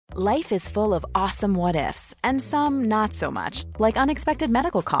Life is full of awesome what-ifs, and some not so much, like unexpected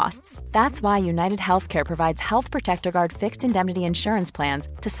medical costs. That's why United Healthcare provides Health Protector Guard fixed indemnity insurance plans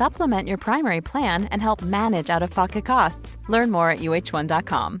to supplement your primary plan and help manage out-of-pocket costs. Learn more at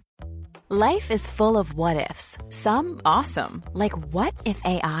uh1.com. Life is full of what-ifs, some awesome, like what if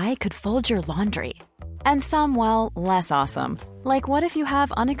AI could fold your laundry? And some, well, less awesome, like what if you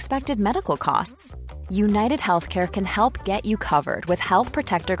have unexpected medical costs? United Healthcare can help get you covered with Health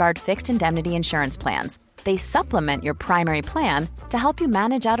Protector Guard fixed indemnity insurance plans. They supplement your primary plan to help you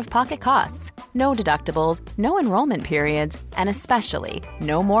manage out-of-pocket costs. No deductibles, no enrollment periods, and especially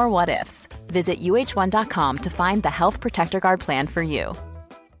no more what-ifs. Visit uh1.com to find the Health Protector Guard plan for you.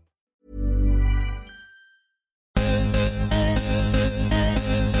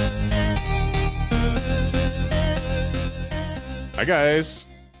 Hi, guys.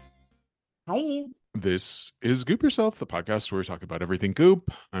 Hi. This is Goop Yourself, the podcast where we talk about everything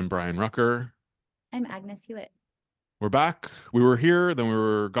goop. I'm Brian Rucker. I'm Agnes Hewitt. We're back. We were here, then we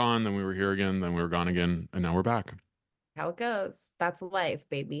were gone, then we were here again, then we were gone again, and now we're back. How it goes. That's life,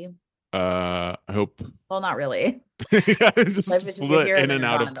 baby. I hope. Well, not really. Yeah, it's just Life is split here in and and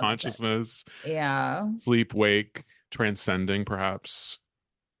out gone of another consciousness. Yeah. Sleep, wake, transcending, perhaps.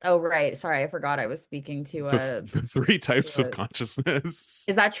 Oh, right. Sorry, I forgot I was speaking to The three types of consciousness.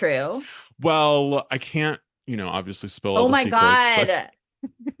 Is that true? Well, I can't, obviously spill all Oh the my secrets. God.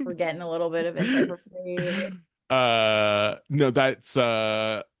 We're getting a little bit of insight for free. No, that's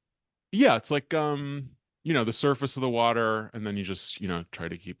yeah, it's like the surface of the water, and then you just try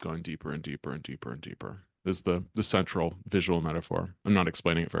to keep going deeper and deeper and deeper and deeper is the central visual metaphor. I'm not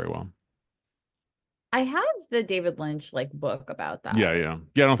explaining it very well. I have the David Lynch book about that. Yeah, I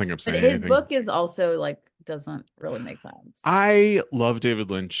don't think I'm saying But his anything. book is also doesn't really make sense. I love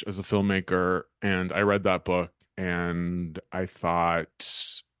David Lynch as a filmmaker, and I read that book and I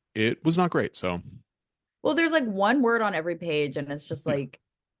thought it was not great. So, well, there's one word on every page, and it's just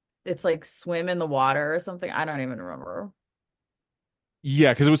it's swim in the water or something. I don't even remember. Yeah,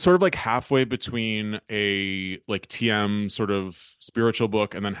 because it was sort of halfway between a TM sort of spiritual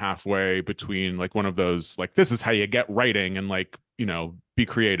book, and then halfway between one of those this is how you get writing and be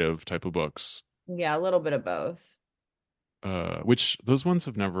creative type of books. Yeah, a little bit of both. Which those ones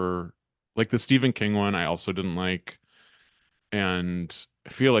have never, the Stephen King one I also didn't like, and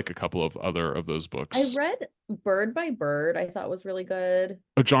I feel like a couple of other of those books. I read Bird by Bird. I thought was really good.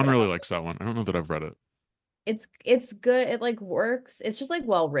 Oh, John really likes that one. I don't know that I've read it. It's good. It works. It's just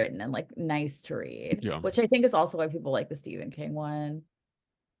well written and nice to read. Yeah. Which I think is also why people like the Stephen King one.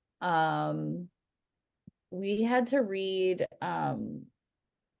 We had to read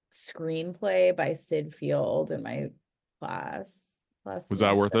Screenplay by Sid Field in my class. Was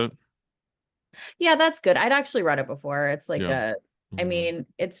that worth it? Yeah, that's good. I'd actually read it before. It's Yeah. I mean,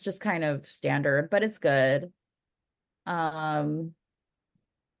 it's just kind of standard, but it's good.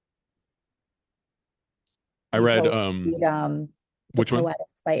 I read Which one?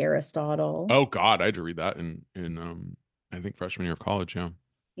 Poetics by Aristotle. Oh God, I had to read that in I think freshman year of college.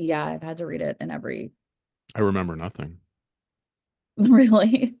 Yeah, I've had to read it in every. I remember nothing.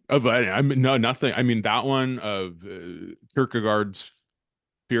 Really? Oh, but no, nothing. I mean, that one of Kierkegaard's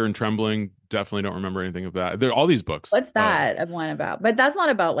Fear and Trembling. Definitely don't remember anything of that. There are all these books. What's that one about? But that's not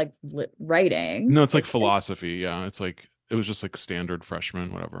about writing. No, it's philosophy. Yeah, it's it was just standard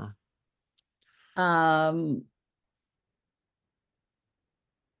freshman, whatever.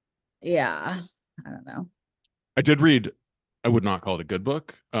 Yeah, I don't know. I did read, I would not call it a good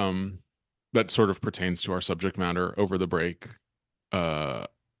book, that sort of pertains to our subject matter over the break, over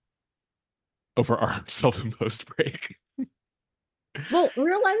our self-imposed break. Well, we were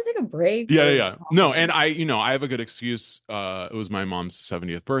allowed to take a break. Yeah. No, and I have a good excuse. It was my mom's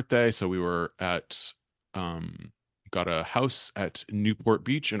 70th birthday, so we were at got a house at Newport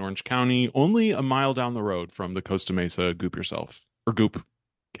Beach in Orange County, only a mile down the road from the Costa Mesa Goop Yourself or Goop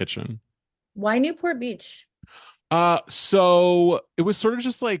Kitchen. Why Newport Beach? So it was sort of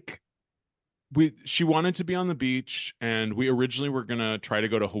just she wanted to be on the beach, and we originally were gonna try to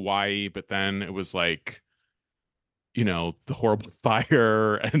go to Hawaii, but then it was the horrible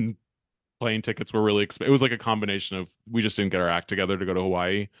fire and plane tickets were really expensive. It was a combination of, we just didn't get our act together to go to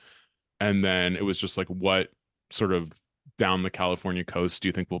Hawaii. And then it was just what sort of down the California coast do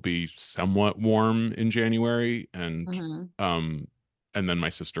you think will be somewhat warm in January? And and then my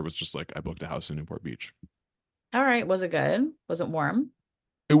sister was just I booked a house in Newport Beach. All right. Was it good? Was it warm?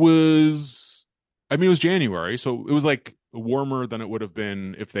 It was, it was January, so it was warmer than it would have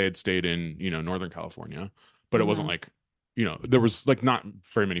been if they had stayed in, Northern California. But it wasn't there was not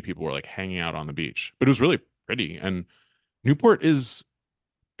very many people were hanging out on the beach, but it was really pretty. And Newport is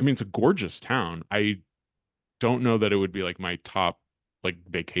I mean, it's a gorgeous town. I don't know that it would be like my top like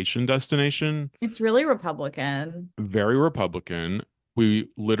vacation destination. It's really Republican. Very Republican. We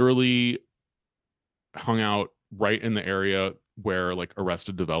literally hung out right in the area where like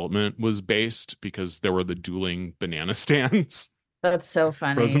Arrested Development was based because there were the dueling banana stands, That's so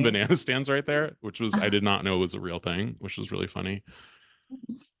frozen funny. banana stands right there, which was I did not know was a real thing, which was really funny.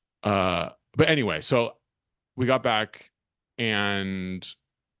 But anyway, so we got back and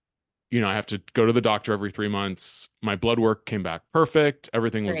I have to go to the doctor every 3 months. My blood work came back perfect.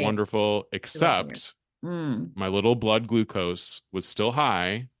 Everything was Great. wonderful, I love to hear. except Mm. my little blood glucose was still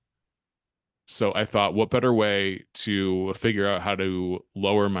high. So I thought, what better way to figure out how to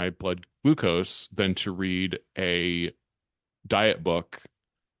lower my blood glucose than to read a diet book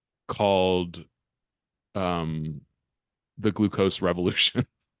called um, The Glucose Revolution,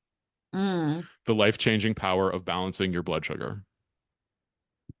 Mm. The Life-Changing Power of Balancing Your Blood Sugar.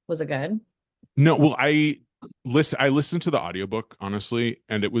 Was it good? No, well, I listened to the audiobook, honestly,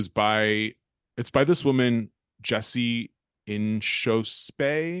 and it's by this woman, Jessie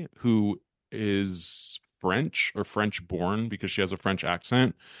Inchauspé, who is French or French born because she has a French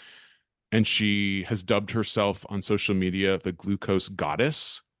accent. And she has dubbed herself on social media the glucose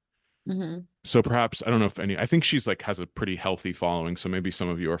goddess. Hmm. So perhaps, I don't know if I think she's like has a pretty healthy following. So maybe some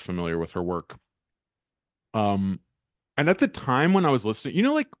of you are familiar with her work. And at the time when I was listening,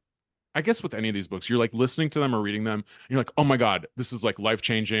 like I guess with any of these books, you're like listening to them or reading them, and you're like, oh my God, this is like life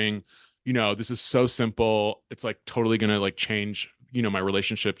changing. This is so simple. It's like totally gonna like change, my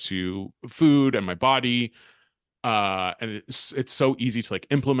relationship to food and my body. And it's so easy to like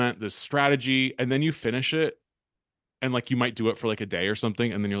implement this strategy, and then you finish it, and like you might do it for like a day or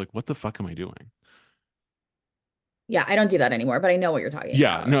something, and then you're like, what the fuck am I doing? Yeah, I don't do that anymore, but I know what you're talking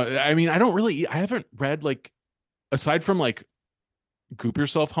Yeah, about. no, I mean, I haven't read like aside from like Goop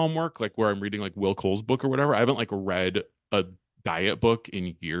Yourself homework, like where I'm reading like Will Cole's book or whatever. I haven't like read a diet book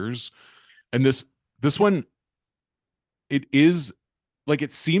in years. And this one, it is like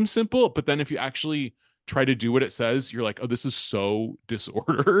it seems simple, but then if you actually try to do what it says, you're like, oh, this is so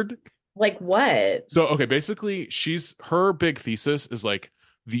disordered. Like what? So okay, basically her big thesis is like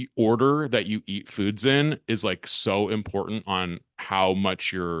the order that you eat foods in is like so important on how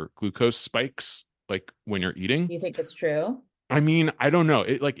much your glucose spikes like when you're eating. Do you think it's true? I mean, I don't know.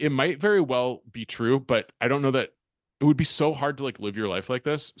 It might very well be true, but I don't know that it would be so hard to like live your life like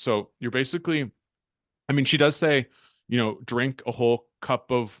this. So you're basically, I mean, she does say, drink a whole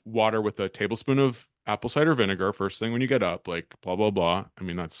cup of water with a tablespoon of apple cider vinegar first thing when you get up, like blah blah blah. I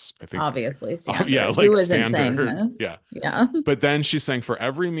mean, that's I think Obviously yeah, standard. like Who isn't saying standard. this? Yeah. Yeah. But then she's saying for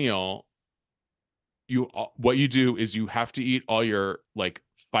every meal, what you do is you have to eat all your like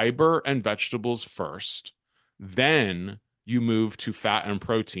fiber and vegetables first, then you move to fat and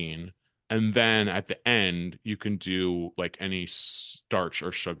protein, and then at the end you can do like any starch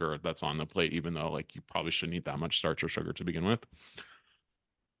or sugar that's on the plate, even though like you probably shouldn't eat that much starch or sugar to begin with,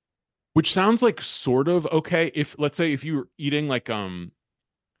 which sounds like sort of okay if let's say if you're eating like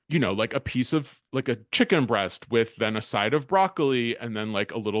like a piece of like a chicken breast with then a side of broccoli and then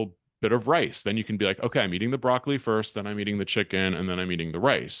like a little bit of rice. Then you can be like, okay, I'm eating the broccoli first, then I'm eating the chicken, and then I'm eating the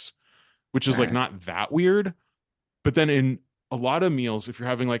rice, which is like Sure. not that weird. But then in a lot of meals, if you're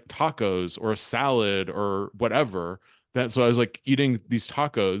having like tacos or a salad or whatever, that so I was like eating these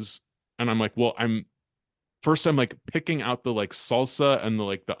tacos and I'm like, well, I'm like picking out the like salsa and the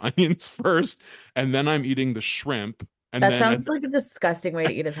like the onions first, and then I'm eating the shrimp. And That then sounds like a disgusting way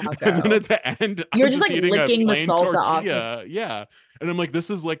to eat a and then taco. at the end, You're I'm just just like eating a licking the plain salsa off of. tortilla. Yeah. And I'm like, this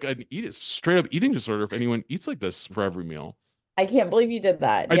is like an straight up eating disorder if anyone eats like this for every meal. I can't believe you did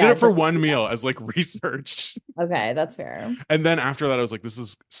that. I did Yeah, it for just one meal as like research. okay, that's fair. And then after that, I was like, this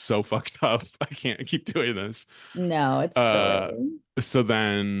is so fucked up. I can't keep doing this. No, it's Uh, silly. so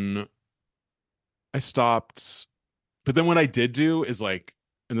then I stopped. But then what I did do is like,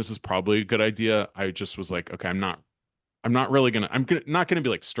 and this is probably a good idea. I just was like, okay, I'm not really gonna not gonna be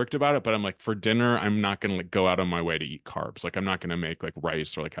like strict about it, but I'm like for dinner, I'm not gonna like go out on my way to eat carbs. Like I'm not gonna make like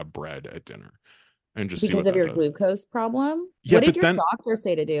rice or like have bread at dinner and just see Because what of that your does. glucose problem? Yeah, What did but your then doctor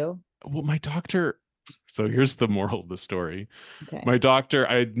say to do? well, my doctor, so here's the moral of the story. Okay. My doctor,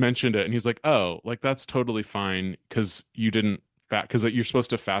 I mentioned it and he's like, oh, like that's totally fine because you didn't fat because you're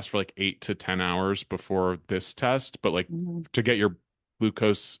supposed to fast for like 8 to 10 hours before this test, but like Mhm. to get your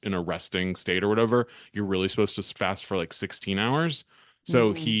glucose in a resting state or whatever, you're really supposed to fast for like 16 hours.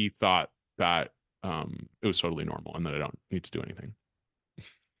 So Mhm. he thought that it was totally normal and that I don't need to do anything.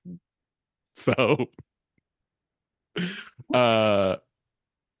 So uh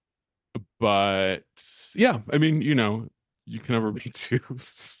but yeah, I mean, You can never be too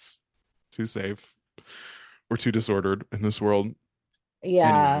safe or too disordered in this world.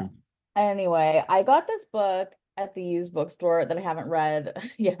 Yeah. Anyway, Anyway, I got this book at the used bookstore that I haven't read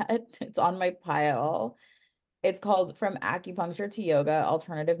yet. It's on my pile. It's called From Acupuncture to Yoga: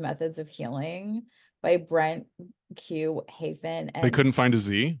 Alternative Methods of Healing by Brent Q. Hafen. they And couldn't find a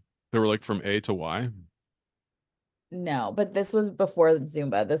Z. They were like from A to Y. no, but this was before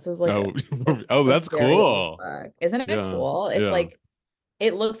Zumba. This is like Oh, it's oh, a that's very old cool. book. Isn't it Yeah, cool? It's yeah. like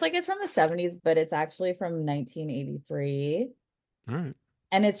it looks like it's from the 70s, but it's actually from 1983. All right.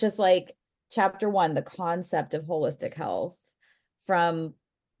 And it's just like chapter one, the concept of holistic health from,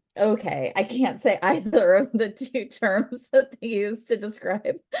 okay, I can't say either of the two terms that they use to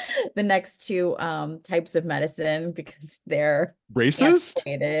describe the next two types of medicine because they're Racist?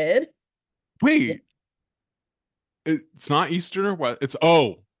 antiquated. Yeah. Wait, it's not Eastern or what? It's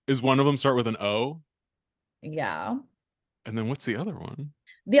O. Is one of them start with an O? Yeah. And then what's the other one?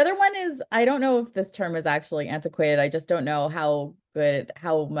 The other one is, I don't know if this term is actually antiquated. I just don't know how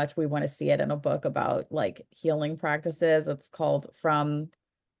much we want to see it in a book about like healing practices. It's called From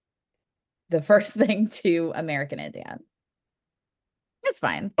the First Thing to American Indian. It's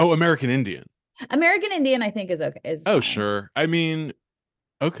fine. Oh, American Indian. American Indian, I think, is okay, is Oh, fine. sure. I mean,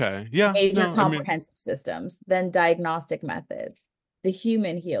 okay. Yeah, Major no, I mean, comprehensive systems, then diagnostic methods, the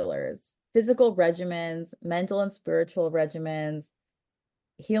human healers, physical regimens, mental and spiritual regimens,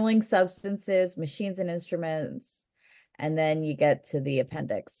 healing substances, machines and instruments, and then you get to the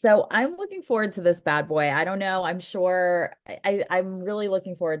appendix. So I'm looking forward to this bad boy. I don't know. I'm sure I'm really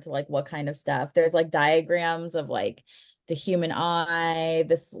looking forward to like what kind of stuff. There's like diagrams of like the human eye.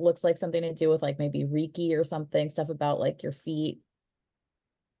 This looks like something to do with like maybe Reiki or something, stuff about like your feet,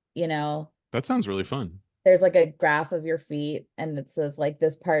 you know. that sounds really fun. There's like a graph of your feet and it says like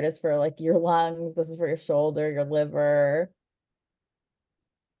this part is for like your lungs, this is for your shoulder, your liver.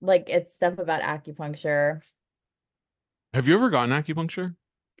 Like it's stuff about acupuncture. Have you ever gotten acupuncture?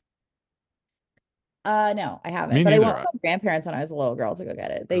 No, I haven't. Me But I neither. went with my grandparents when I was a little girl to go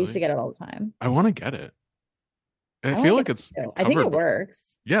get it. They used to Really? get it all the time. I want to get it. I I want feel to like get it's it too. I think covered, it but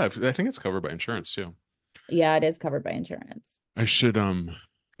works. yeah, I think it's covered by insurance too. Yeah, it is covered by insurance. I should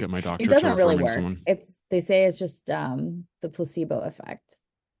get my It doctor to doesn't refer really me to work. someone. They say it's just the placebo effect.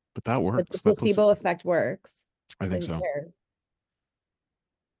 But that But the works. placebo effect works. I So think who so. cares?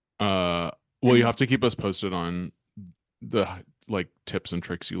 Uh, well, you have to keep us posted on the like tips and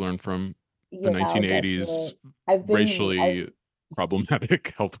tricks you learned from a Yeah, I'll get to 1980s it. I've been racially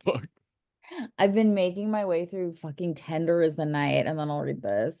problematic health book. I've been making my way through fucking Tender is the Night, and then I'll read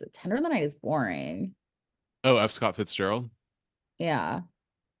this. Tender in the Night is boring. Oh, F. Scott Fitzgerald. Yeah.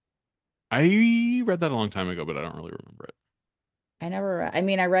 I read that a long time ago, but I don't really remember it. I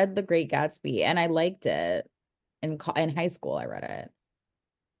mean, I read The Great Gatsby and I liked it in high school. I read it.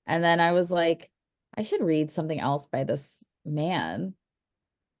 And then I was like, I should read something else by this man.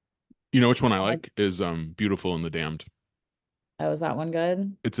 You know which one I Like, like is Beautiful and the Damned. oh, is that one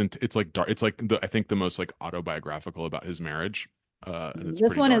good? It's like dark. It's like I think the most like autobiographical about his marriage. And it's This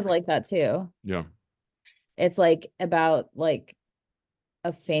pretty one is dark. like that too. Yeah. It's like about like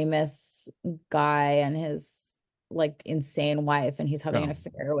a famous guy and his like insane wife, and he's having an Yeah.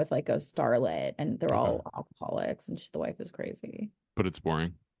 affair with like a starlet, and they're Okay. all alcoholics, and the wife is crazy. But it's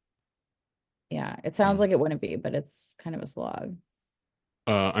boring. Yeah, it sounds Mm. like it wouldn't be, but it's kind of a slog.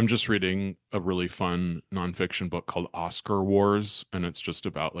 I'm just reading a really fun nonfiction book called Oscar Wars, and it's just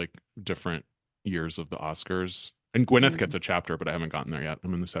about like different years of the Oscars. And Gwyneth Mm. gets a chapter, but I haven't gotten there yet.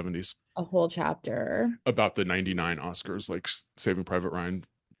 I'm in the 70s. A whole chapter. About the 99 Oscars, like Saving Private Ryan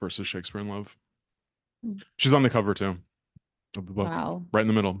versus Shakespeare in Love. Mm. She's on the cover too of the book, Wow. right in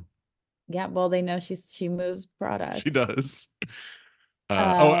the middle. Yeah, well, they know she moves She product. does.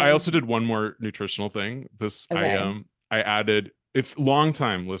 I also Um, did one more nutritional thing. okay. I added, if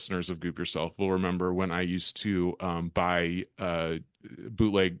longtime listeners of Goop Yourself will remember when I used to buy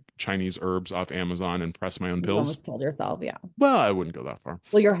bootleg Chinese herbs off Amazon and press my own You pills. almost killed yourself, yeah. Well, I wouldn't go that far.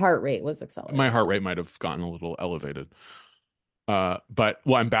 Well, your heart rate was My accelerating. heart rate might have gotten a little elevated. But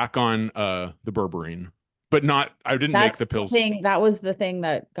well, I'm back on the berberine, but not. I didn't make the That's the pills. thing. That was the thing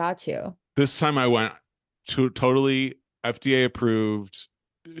that got you. This time I went to totally FDA approved,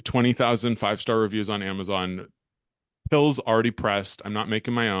 20,000 5-star reviews on Amazon. Pills already pressed. I'm not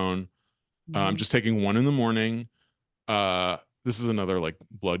making my own. I'm Mhm. just taking one in the morning. This is another like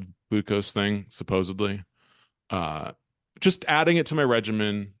blood glucose thing, supposedly. Uh, just adding it to my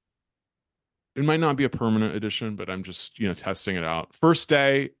regimen. It might not be a permanent addition, but I'm just, testing it out. First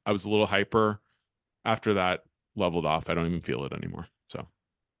day, I was a little hyper. After that, leveled off. I don't even feel it anymore. So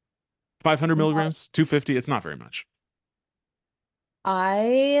 500 Yeah. milligrams, 250. It's not very much.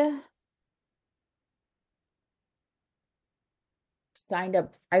 I signed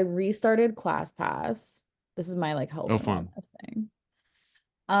up. I restarted ClassPass. This is my like health Oh, and fun. wellness thing.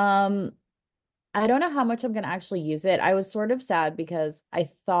 Um, I don't know how much I'm gonna actually use it. I was sort of sad because I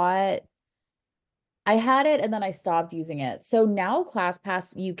thought I had it and then I stopped using it. So now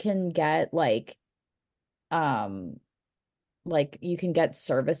ClassPass, you can get um like you can get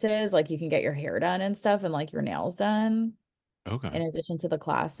services, like you can get your hair done and stuff and like your nails done Okay. in addition to the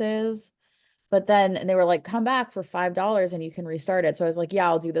classes. But then they were like, come back for $5 and you can restart it. So I was like, yeah,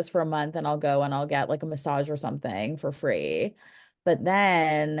 I'll do this for a month and I'll go and I'll get like a massage or something for free. But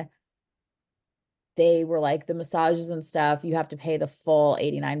then they were like, the massages and stuff, you have to pay the full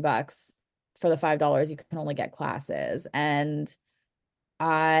 89 bucks for the $5. You can only get classes. And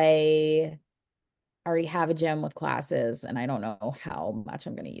I already have a gym with classes and I don't know how much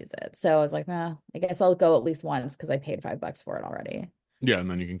I'm going to use it. So I was like, nah, I guess I'll go at least once because I paid $5 for it already. Yeah, and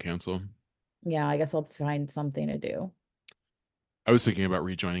then you can cancel. Yeah, I guess I'll find something to do. I was thinking about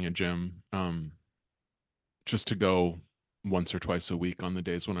rejoining a gym, just to go once or twice a week on the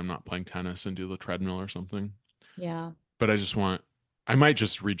days when I'm not playing tennis and do the treadmill or something. Yeah. But I might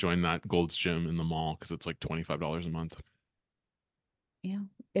just rejoin that Gold's Gym in the mall because it's like $25 a month. Yeah.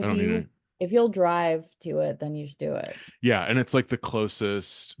 I If don't need you it. if you'll drive to it, then you should do it. Yeah, and it's like the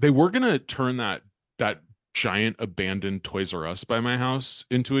closest. They were gonna turn that giant abandoned Toys R Us by my house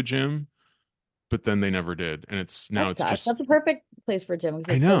into a gym, but then they never did. And That it's sucks. just That's a perfect place for a gym because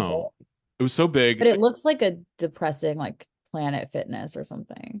I it's so know. big. It was so But big, it looks like a depressing like Planet Fitness or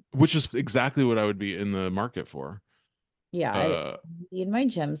something. which is exactly what I would be in the market for. Yeah, I Uh need my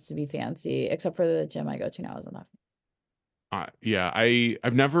gyms to be fancy, except for the gym I go to now is enough. yeah,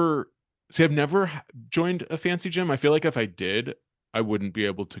 I've never joined a fancy gym. I feel like if I did, I wouldn't be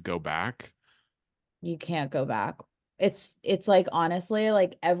able to go back. You can't go back. It's like honestly,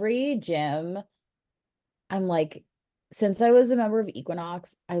 like every gym, I'm like, since I was a member of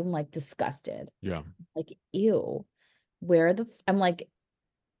Equinox, I'm like disgusted. Yeah. Like, ew. I'm like,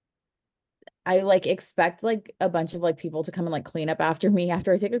 I like expect like a bunch of like people to come and like clean up after me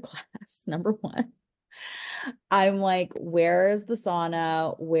after I take a class, number one. I'm like, where is the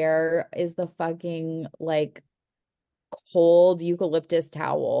sauna? Where is the fucking like cold eucalyptus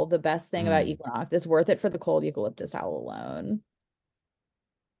towel? The best thing about Mm, Equinox, it's worth it for the cold eucalyptus towel alone.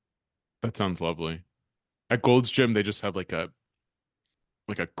 that sounds lovely. At Gold's Gym, they just have like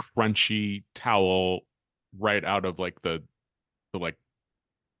a crunchy towel right out of like the like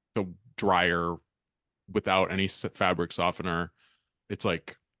the dryer without any fabric softener. It's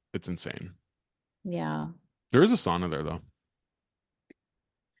like it's insane. Yeah. There is a sauna there though.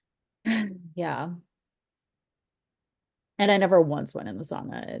 Yeah. And I never once went in the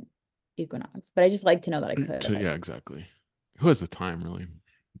sauna at Equinox, but I just like to know that I could if I. Yeah, exactly. Who has the time really?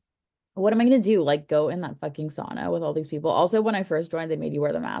 What am I gonna do? Like go in that fucking sauna with all these people? Also, when I first joined, they made you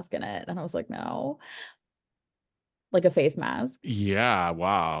wear the mask in it, and I was like, no, like a face mask. Yeah,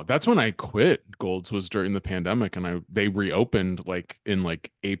 wow. That's when I quit Gold's was during the pandemic and they reopened like in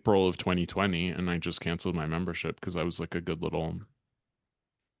like April of 2020 and I just canceled my membership because I was like a good little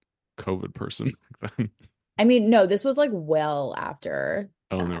COVID person back then. I mean, no, this was like well after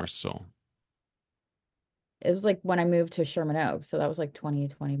Oh, and they were that. still. It was like when I moved to Sherman Oaks, so that was like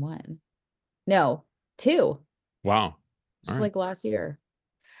 2021. No, two. Wow. All Just right. like last year.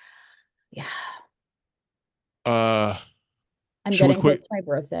 Yeah. Uh I'm should we getting close quick to my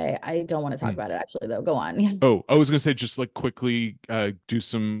birthday. I don't want to talk about it actually, though. Go on. Oh, I was gonna say just like quickly do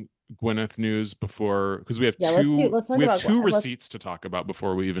some Gwyneth news before because Yeah, let's talk we have about two let's receipts to talk about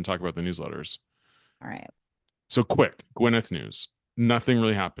before we even talk about the newsletters. all right. So quick, Gwyneth news. Nothing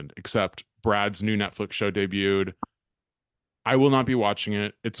really happened except Brad's new Netflix show debuted. I will not be watching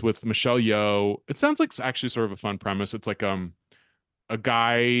it. It's with Michelle Yeoh. It sounds like it's actually sort of a fun premise. It's like a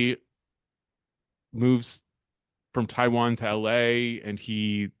guy moves from Taiwan to LA and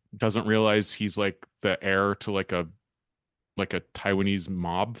he doesn't realize he's like the heir to like a Taiwanese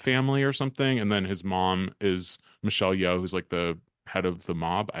mob family or something. And then his mom is Michelle Yeoh, who's like the head of the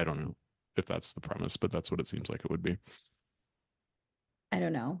mob. I don't know if that's the premise, but that's what it seems like it would be. I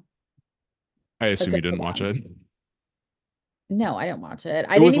don't know. I But assume good you for didn't watch them. it. No, I didn't watch it.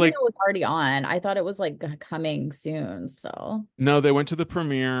 I It didn't was even like know it was already on. I thought it was like coming soon still. no, they went to the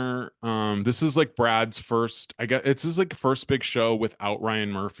premiere. This is like Brad's first, I guess it's his like first big show without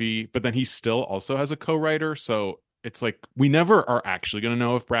Ryan Murphy, but then he still also has a co-writer. So it's like we never are actually gonna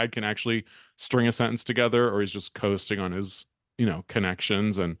know if Brad can actually string a sentence together or he's just coasting on his,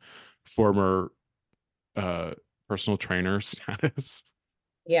 connections and former uh personal trainer status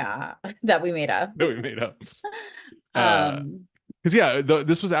Yeah, that we made up. that we made up. Uh Um, because yeah,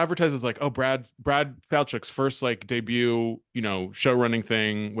 this was advertised as like, oh, Brad Falchuk's first like debut, show running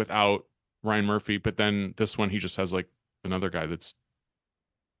thing without Ryan Murphy, but then this one he just has like another guy that's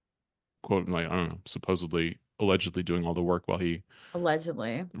quote like I don't know, supposedly allegedly doing all the work while he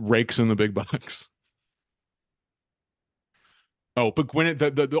Allegedly. rakes in the big bucks. Oh, but Gwyneth,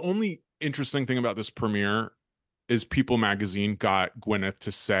 the only interesting thing about this premiere is People Magazine got Gwyneth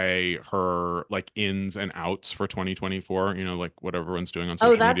to say her like ins and outs for 2024, like what everyone's doing on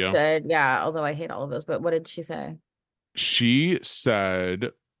Oh, social that's media. good. Yeah, although I hate all of those, but what did she say? She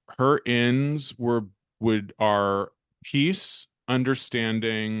said her ins are peace,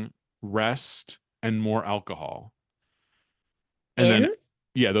 understanding, rest, and more alcohol. And then Ins?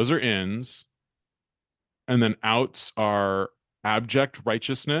 yeah, those are ins. And then outs are abject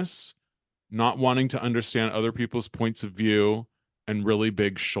righteousness, not wanting to understand other people's points of view, and really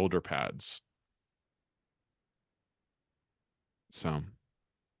big shoulder pads. So,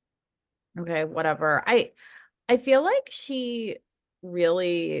 Okay, whatever. I feel like she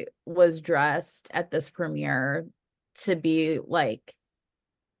really was dressed at this premiere to be like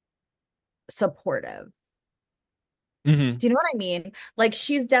supportive. mhm. Do you know what I mean? Like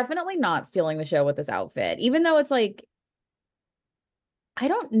she's definitely not stealing the show with this outfit, even though it's like I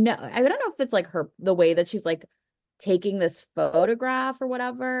don't know. I don't know if it's like the way that she's like taking this photograph or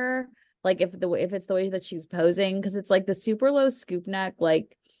whatever. Like if it's the way that she's posing, because it's like the super low scoop neck,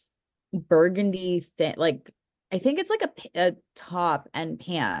 like burgundy thin, like I think it's like a top and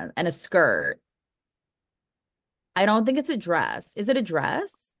pant and a skirt. I don't think it's a dress. Is it a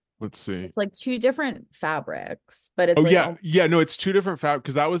dress? Let's see. It's like two different fabrics, but it's Oh like yeah, yeah. No, it's two different fabrics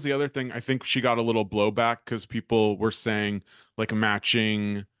because that was the other thing. I think she got a little blowback because people were saying like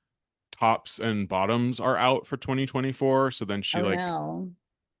matching tops and bottoms are out for 2024. So then she oh like no.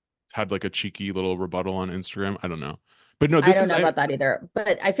 had like a cheeky little rebuttal on Instagram. I don't know, but no, I this don't is know about that either.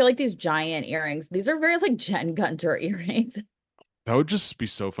 But I feel like these giant earrings, these are very like Jen Gunter earrings. that would just be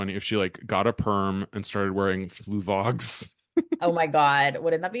so funny if she like got a perm and started wearing fluvogs. Oh my God.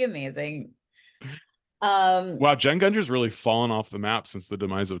 Wouldn't that be amazing? Um, Wow, Jen Gunter's really fallen off the map since the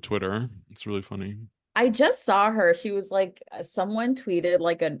demise of Twitter. It's really funny. I just saw her. She was like someone tweeted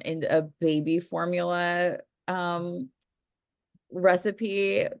like a baby formula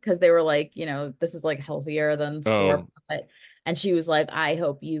recipe because they were like, this is like healthier than store Oh, bought. And she was like, I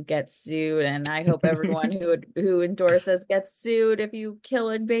hope you get sued, and I hope everyone who endorsed this gets sued if you kill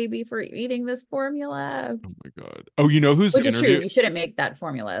a baby for eating this formula. oh my God. Oh, you know who's Which is true. interview? You shouldn't make that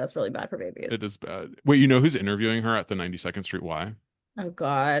formula. That's really bad for babies. It is bad. Wait, you know who's interviewing her at the 92nd Street Y? Oh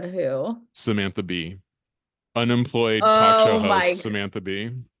God, who? Samantha Bee. Unemployed talk show Oh host my, Samantha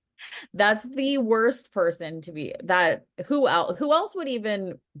Bee. that's the worst person to be that. Who else would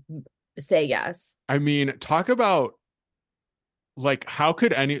even say yes? I mean, talk about like how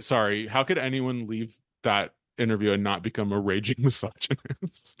could anyone leave that interview and not become a raging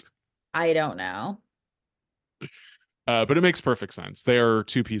misogynist? I don't know. But it makes perfect sense. They are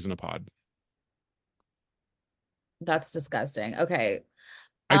two peas in a pod. That's disgusting. Okay.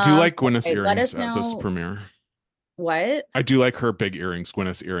 I do like Gwyneth's Okay, let earrings us at this know premiere. what. I do like her big earrings,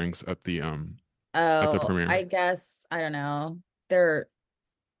 Gwyneth's earrings at the Oh, premiere. I guess I don't know. They're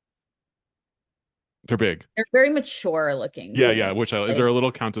They're big. they're very mature looking Yeah, to yeah, me. which they're Like, a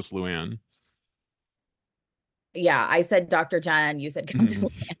little Countess Luann. yeah, I said Dr. Jen, you said Countess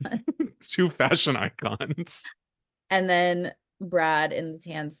Mhm. Luann. Two fashion icons. And then Brad in the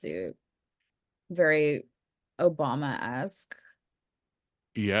tan suit, very Obama-esque.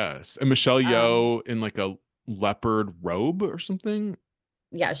 Yes. And Michelle Um, Yeoh in like a leopard robe or something.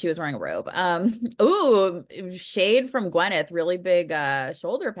 yeah, she was wearing a robe. Ooh, shade from Gwyneth, really big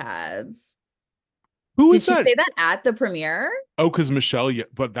shoulder pads. Who Did is she that? say that at the premiere? Oh, because Michelle Yeoh,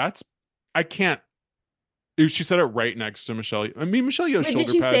 but that's I can't. She said it right next to Michelle. I mean, Michelle Yeoh's Wait, did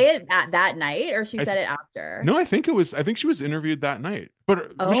shoulder she say pads. it at that night or she I said th- it after? no, I think it was. I think she was interviewed that night.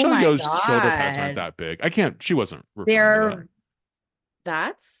 But Oh Michelle my Yeoh's shoulder pads aren't God. that big. I can't. She wasn't referring to that. They're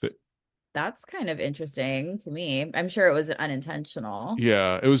that's that's kind of interesting to me. I'm sure it was unintentional.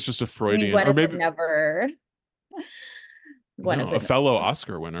 Yeah, it was just a I mean, Freudian, or maybe no, Gwyneth a would fellow never,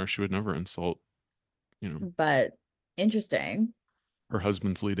 Oscar winner. She would never insult, but interesting. her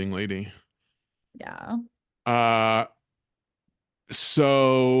husband's leading lady. Yeah. Uh,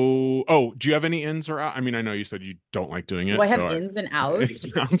 So, oh, do you have any ins or out? I mean, I know you said you don't like doing Do I it, have so ins and it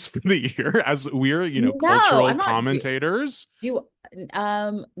outs? sounds for the year as we're, No, cultural I'm not commentators. do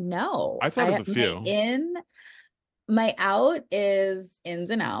no. I thought I of have a few. my out is ins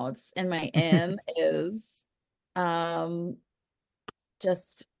and outs, and my in is um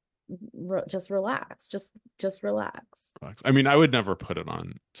just just relax. Just relax. I mean, I would never put it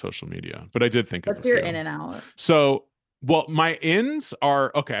on social media, but I did think of a What's your few. in and out? So, well, my ins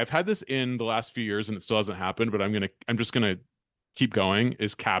are okay. I've had this in the last few years and it still hasn't happened, but I'm just gonna keep going.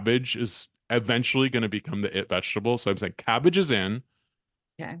 Is cabbage is eventually gonna become the it vegetable. So I'm saying cabbage is in.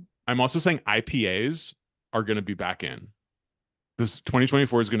 Okay. I'm also saying IPAs are gonna be back in. This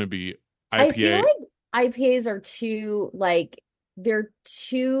 2024 is gonna be I feel IPA. like IPAs are too like they're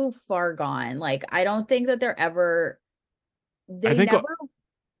too far gone. Like I don't think that they're ever I they think never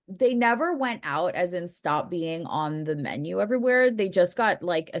they never went out as in stop being on the menu everywhere. They just got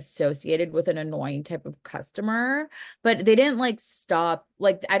like associated with an annoying type of customer, but they didn't like stop.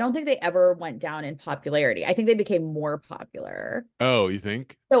 Like I don't think they ever went down in popularity. I think they became more popular. oh, you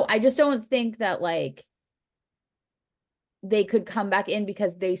think? So I just don't think that like they could come back in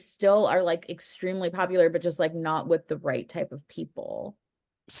because they still are like extremely popular, but just like not with the right type of people.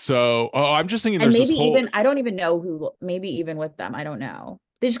 So, oh, I'm just thinking And there's this maybe whole even, I don't even know who, maybe even with them, I don't know.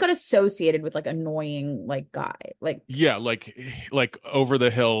 They just got associated with like annoying like guy. Like, yeah, like over the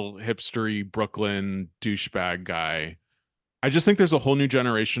hill hipstery Brooklyn douchebag guy. I just think there's a whole new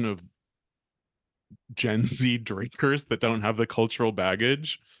generation of Gen Z drinkers that don't have the cultural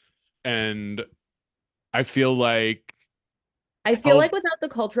baggage. And I feel like I feel oh like without the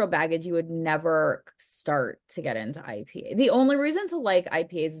cultural baggage, you would never start to get into IPA. The only reason to like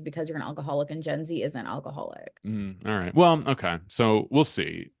IPAs is because you're an alcoholic and Gen Z isn't alcoholic. all right. Well, okay. So we'll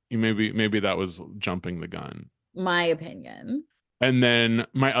see. Maybe that was jumping the gun. My opinion. And then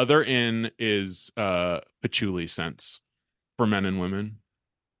my other in is patchouli scents for men and women.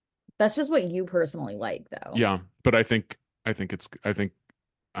 That's just what you personally like, though. Yeah, but I think I'm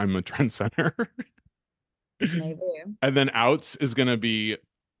a trendsetter. Maybe. And then outs is going to be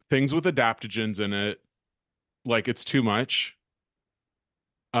things with adaptogens in it, like it's too much.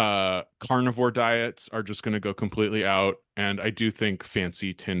 Carnivore diets are just going to go completely out, and I do think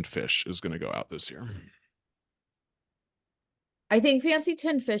fancy tinned fish is going to go out this year. I think fancy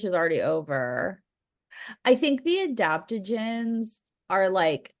tin fish is already over. I think the adaptogens are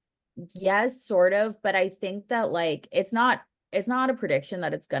like, yes, sort of, but I think that like it's not a prediction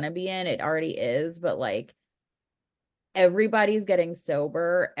that it's gonna be in. It already is, but like everybody's getting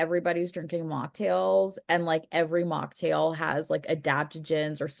sober, everybody's drinking mocktails, and like every mocktail has like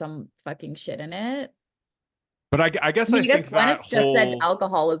adaptogens or some fucking shit in it. But I I guess mean, I I guess think that Gwyneth just said whole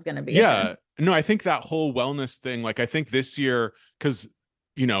alcohol is gonna be yeah, in. no, I think that whole wellness thing, like I think this year, because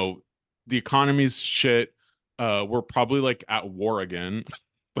you know, the economy's shit, we're probably like at war again,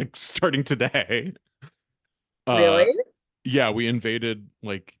 like starting today. Uh Really? yeah, we invaded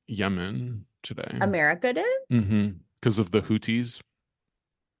like Yemen today. America did? Mm-hmm. Because of the Houthis.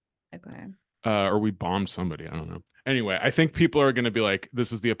 Okay. Or we bombed somebody. I don't know. Anyway, I think people are gonna be like,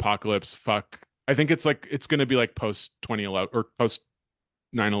 this is the apocalypse. Fuck. I think it's like it's gonna be like post 2011 or post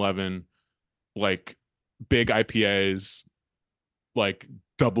 9/11, like big IPAs, like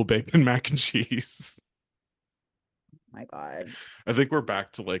double bacon mac and cheese. My God. I think we're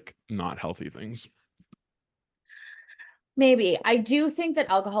back to like not healthy things. Maybe. I do think that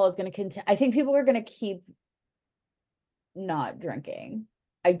alcohol is going to continue. I think people are going to keep not drinking.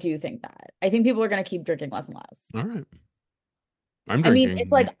 I do think that. I think people are going to keep drinking less and less. All right. I'm I mean,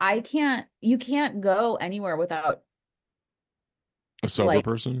 it's like drinking you can't go anywhere without a sober like,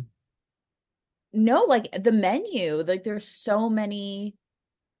 person. no, like the menu, like there's so many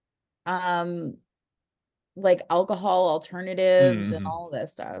um like alcohol alternatives and Mm-hmm. all of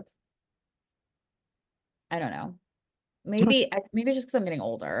this stuff. I don't know. Okay. Maybe it's just because I'm getting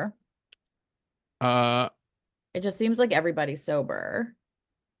older. Uh, It just seems like everybody's sober.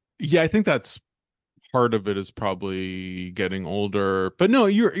 yeah, I think that's part of it is probably getting older. But no,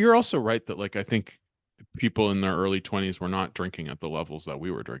 you're also right that like I think people in their early 20s were not drinking at the levels that we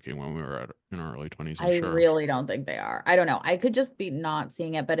were drinking when we were in our early 20s, I'm I sure. really don't think they are. I don't know. I could just be not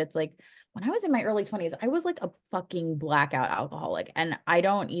seeing it, but it's like when I was in my early 20s, I was like a fucking blackout alcoholic. And I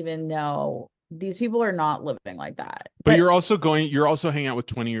don't even know. These people are not living like that. But But you're also hanging out with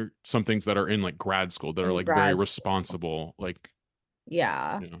 20 or somethings that are in like grad school that are in like very grad school, responsible, like,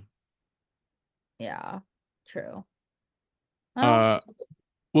 yeah, you know. yeah, true. Well, Uh,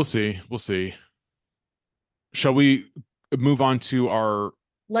 we'll see. We'll see. Shall we move on to our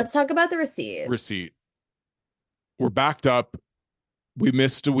let's talk about the receipt. receipt? We're backed up. We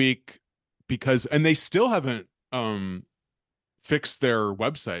missed a week because and they still haven't fixed their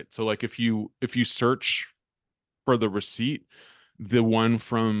website. So like if you search for the receipt, the one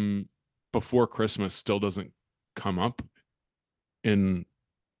from before Christmas still doesn't come up in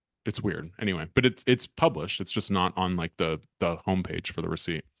it's weird. Anyway, but it's published. It's just not on like the homepage for the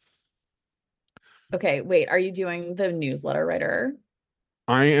receipt. Okay, wait, are you doing the newsletter writer?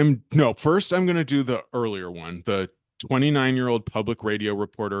 No, first I'm going to do the earlier one, the 29-year-old public radio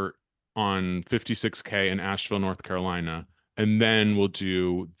reporter on 56K in Asheville, North Carolina. And then we'll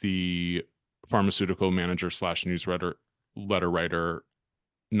do the pharmaceutical manager slash newsletter letter writer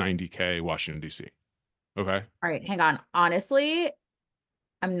 90K Washington, D.C. Okay. All right, hang on. Honestly,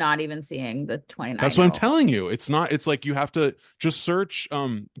 I'm not even seeing the That's what I'm 29-year-old. telling you. It's not, it's like you have to just search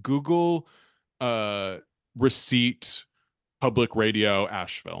Google uh receipt public radio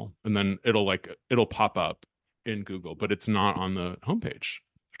Asheville, and then it'll pop up in Google, but it's not on the homepage.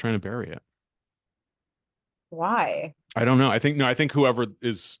 They're trying to bury it. Why? I don't know. I think whoever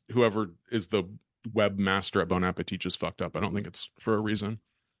is the webmaster at Bon Appetit just fucked up. I don't think it's for a reason.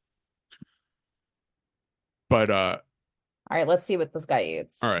 But All right, let's see what this guy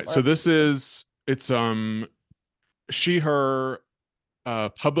eats. all right. So this is it's she her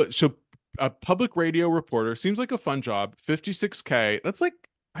public so a public radio reporter seems like a fun job. 56K. That's like,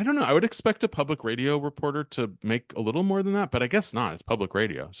 I don't know. I would expect a public radio reporter to make a little more than that, but I guess not. It's public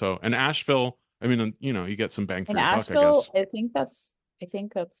radio. So, and Asheville, I mean, you get some bang for in your buck, I Asheville, guess. I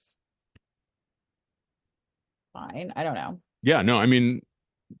think that's fine. I don't know. Yeah, no, I mean,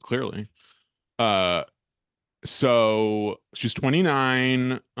 clearly. Uh, so she's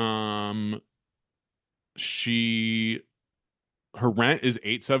 29. She her rent is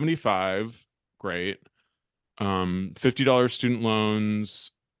 $875. Great. $50 student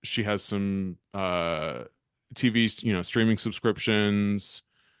loans. She has some TV, streaming subscriptions.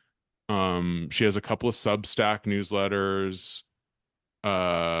 She has a couple of Substack newsletters.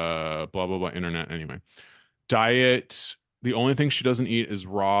 Blah blah blah internet. Anyway. Diet. The only thing she doesn't eat is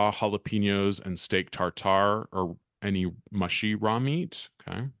raw jalapenos and steak tartare or any mushy raw meat.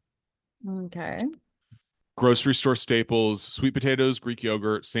 Okay. Okay. Grocery store staples: sweet potatoes, Greek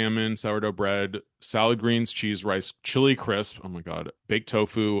yogurt, salmon, sourdough bread, salad greens, cheese, rice, chili crisp. Oh my God. Baked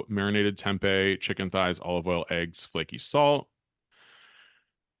tofu, marinated tempeh, chicken thighs, olive oil, eggs, flaky salt.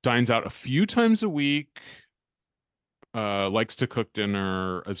 Dines out a few times a week. Likes to cook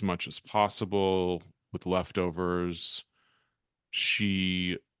dinner as much as possible with leftovers.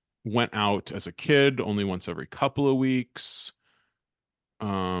 She went out as a kid only once every couple of weeks.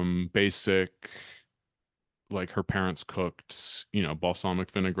 Basic, like her parents cooked,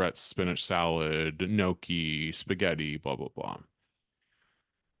 balsamic vinaigrette, spinach salad, gnocchi, spaghetti, blah blah blah.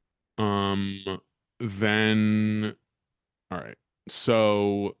 Then all right.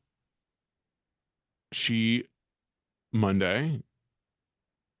 So she Monday,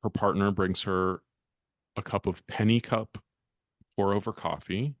 her partner brings her a cup of penny cup pour over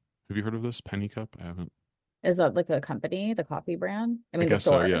coffee. Have you heard of this penny cup? I haven't. Is that like a company, the coffee brand? I I mean, the guess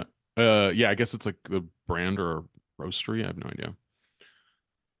so, store. yeah. Yeah, I guess it's like the brand or a roastery. I have no idea.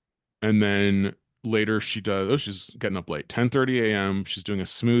 And then later she does, oh, she's getting up late. 10:30 a.m. She's doing a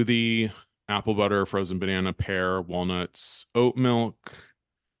smoothie, apple butter, frozen banana, pear, walnuts, oat milk.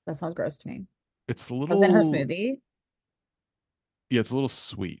 That sounds gross to me. It's a Other than her little, smoothie. yeah, it's a little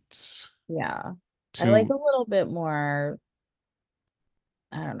sweet. Yeah. I like To a little bit more,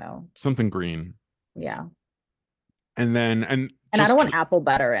 I don't know. something green. Yeah. And And I don't just, want apple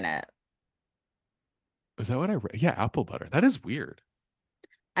butter in it. is that what I read? Yeah, apple butter. That is weird.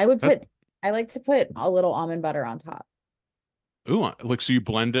 That, I like to put a little almond butter on top. ooh, like, so you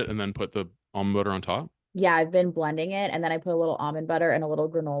blend it and then put the almond butter on top? Yeah, I've been blending it and then I put a little almond butter and a little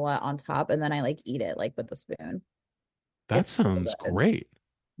granola on top and then I like eat it like with a spoon. That It's so sounds good. great.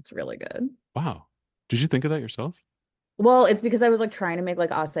 It's really good. Wow. Did you think of that yourself? Well, it's because I was like trying to make like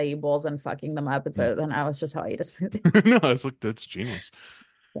acai bowls and fucking them up. And Mm. so then I was just how I eat a smoothie. No, that's genius.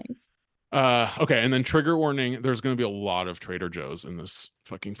 Thanks. Okay, and then trigger warning, there's going to be a lot of Trader Joe's in this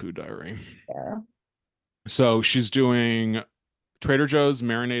fucking food diary. Yeah. So she's doing Trader Joe's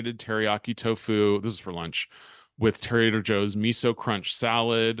marinated teriyaki tofu. This is for lunch with Trader Joe's miso crunch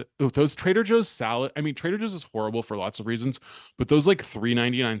salad. Ooh, those Trader Joe's salad. I mean, Trader Joe's is horrible for lots of reasons, but those like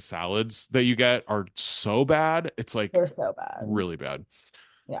 $3.99 salads that you get are so bad. It's like They're so bad. really bad.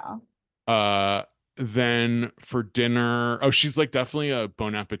 Yeah. Then for dinner, oh, she's like definitely a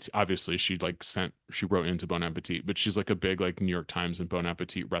Bon Appetit. Obviously, she wrote into Bon Appetit, but she's like a big like New York Times and Bon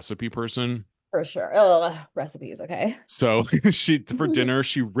Appetit recipe person. For sure. Oh, recipes. Okay. So for dinner,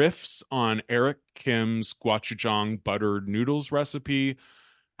 she riffs on Eric Kim's gochujang buttered noodles recipe,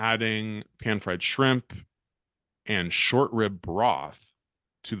 adding pan-fried shrimp and short rib broth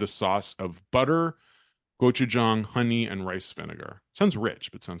to the sauce of butter, gochujang, honey, and rice vinegar. Sounds rich,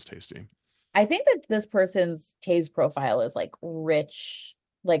 but sounds tasty. I think that this person's taste profile is like rich,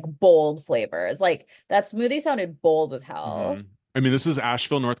 like bold flavors. Like that smoothie sounded bold as hell. I mean, this is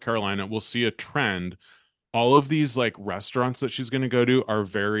Asheville, North Carolina. We'll see a trend. All of these like restaurants that she's going to go to are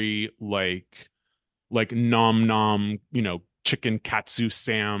very like nom nom, chicken katsu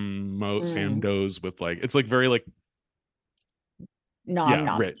sam Mm. dos with like it's like very like Nom yeah,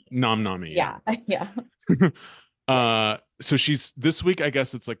 nom. nom nommy, yeah. Yeah. Yeah. So she's this week, I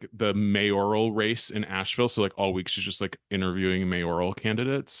guess it's like the mayoral race in Asheville. So like all week she's just like interviewing mayoral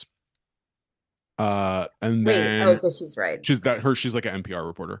candidates. And Wait. Oh, then because she's right. she's like an NPR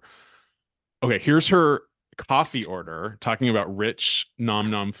reporter. Okay, here's her coffee order talking about rich nom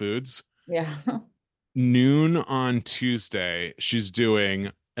nom foods. Yeah. Noon on Tuesday, she's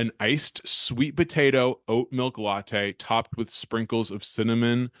doing an iced sweet potato oat milk latte topped with sprinkles of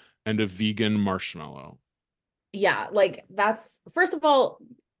cinnamon and a vegan marshmallow. Yeah. Like that's, first of all,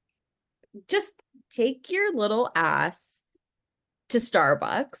 just take your little ass to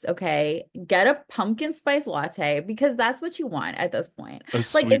Starbucks, okay? Get a pumpkin spice latte because that's what you want at this point. A Like if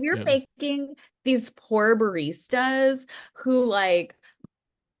sweet, you're yeah. making these poor baristas who like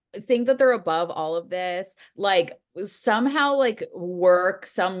think that they're above all of this, like somehow like work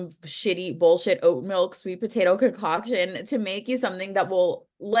some shitty bullshit oat milk sweet potato concoction to make you something that will,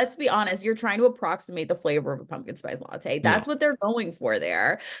 let's be honest, you're trying to approximate the flavor of a pumpkin spice latte. Yeah, That's what they're going for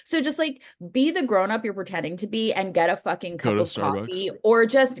there. So just like be the grown up you're pretending to be and get a fucking go cup to of Starbucks. coffee or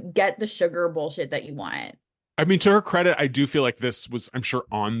just get the sugar bullshit that you want. I mean, to her credit, I do feel like this was, I'm sure,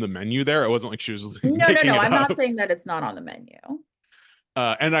 on the menu there. It wasn't like she was No, no, making no. it I'm not up. saying that it's not on the menu.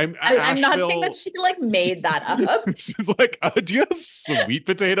 And I'm I'm not saying that Asheville. she like made that up. She's like, do you have sweet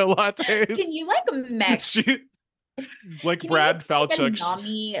potato lattes? Can you like mix? She like Can you Brad make like a Falchuk.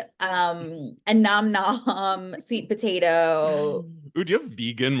 nami, a nom nom sweet potato? Ooh, do you have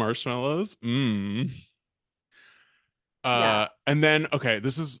vegan marshmallows? Yeah. And then okay,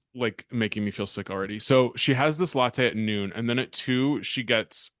 this is like making me feel sick already. So she has this latte at noon, and then at 2 she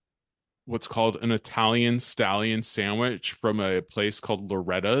gets what's called an Italian stallion sandwich from a place called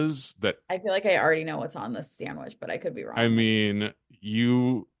Loretta's that I feel like I already know what's on this sandwich, but I could be I wrong. mean,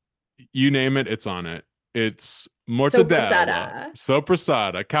 you name it, it's on it. It's mortadella, Sopressata.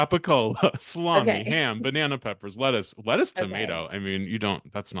 soppressata, capicola, salami, Okay. ham, banana peppers, lettuce, Okay. tomato. I mean, you don't,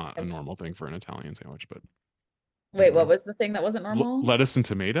 that's not a normal thing for an Italian sandwich, but Wait, what anyway. was the thing that wasn't normal? Lettuce and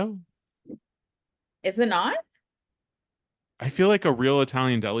tomato? Is it not? I feel like a real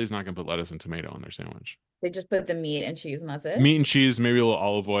Italian deli is not going to put lettuce and tomato on their sandwich. They just put the meat and cheese and that's it? Meat and cheese, maybe a little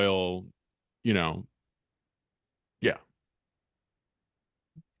olive oil, you know. Yeah.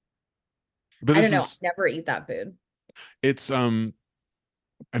 But I don't this know. is Never eat that food. it's I mean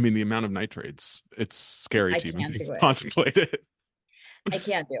the amount of nitrates, it's scary I to even can't do it. contemplate it. I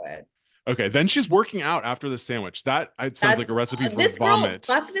can't do it. Okay, then she's working out after the sandwich. That it sounds like That's a recipe for this vomit.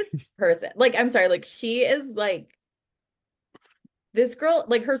 girl, fuck this person. Like, I'm sorry, like she is like this girl,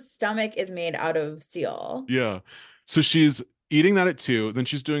 like her stomach is made out of steel. Yeah. So she's eating that at 2, then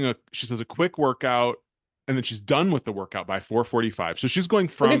she says a quick workout, and then she's done with the workout by 4:45. So she's going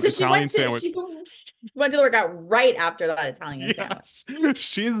Okay, from so she Italian went to sandwich. she went to the workout right after that Italian Yeah. sandwich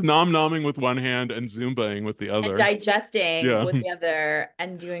She's nom nomming with one hand and Zumbaing with the and other. digesting Yeah. with the other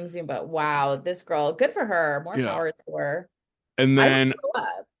and doing Zumba. Wow, this girl, good for her. More Yeah. power to her. And I would then throw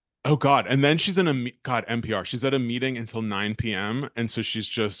up. oh God. And then she's in God, NPR. She's at a meeting until 9 p.m. And so she's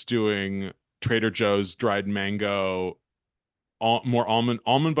just doing Trader Joe's dried mango, more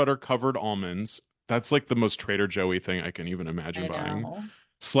almond butter covered almonds. That's like the most Trader Joey thing I can even imagine I buying. know.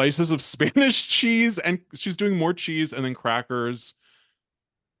 Slices of Spanish cheese, and she's doing more cheese and then crackers.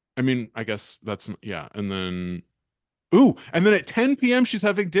 I mean, I guess that's yeah. And then ooh, and then at 10 p.m. she's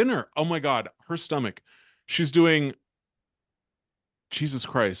having dinner. Oh my God, her stomach. She's doing Jesus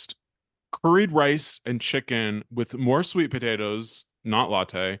Christ, curried rice and chicken with more sweet potatoes, not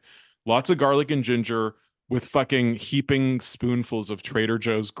latte, lots of garlic and ginger with fucking heaping spoonfuls of Trader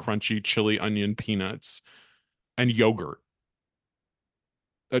Joe's crunchy chili onion peanuts and yogurt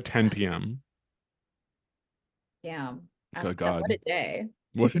at 10 p.m. Damn. Good What God. a day.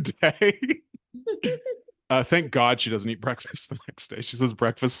 What a day. Thank God she doesn't eat breakfast the next day. She says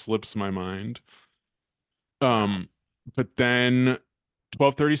breakfast slips my mind. Wow. But then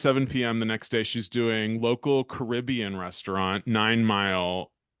 12:37 p.m. the next day, she's doing local Caribbean restaurant, 9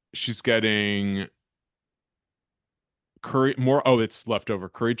 Mile. She's getting curry more. Oh, it's leftover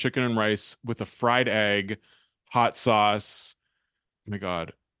curry chicken and rice with a fried egg, hot sauce. Oh my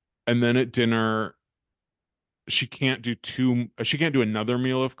God. And then at dinner, she can't do another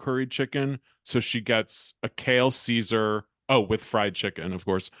meal of curried chicken. So she gets a kale Caesar. Oh, with fried chicken, of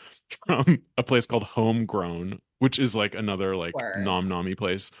course, from a place called Homegrown, which is like another Of like nom course. nommy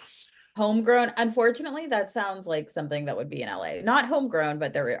place. Homegrown. Unfortunately, that sounds like something that would be in LA. Not homegrown,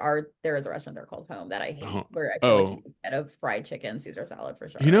 but there is a restaurant there called Home that I hate, Oh, where I feel like you oh, could get a fried chicken Caesar salad for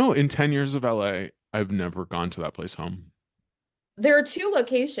you sure. know, in 10 years of LA, I've never gone to that place home. There are two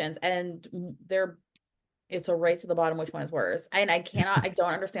locations, and it's a race to the bottom which one is worse. And I don't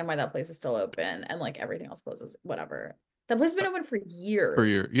understand why that place is still open and like everything else closes. Whatever. That place has been open for For years.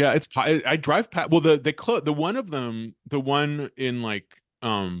 your yeah, I drive past. Well, they close the one of them, the one in like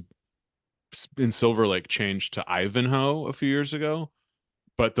in Silver Lake changed to Ivanhoe a few years ago,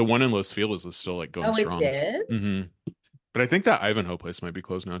 but the one in Los Feliz is still like going Oh, it strong. did? Hmm. But I think that Ivanhoe place might be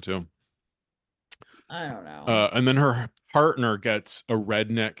closed now too. I don't know. And then her partner gets a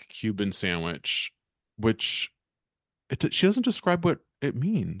redneck Cuban sandwich, which she doesn't describe what it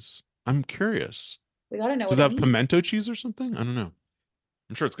means. I'm curious. We gotta know Does what it it have means. pimento cheese or something? I don't know.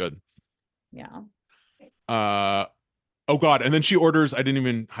 I'm sure it's good. Yeah. Uh, oh God. And then she orders, I didn't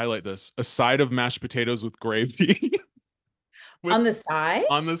even highlight this, a side of mashed potatoes with gravy with On the side?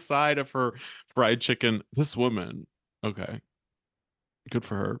 on the side of her fried chicken. This woman, okay, good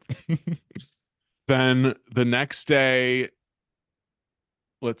for her. Then the next day,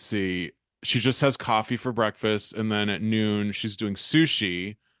 let's see, she just has coffee for breakfast, and then at noon she's doing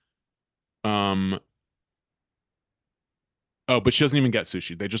sushi. Um, oh, but she doesn't even get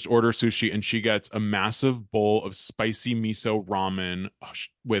sushi. They just order sushi, and she gets a massive bowl of spicy miso ramen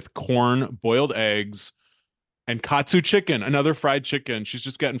with corn, boiled eggs, and katsu chicken, another fried chicken. She's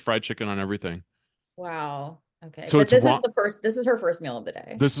just getting fried chicken on everything. Wow. Okay. So But it's wrong. this is her first meal of the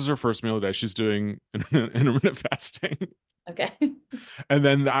day. This is her first meal of the day. She's doing intermittent fasting. Okay. And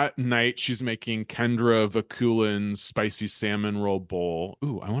then that night, she's making Kendra Vakulin's spicy salmon roll bowl.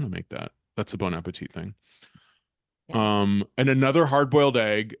 Ooh, I want to make that. That's a Bon Appetit thing. Yeah. And another hard-boiled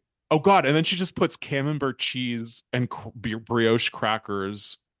egg. Oh God! And then she just puts camembert cheese and brioche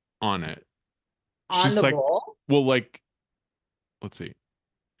crackers on it. On She's the like, roll? well, like, let's see.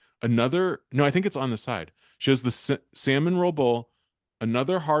 Another, no, I think it's on the side. She has the salmon roll bowl,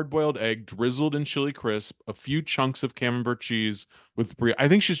 another hard-boiled egg drizzled in chili crisp, a few chunks of camembert cheese with brie. I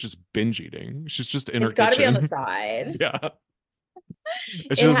think she's just binge eating. She's just in her It's got to be on the kitchen. side. Yeah.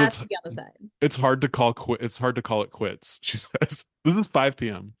 And she It says has to be on the side. it's hard to call it's hard to call it quits. She says this is 5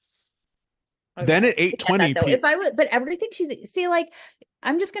 p.m. Then Okay. at I get that 8:20 though. If I would, but everything see, like,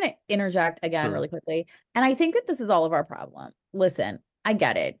 I'm just gonna interject again Sure. really quickly. And I think that this is all of our problem. Listen, I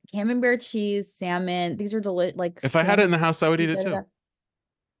get it. Camembert cheese, salmon, these are like If I had so it in the house, I would eat it too. much.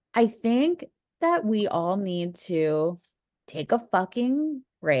 I think that we all need to take a fucking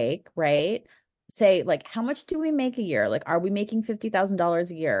break, right? Say, like, how much do we make a year? Like, are we making $50,000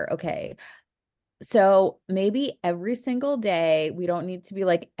 a year? Okay. So maybe every single day, we don't need to be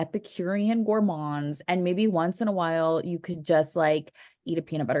like Epicurean gourmands. And maybe once in a while, you could just like eat a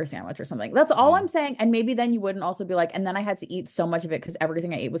peanut butter sandwich or something. That's all I'm saying. And maybe then you wouldn't also be like, and then I had to eat so much of it because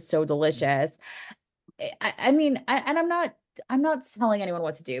everything I ate was so delicious. I mean, and I'm not telling anyone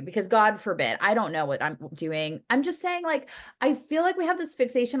what to do because God forbid, I don't know what I'm doing. I'm just saying, like, I feel like we have this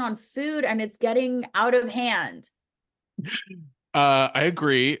fixation on food and it's getting out of hand. I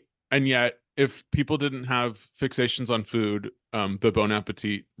agree. And yet, if people didn't have fixations on food, the Bon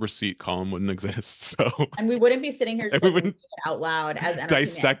Appetit receipt column wouldn't exist. So And we wouldn't be sitting here just we like reading wouldn't it out loud as entertainment.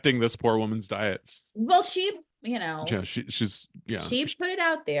 dissecting this poor woman's diet. Well, she, you know, Yeah, she's yeah. she put it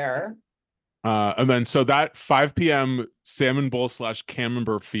out there. And then so that 5 p.m. salmon bowl /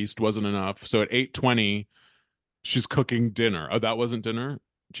 camembert feast wasn't enough. So at 8:20, she's cooking dinner. Oh, that wasn't dinner?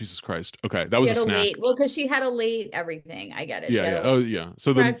 Jesus Christ. Okay, that She was had a a snack. late, well, because she had a late everything. I get it. She Yeah, had yeah. a Oh, yeah.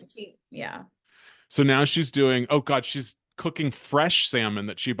 yeah. So now she's doing, oh God, she's cooking fresh salmon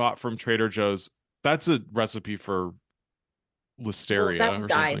that she bought from Trader Joe's. That's a recipe for Well, that's listeria or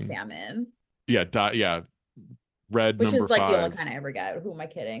dyed something. salmon, Yeah, yeah. Red which number is like the only 5. kind I ever get. Who am I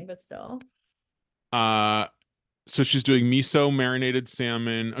kidding? But still. Uh, so she's doing miso marinated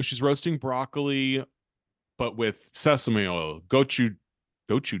salmon. Oh, she's roasting broccoli, but with sesame oil.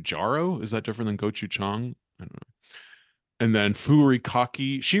 Gochujaro? Is that different than gochujang? I don't know. And then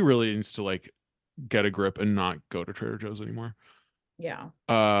furikake. She really needs to like get a grip and not go to Trader Joe's anymore. Yeah.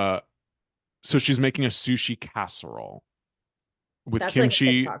 So she's making a sushi casserole with That's like a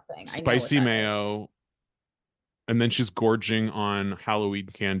kimchi, TikTok thing. I know what spicy that is. mayo, and then she's gorging on Halloween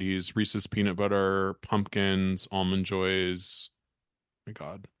candies, Reese's peanut butter, pumpkins, almond joys. Oh my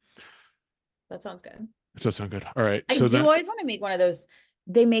God, That sounds good. it does sound good. All right, I so do then always want to make one of those.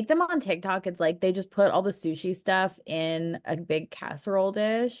 They make them on TikTok. It's like they just put all the sushi stuff in a big casserole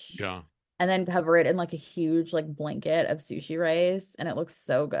dish yeah, and then cover it in like a huge like blanket of sushi rice, and it looks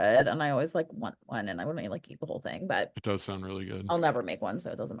so good. And I always like want one, and I wouldn't like eat the whole thing, but it does sound really good. I'll never make one,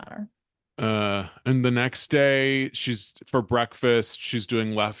 so it doesn't matter. And the next day, she's for breakfast, she's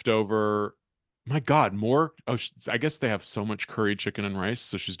doing leftover. My God, more. Oh, I guess they have so much curry chicken and rice.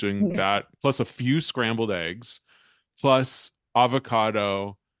 So she's doing that plus a few scrambled eggs, plus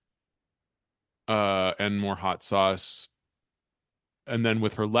avocado, and more hot sauce. And then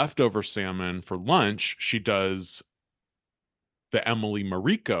with her leftover salmon for lunch, she does the Emily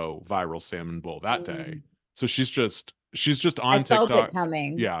Mariko viral salmon bowl that day. Mm. So she's just I on felt it TikTok.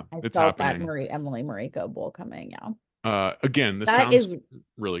 coming. Yeah, I it's felt that happening. Emily Mariko bowl coming. Yeah. Again, this That sounds is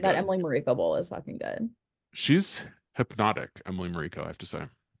really that good. Emily Mariko bowl is fucking good. She's hypnotic, Emily Mariko, I have to say.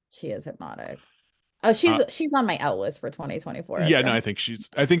 She is hypnotic. Oh, Uh, she's on my out list for 2024. yeah, no, I think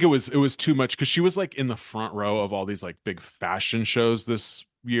it was too much because she was like in the front row of all these like big fashion shows this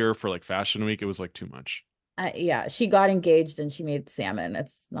year for like Fashion Week. It was like too much. Yeah, she got engaged and she made salmon.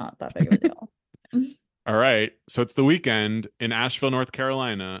 It's not that big of a deal. All right. So it's the weekend in Asheville, North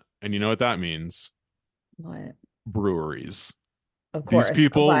Carolina, and you know what that means? What? Breweries. Of These course.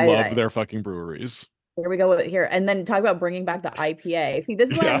 people love their fucking breweries. Here we go with it here. And then talk about bringing back the IPA. See,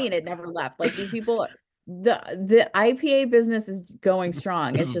 this is what I Yeah. mean. It never left. Like these people, the IPA business is going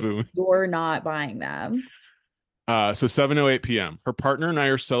strong. This It's is just booming. you're not buying them. So 7:08 p.m. Her partner and I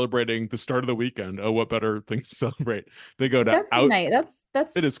are celebrating the start of the weekend. Oh, what better thing to celebrate? They go to That's out. nice. It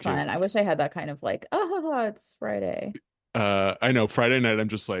That's is cute. fun. I wish I had that kind of like, oh, it's Friday. I know Friday night I'm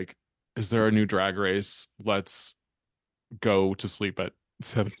just like, is there a new drag race? Let's go to sleep at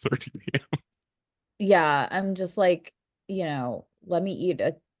 7:30 p.m. Yeah, I'm just like, let me eat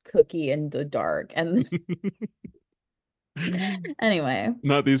a cookie in the dark. And anyway,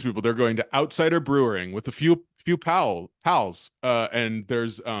 Not these people. They're going to Outsider Brewing with a few pals. And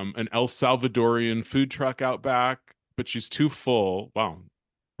there's an El Salvadorian food truck out back, but she's too full. Wow,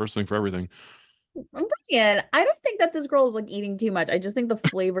 first thing for everything. Brian, I don't think that this girl is like eating too much. I just think the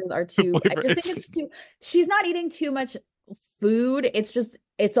flavors are too, I Flavor. just think it's too, she's not eating too much food.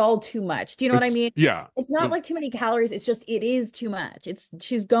 It's all too much. Do you know what I It's mean? yeah. It's not like too many calories. It's just, it is too much.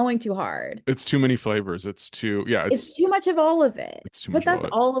 She's going too hard. It's too many flavors. It's too yeah. It's too much of all of it. It's too But much of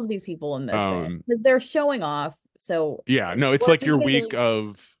that's all it. all of these people in this thing Um, because they're showing off. So yeah. No, it's we're like your week eating.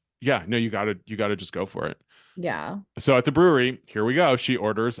 of yeah. No, you gotta just go for it. Yeah. So at the brewery, here we go. She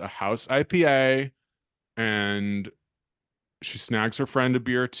orders a house IPA and she snags her friend a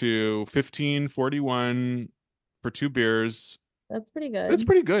beer too. 15.41 for two beers. That's pretty It's good.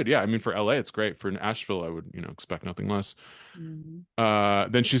 pretty good. Yeah. I mean, for LA, it's great. For Asheville, I would, expect nothing less.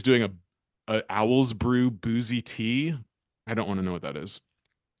 Mm. Then she's doing a Owl's Brew boozy tea. I don't want to know what that is.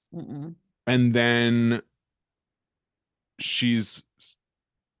 Mm-mm. And then she's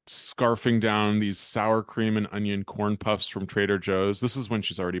scarfing down these sour cream and onion corn puffs from Trader Joe's. This is when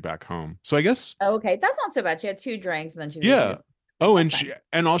she's already back home. So I guess Okay, that's not so bad. She had two drinks and then she's eating yeah. this. Oh, That's and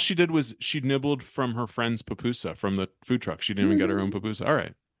fine. all she did was she nibbled from her friend's pupusa from the food truck. She didn't even get her own pupusa. All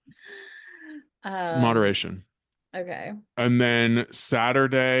right. Um, Moderation. okay. And then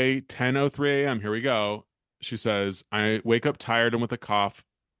Saturday, 10:03 a.m. Here we go. She says, I wake up tired and with a cough.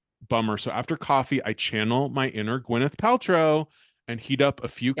 Bummer. So after coffee, I channel my inner Gwyneth Paltrow and heat up a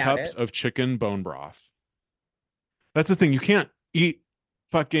few Doubt cups it. of chicken bone broth. That's the thing. You can't eat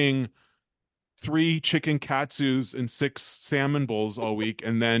fucking 3 chicken katsus and 6 salmon bowls all week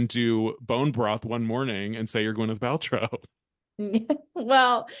and then do bone broth one morning and say you're Gwyneth Paltrow.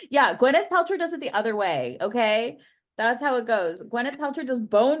 Well, yeah, Gwyneth Paltrow does it the other way, okay? That's how it goes. Gwyneth Paltrow does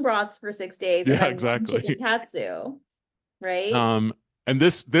bone broths for 6 days and Yeah, then one chicken exactly. katsu, right? And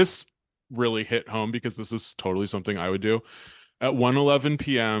this really hit home because this is totally something I would do. At 1:11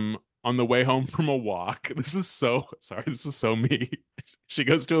 p.m. on the way home from a walk. This is so sorry, this is so me. She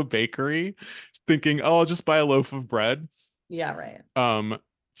goes to a bakery thinking, "Oh, I'll just buy a loaf of bread." Yeah, right.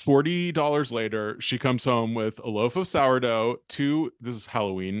 $40 later, she comes home with a loaf of sourdough, this is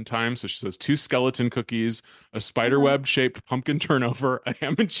Halloween time, so she says 2 skeleton cookies, a spiderweb shaped pumpkin turnover, a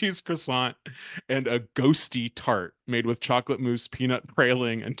ham and cheese croissant, and a ghosty tart made with chocolate mousse, peanut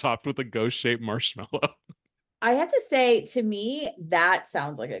praline, and topped with a ghost shaped marshmallow. I have to say, to me, that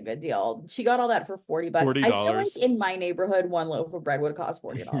sounds like a good deal. She got all that for $40. I feel like $40. in my neighborhood, one loaf of bread would cost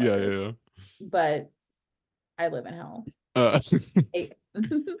Yeah, $40, yeah, but I live in hell. yeah. Hey.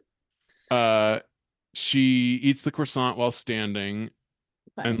 Uh, she eats the croissant while standing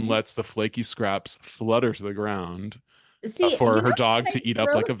and Funny. lets the flaky scraps flutter to the ground See, for you her know dog what I to eat up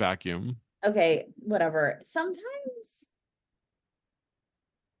wrote? like a vacuum. Okay, whatever. Sometimes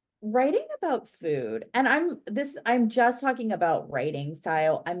writing about food, and I'm just talking about writing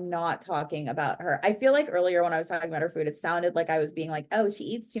style. I'm not talking about her. I feel like earlier when I was talking about her food, it sounded like I was being like, oh, she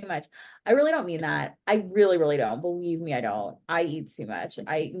eats too much. I really don't mean that. I really, really don't. Believe me, I don't. I eat too much.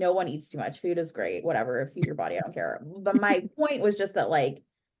 No one eats too much. Food is great. Whatever. Feed your body. I don't care. But my point was just that, like,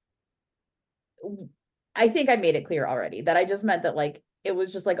 I think I made it clear already that I just meant that, like, it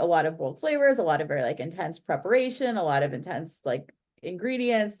was just like a lot of bold flavors, a lot of very like intense preparation, a lot of intense like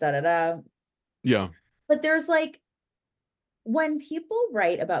ingredients, da da da. Yeah. But there's like, when people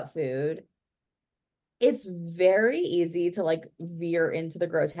write about food, it's very easy to like veer into the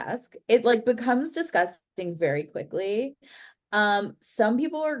grotesque. It like becomes disgusting very quickly. Some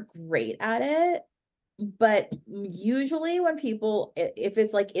people are great at it, but usually when people, if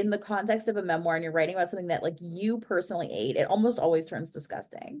it's like in the context of a memoir and you're writing about something that like you personally ate, it almost always turns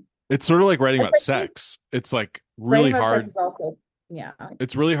disgusting. It's sort of like writing about Especially sex. It's like writing really about sex hard. is also, yeah.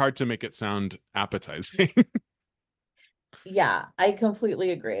 It's really hard to make it sound appetizing. Yeah, I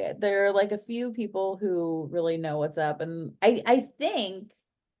completely agree. There are like a few people who really know what's up, and I think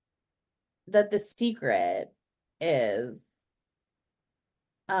that the secret is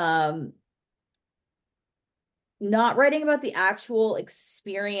um not writing about the actual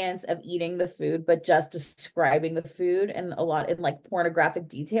experience of eating the food, but just describing the food and a lot in like pornographic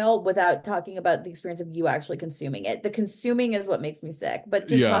detail without talking about the experience of you actually consuming it. The consuming is what makes me sick, but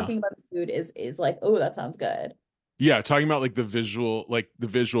just Yeah. talking about the food is like, oh, that sounds good. Yeah, talking about like the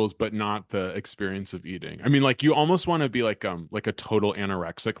visuals, but not the experience of eating. I mean, like you almost want to be like a total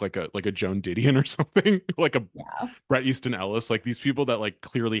anorexic, like a Joan Didion or something, like a Yeah. Bret Easton Ellis. Like these people that like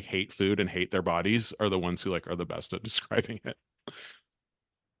clearly hate food and hate their bodies are the ones who like are the best at describing it.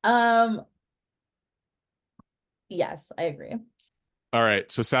 Um, yes, I agree. All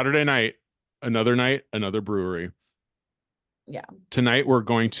right, so Saturday night, another brewery. Yeah. Tonight we're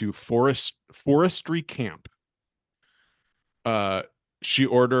going to Forestry Camp. Uh, she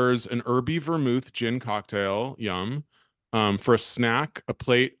orders an herby vermouth gin cocktail. Yum. For a snack, a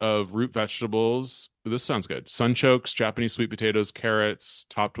plate of root vegetables. This sounds good. Sunchokes, Japanese sweet potatoes, carrots,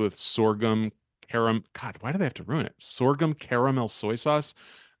 topped with sorghum caram. God, why do they have to ruin it? Sorghum caramel soy sauce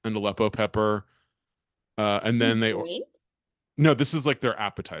and Aleppo pepper. And You then they drink? no, this is like their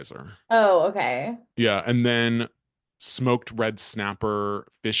appetizer. Oh, okay. Yeah, and then smoked red snapper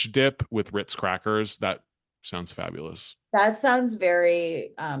fish dip with Ritz crackers. That sounds fabulous. That sounds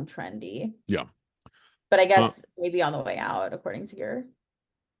very trendy, Yeah. but I Uh, guess maybe on the way out, according to your.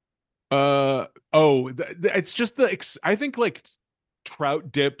 it's just I think like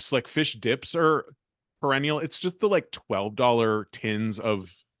trout dips, like fish dips are perennial. It's just the like $12 tins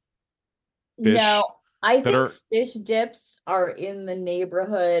of No, fish I that think are fish dips are in the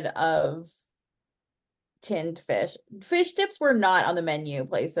neighborhood of tinned fish. Fish dips were not on the menu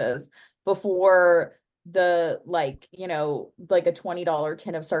places before the like, like a $20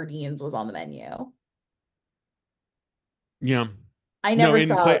 tin of sardines was on the menu. yeah. I No, never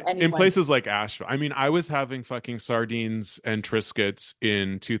saw in anyone. places like Asheville. I mean, I was having fucking sardines and Triscuits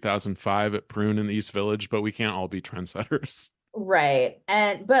in 2005 at Prune in the East Village, but we can't all be trendsetters. Right.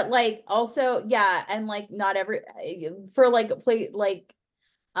 And but like also, yeah, and like not every for like a plate like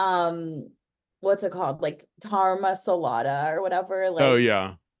um what's it called? Like Tarma Salata or whatever. Oh Like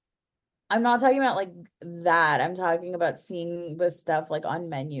yeah. I'm not talking about like that. I'm talking about seeing this stuff like on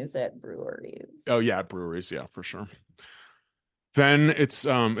menus at breweries. Oh yeah, breweries, yeah, for sure. Then it's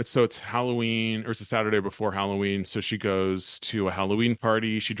Halloween or it's a Saturday before Halloween, so she goes to a Halloween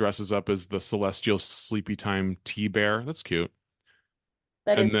party. She dresses up as the Celestial Sleepy Time Tea Bear. That's cute.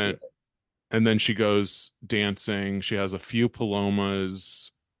 That And is then cute. and then she goes dancing. She has a few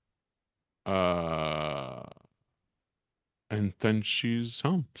palomas. Uh and then she's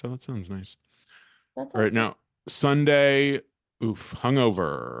home. So that sounds nice. That All sounds right, good. now Sunday, oof,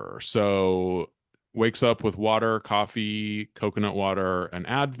 hungover. So wakes up with water, coffee, coconut water, and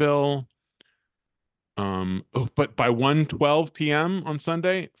Advil. Oh, but by 1:12 p.m. on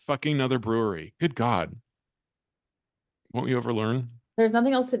Sunday, fucking another brewery. Good God. Won't you ever learn? There's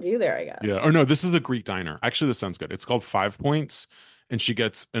nothing else to do there, I Yeah. guess. Or no, this is the Greek diner. Actually, this sounds good. It's called Five Points, and she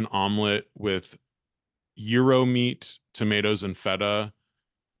gets an omelet with gyro meat, tomatoes, and feta,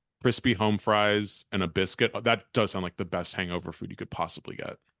 crispy home fries, and a biscuit. Oh, that does sound like the best hangover food you could possibly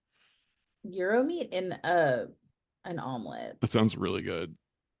get. Euro meat in a an omelet. That sounds really good.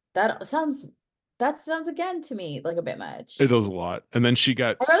 That sounds that sounds again to me like a bit It much. does a lot. And then she I'd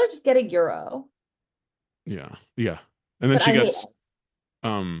rather gets, just get a euro, yeah, yeah. And then but she I hate gets, it.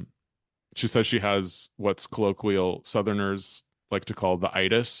 um, she says she has what's colloquial Southerners like to call the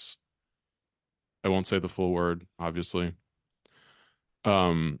itis. I won't say the full word, obviously.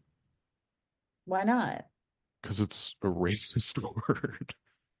 Um, Why not? Because it's a racist word.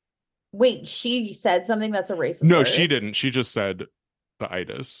 Wait, she said something that's a racist No, word? she didn't. She just said the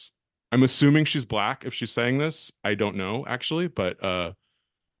itis. I'm assuming she's black if she's saying this. I don't know actually, but I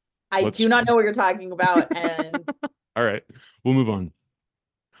let's do not know what you're talking about. And all right. We'll move on.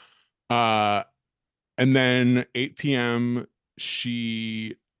 Uh and then 8 p.m.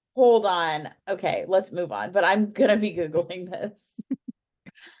 she hold on. Okay, let's move on. But I'm gonna be Googling this.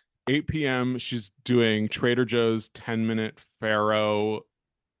 8 p.m. she's doing Trader Joe's 10-minute Pharaoh,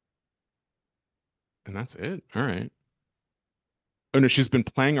 and that's it. All right. Oh no, she's been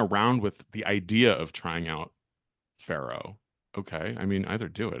playing around with the idea of trying out Pharaoh. Okay. I mean, either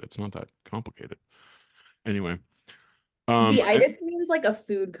do it. It's not that complicated. Anyway. The And, itis means like a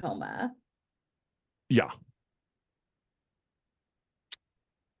food coma. yeah.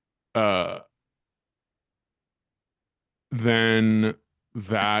 Uh then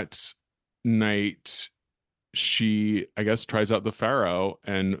that night she, I guess, tries out the Pharaoh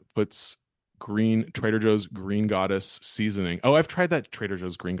and puts green Trader Joe's Green Goddess seasoning. Oh, I've tried that Trader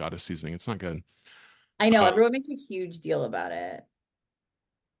Joe's Green Goddess seasoning. It's not good. I know Uh, everyone makes a huge deal about it.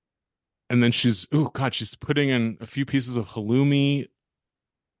 and then she's, oh God, she's putting in a few pieces of halloumi,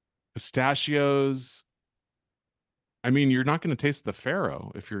 pistachios. I mean, you're not going to taste the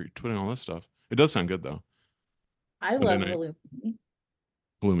Pharaoh if you're putting all this stuff. It does sound good though. I Sunday love night halloumi.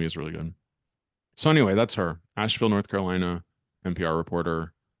 halloumi is really good. So anyway, that's her. Asheville, North Carolina, NPR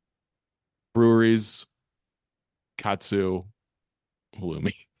reporter. Breweries, Katsu,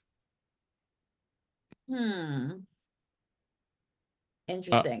 halloumi. Hmm. Uh,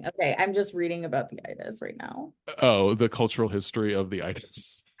 Interesting. Okay, I'm just reading about the itis right now. oh, the cultural history of the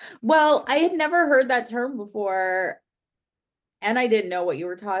itis. Well, I had never heard that term before, and I didn't know what you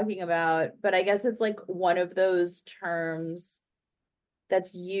were talking about, but I guess it's like one of those terms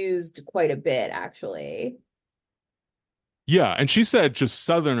that's used quite a bit, actually. Yeah, and she said just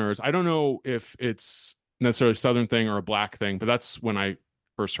Southerners. I don't know if it's necessarily a Southern thing or a black thing, but that's when I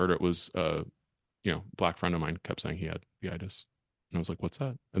first heard it was black friend of mine kept saying he had the itis. And I was like, what's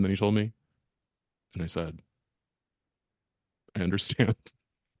that? And then he told me, and I said, I understand.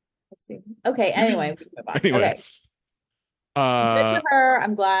 Let's see. Okay, anyway, we can move on. Anyway, Okay. Good uh for her.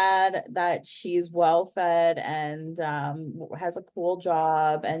 I'm glad that she's well fed and has a cool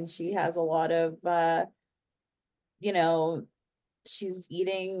job and she has a lot of you know, she's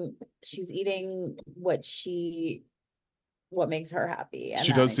eating what makes her happy. And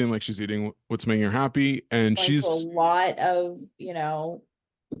she that does includes seem like she's eating what's making her happy, and going to a she's lot of,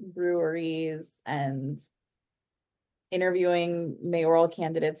 breweries and interviewing mayoral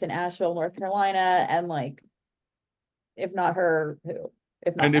candidates in Asheville, North Carolina, and like, if not her, who?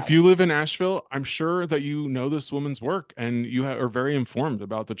 If not and if Helen. you live in Asheville, I'm sure that you know this woman's work and you are very informed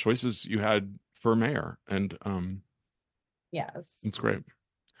about the choices you had for mayor, and it's Yes. great.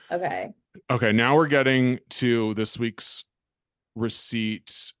 Okay. Okay, now we're getting to this week's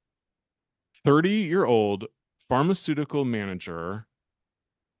receipt. 30-year-old pharmaceutical manager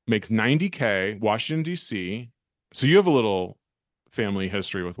makes 90K, Washington, D.C. So you have a little family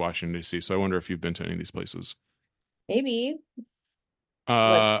history with Washington, D.C. So I wonder if you've been to any of these places. Maybe. Let's,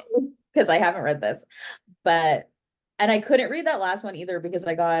 Uh, because I haven't read this, but and I couldn't read that last one either because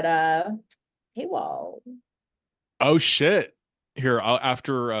I got paywall. oh shit. Here,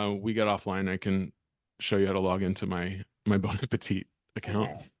 after we get offline, I can show you how to log into my Bon Appetit account.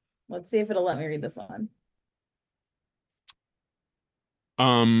 Okay. Let's see if it'll let me read this one.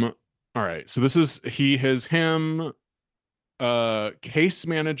 All right. So this is him, case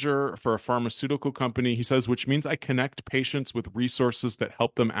manager for a pharmaceutical company. He says, which means I connect patients with resources that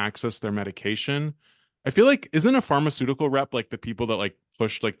help them access their medication. I feel like isn't a pharmaceutical rep like the people that like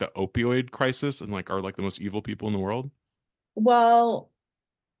pushed like the opioid crisis and like are like the most evil people in the world? Well,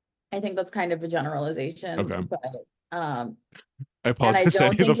 I think that's kind of a generalization, Okay. but I and I apologize to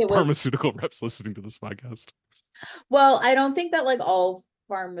don't any of think the it was pharmaceutical reps listening to this podcast. well, I don't think that like all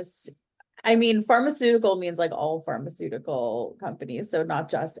I mean, pharmaceutical means like all pharmaceutical companies, so not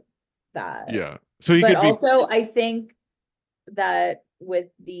just that. Yeah. So he But could be also, I think that with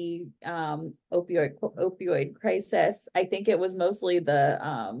the opioid crisis, I think it was mostly the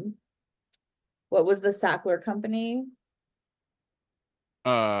what was the Sackler company?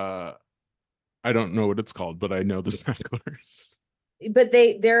 I don't know what it's called, but I know the Sacklers. But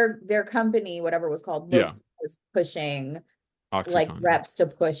their company, whatever it was called, Yeah. was pushing like Oxycontin. reps to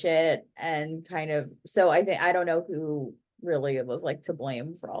push it and kind of, so I think I don't know who really was like to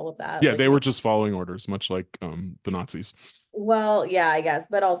blame for all of that. Yeah, Like, they were just following orders, much like the Nazis. well, yeah, I guess,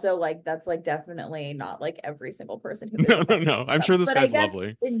 but also like that's like definitely not like every single person who is No, no, following no. I'm stuff. sure this But I guy's guess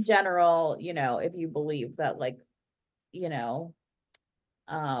lovely. in general, you know, if you believe that like, you know,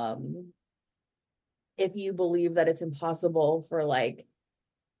 um, if you believe that it's impossible for like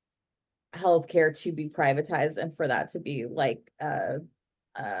healthcare to be privatized and for that to be like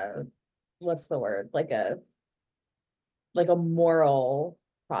what's the word? Like a moral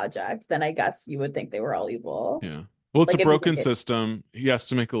project, then I guess you would think they were all evil. Yeah. Well, it's Like a if you broken think it, system. He has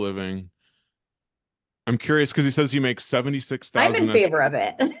to make a living. I'm curious because he says he makes I'm in 76,000 as favor of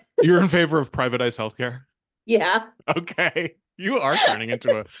it. you're in favor of privatized healthcare. Yeah, Okay. You are turning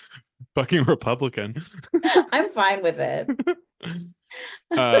into a fucking Republican. I'm fine with it.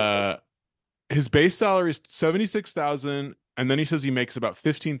 uh his base salary is 76,000 and then he says he makes about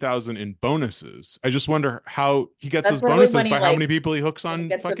 15,000 in bonuses. I just wonder how he gets That's those probably bonuses when he by how like many people he hooks on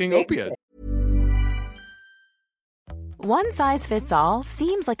gets a fucking big opiates. One size fits all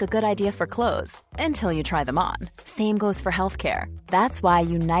seems like a good idea for clothes until you try them on. Same goes for healthcare. That's why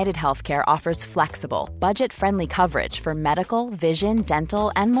United Healthcare offers flexible, budget-friendly coverage for medical, vision,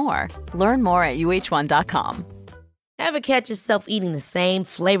 dental, and more. Learn more at uh1.com. Ever catch yourself eating the same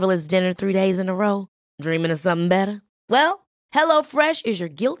flavorless dinner 3 days in a row? Dreaming of something better? Well, HelloFresh is your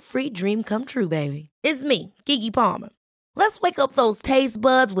guilt-free dream come true, baby. It's me, Keke Palmer. Let's wake up those taste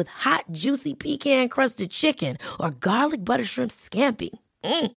buds with hot, juicy pecan-crusted chicken or garlic butter shrimp scampi.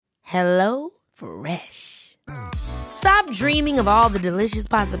 Hello Fresh. Stop dreaming of all the delicious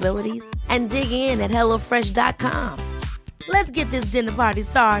possibilities and dig in at HelloFresh.com. Let's get this dinner party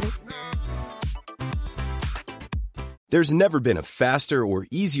started. There's never been a faster or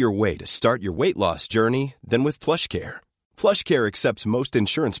easier way to start your weight loss journey than with PlushCare. PlushCare accepts most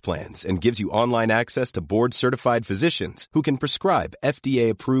insurance plans and gives you online access to board-certified physicians who can prescribe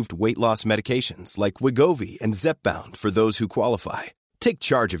FDA-approved weight loss medications like Wegovy and Zepbound for those who qualify. Take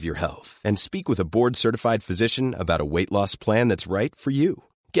charge of your health and speak with a board-certified physician about a weight loss plan that's right for you.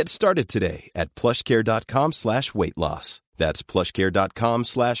 Get started today at plushcare.com/weight-loss. That's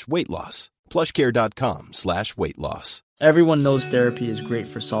plushcare.com/weight-loss. plushcare.com/weight-loss. Everyone knows therapy is great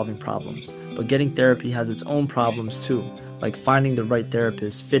for solving problems, but getting therapy has its own problems too, like finding the right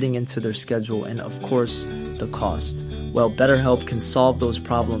therapist, fitting into their schedule, and of course, the cost. Well, BetterHelp can solve those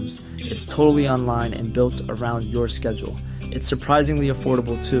problems. It's totally online and built around your schedule. It's surprisingly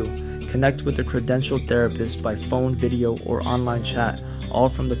affordable too. Connect with a credentialed therapist by phone, video, or online chat, all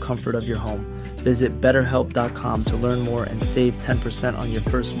from the comfort of your home. Visit BetterHelp.com to learn more and save 10% on your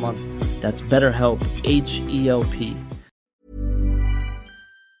first month. That's BetterHelp, H-E-L-P.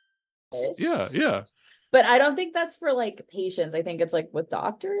 Yeah. But I don't think that's for like patients. I think it's like with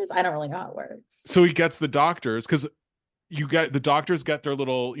doctors. I don't really know how it works. So he gets the doctors because the doctors get their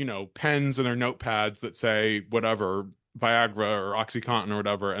little, pens and their notepads that say whatever, Viagra or OxyContin or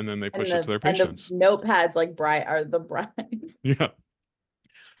whatever, and then they push it to their patients. And the notepads like are the bride. Yeah.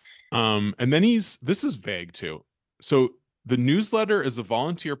 And then this is vague too. So the newsletter is a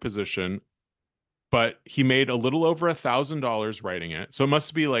volunteer position, but he made a little over $1,000 writing it. So it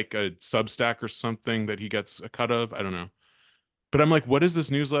must be like a Substack or something that he gets a cut of. I don't know. But I'm like, what is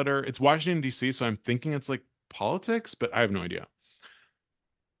this newsletter? It's Washington, D.C., so I'm thinking it's like politics, but I have no idea.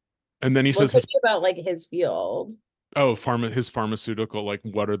 And then he says about like his field. Oh, his pharmaceutical, like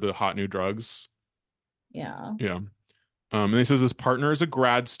what are the hot new drugs? Yeah. Yeah. And he says his partner is a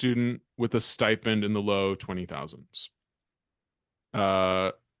grad student with a stipend in the low 20,000s.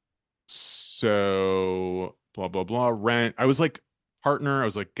 So blah, blah, blah. Rent. I was like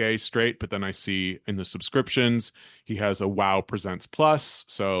gay, straight, but then I see in the subscriptions, he has a WoW Presents Plus.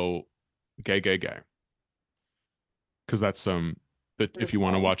 So gay. Because that's if you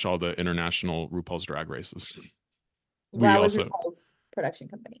want to watch all the international RuPaul's Drag Races. WoW is RuPaul's production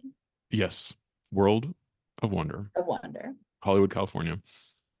company. Yes. World of Wonder. Hollywood, California.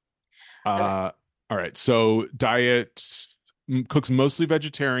 Okay. All right. So diet, cooks mostly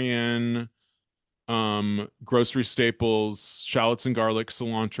vegetarian, grocery staples, shallots and garlic,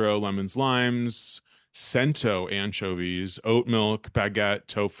 cilantro, lemons, limes, cento anchovies, oat milk, baguette,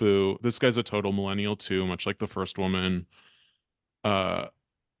 tofu. This guy's a total millennial too, much like the first woman. If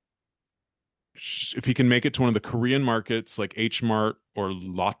he can make it to one of the Korean markets like H Mart or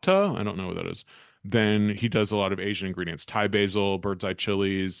Lotte, I don't know what that is, then he does a lot of Asian ingredients: Thai basil, bird's eye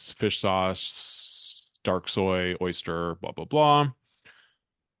chilies, fish sauce, dark soy, oyster, blah, blah, blah.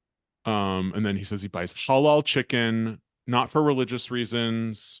 And then he says he buys halal chicken, not for religious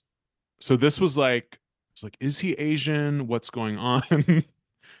reasons. So this was like, is he Asian? What's going on?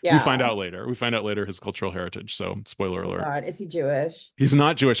 We find Yeah. out later. We find out later his cultural heritage. So spoiler Oh alert. God, is he Jewish? He's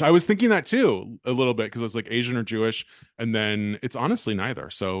not Jewish. I was thinking that too a little bit because I was like Asian or Jewish, and then it's honestly neither.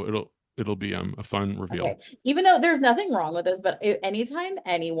 So it'll be a fun reveal. Okay. Even though there's nothing wrong with this, but anytime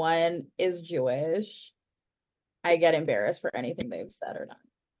anyone is Jewish, I get embarrassed for anything they've said or done.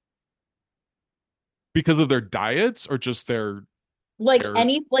 Because of their diets or just their Like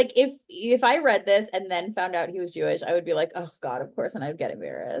if I read this and then found out he was Jewish, I would be like, oh God, of course, and I'd get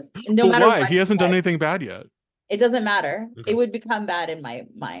embarrassed. No But matter why? what He hasn't done said. anything bad yet. It doesn't matter. Okay. It would become bad in my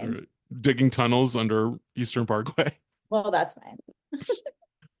mind. Right. Digging tunnels under Eastern Parkway. Well, that's fine.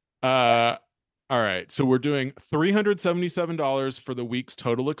 All right. So we're doing $377 for the week's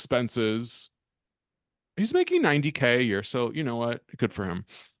total expenses. He's making $90K a year, so you know what? Good for him.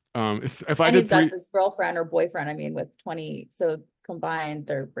 If I And did he's three, got this girlfriend or boyfriend, I mean, with 20, so combined,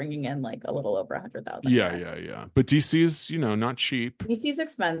 they're bringing in like a little over 100,000. yeah. But DC's, not cheap. DC's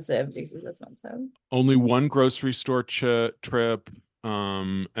expensive. DC's expensive. Only one grocery store trip,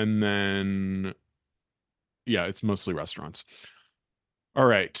 and then it's mostly restaurants. All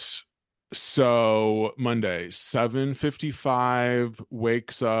right. So Monday, 7:55,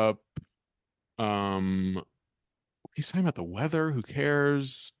 wakes up. He's talking about the weather. Who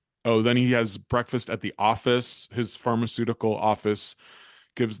cares? Oh, then he has breakfast at the office. His pharmaceutical office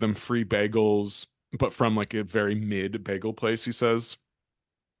gives them free bagels, but from like a very mid bagel place, he says,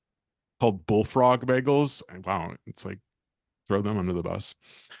 called Bullfrog Bagels. Wow, it's like throw them under the bus.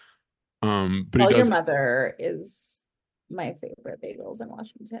 But Your mother is my favorite bagels in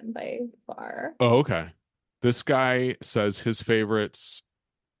Washington by far. Oh, okay. This guy says his favorites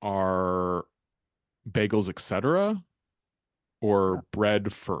are bagels, etc., or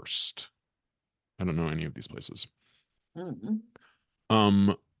bread first. I don't know any of these places. Let's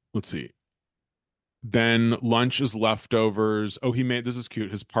see. Then lunch is leftovers. Oh, this is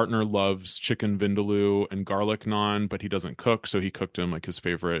cute. His partner loves chicken vindaloo and garlic naan, but he doesn't cook, so he cooked him like his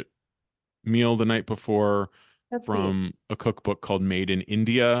favorite meal the night before. That's from sweet. A cookbook called Made in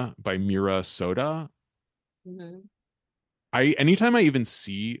India by Mira Soda. Anytime I even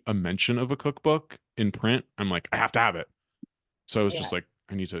see a mention of a cookbook in print, I'm like, I have to have it. So I was just like,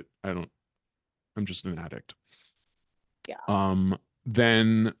 I'm just an addict. Yeah.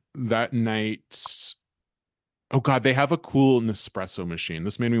 Then that night, oh God, they have a cool Nespresso machine.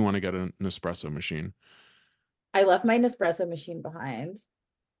 This made me want to get an Nespresso machine. I left my Nespresso machine behind.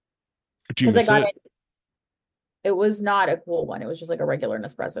 Because I got it. It was not a cool one. It was just like a regular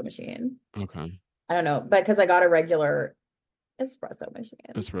Nespresso machine. Okay. I don't know, but because I got a regular espresso machine.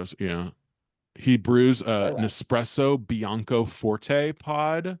 Espresso, yeah. He brews a Nespresso Bianco Forte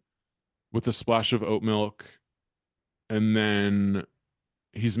pod with a splash of oat milk. And then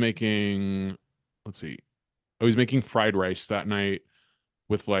he's making, he's making fried rice that night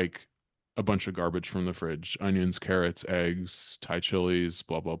with like a bunch of garbage from the fridge. Onions, carrots, eggs, Thai chilies,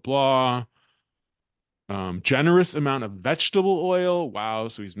 blah, blah, blah. Generous amount of vegetable oil. Wow.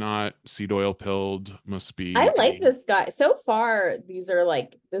 So he's not seed oil pilled. Must be. I like this guy. So far,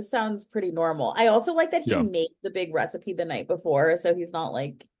 this sounds pretty normal. I also like that he made the big recipe the night before. So he's not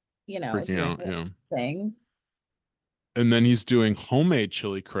like, freaking out. Thing. And then he's doing homemade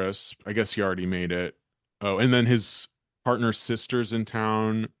chili crisp. I guess he already made it. Oh, and then his partner's sister's in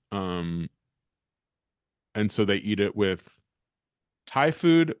town. And so they eat it with Thai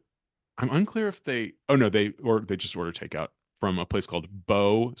food. I'm unclear if they just order takeout from a place called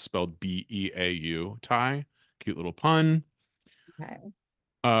Beau, spelled Beau, Thai. Cute little pun. Okay.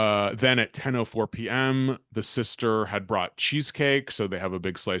 Then at 10:04 p.m., the sister had brought cheesecake, so they have a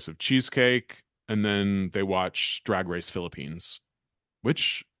big slice of cheesecake, and then they watch Drag Race Philippines,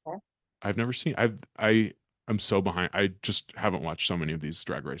 which I've never seen. I'm so behind. I just haven't watched so many of these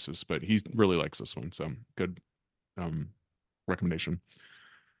drag races, but he really likes this one, so good recommendation.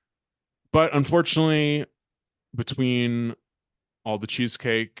 But unfortunately, between all the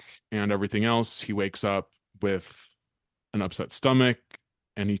cheesecake and everything else, he wakes up with an upset stomach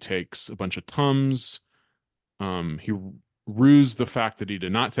and he takes a bunch of Tums. He rues the fact that he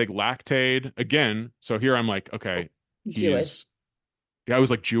did not take Lactaid again. So here I'm like, okay, Jewish. I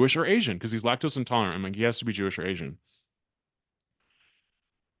was like Jewish or Asian because he's lactose intolerant. I'm like, he has to be Jewish or Asian.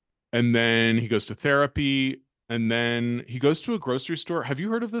 And then he goes to therapy. And then he goes to a grocery store. Have you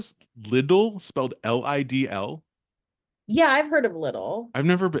heard of this? Lidl, spelled Lidl? Yeah, I've heard of Lidl. I've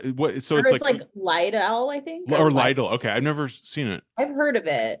never been. What? So it's like Lidl, I think. Or Lidl. Okay, I've never seen it. I've heard of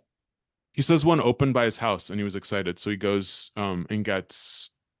it. He says one opened by his house, and he was excited. So he goes and gets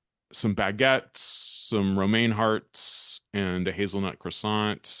some baguettes, some romaine hearts, and a hazelnut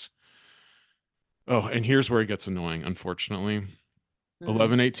croissant. Oh, and here's where it gets annoying, unfortunately. Mhm.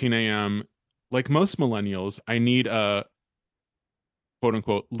 11:18 a.m. Like most millennials, I need a quote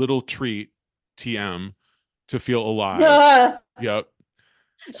unquote little treat, TM, to feel alive. Yep.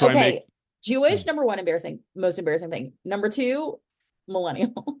 So I make Okay. Jewish, number one, embarrassing, most embarrassing thing. Number two,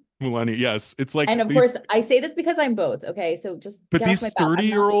 millennial. millennial. Yes, it's like And of these, course, I say this because I'm both. Okay. So just but get off these my back. I'm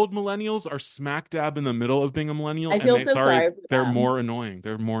 30-year not, old millennials are smack dab in the middle of being a millennial, I and feel they so sorry, sorry for they're them. more annoying.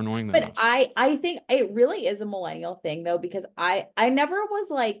 They're more annoying than But us. I think it really is a millennial thing though, because I never was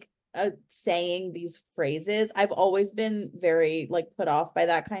like saying these phrases. I've always been very like put off by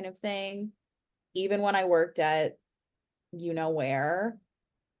that kind of thing, even when I worked at you know where,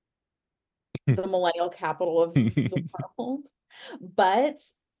 the millennial capital of the world. But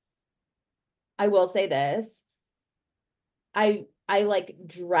I will say this. I like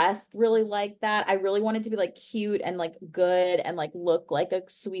dressed really like that. I really wanted to be like cute and like good and like look like a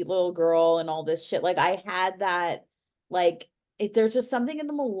sweet little girl and all this shit. Like I had that like there's just something in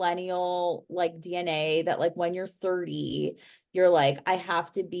the millennial like DNA that like when you're 30, you're like I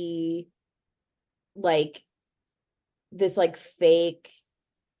have to be like this like fake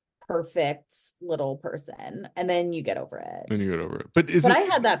perfect little person and then you get over it. Then you get over it. But is But it? I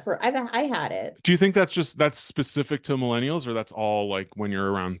had that for I had it. Do you think that's specific to millennials, or that's all like when you're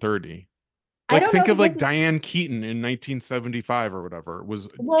around 30? I Like don't think know of like because Diane Keaton in 1975 or whatever was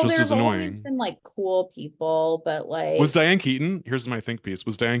well, just as there's always annoying. been like cool people, but Was like, Diane Keaton? Here's my think piece.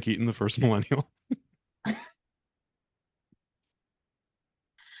 Was Diane Keaton the first millennial?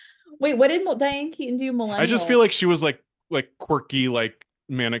 wait, what did Diane Keaton do? I just feel Millennial? like she was like quirky, like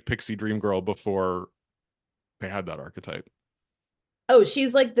manic pixie dream girl before they had that archetype. Oh,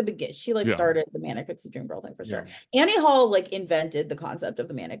 she's like the begin. She like Yeah. started the Manic Pixie Dream Girl thing for Yeah. sure. Annie Hall like invented the concept of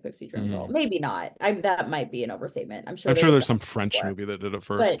the Manic Pixie Dream Girl. Mhm. Maybe not. I that might be an overstatement. I'm sure I'm there sure was there's someone some French before, movie that did it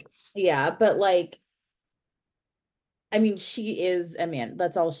first. but yeah, but like, I mean, she is a man.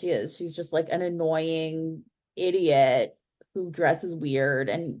 That's all she is. She's just like an annoying idiot who dresses weird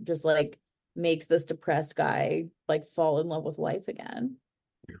and just like makes this depressed guy like fall in love with life again.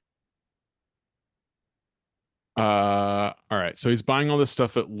 All right. So he's buying all this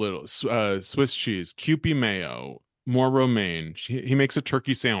stuff at Little Swiss cheese, Kewpie mayo, more romaine. He makes a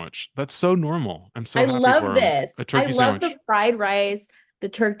turkey sandwich. That's so normal. I'm so I happy love for him. this. A I turkey love the sandwich. fried rice, the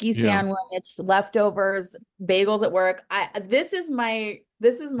turkey Yeah. sandwich, leftovers, bagels at work. This is my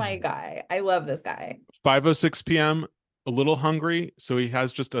guy. I love this guy. 5:06 p.m. A little hungry, so he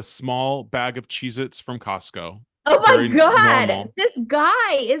has just a small bag of Cheez-Its from Costco. Oh my Very God. normal. This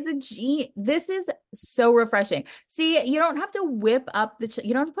guy is a G. This is so refreshing. See, you don't have to whip up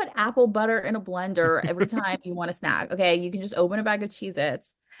you don't have to put apple butter in a blender every time you want a snack. Okay. You can just open a bag of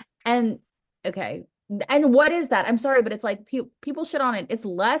Cheez-Its. And okay. And what is that? I'm sorry, but it's like people shit on it. It's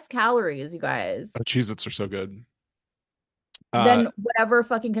less calories, you guys, Cheez-Its are so good. than whatever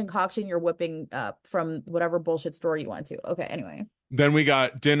fucking concoction you're whipping up from whatever bullshit store you went to. Okay. Anyway. Then we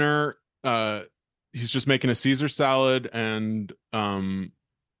got dinner. He's just making a Caesar salad and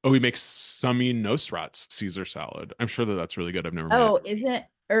he makes Sami Nosrat's Caesar salad. I'm sure that's really good. I've never made Oh, it. isn't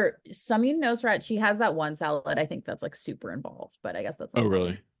or Samin Nosrat? She has that one salad. I think that's like super involved, but I guess that's Oh, lovely.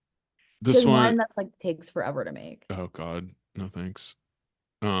 really? She This has one, one that's like takes forever to make. oh God, no thanks.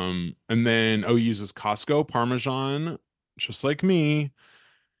 And then he uses Costco Parmesan, just like me.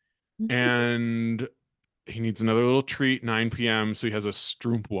 And he needs another little treat, 9 p.m. So he has a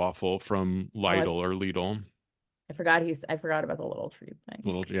Stroop waffle from Lidl or Lidl. I forgot about the little treat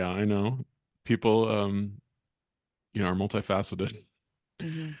thing. Yeah, I know. People are multifaceted.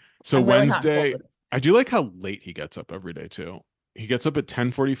 Mhm. So I'm really not cool Wednesday, with this. I do like how late he gets up every day too. He gets up at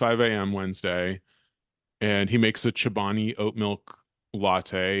 10:45 a.m. Wednesday and he makes a Chobani oat milk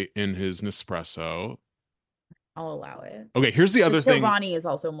latte in his Nespresso. I'll allow it. Okay, here's the But other thing. Giovanni is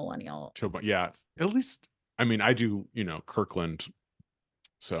also millennial. Yeah, at least I mean I do, Kirkland.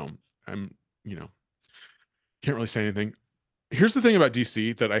 So I'm, can't really say anything. Here's the thing about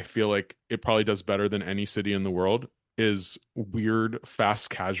DC that I feel like it probably does better than any city in the world is weird fast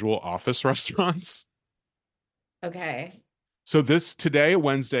casual office restaurants. Okay. So today,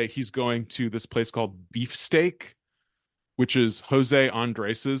 Wednesday, he's going to this place called Beefsteak, which is Jose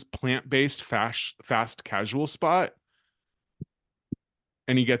Andres's plant-based fast casual spot.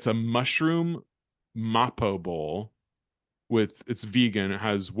 And he gets a mushroom mapo bowl it's vegan. It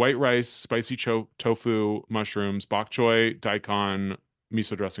has white rice, spicy tofu, mushrooms, bok choy, daikon,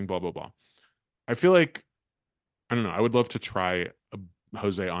 miso dressing, blah, blah, blah. I feel like, I don't know, I would love to try a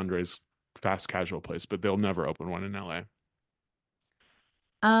Jose Andres fast casual place, but they'll never open one in LA.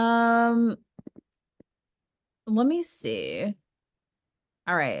 Let me see.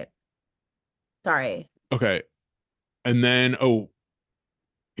 All right. Sorry. Okay. And then,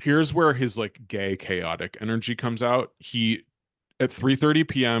 here's where his like gay chaotic energy comes out. He at 3:30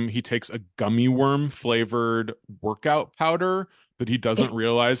 p.m. he takes a gummy worm flavored workout powder that he doesn't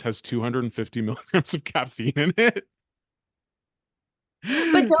realize has 250 milligrams of caffeine in it.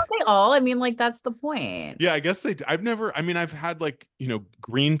 But don't they all? I mean, like that's the point. Yeah, I guess I've never, I mean, I've had like,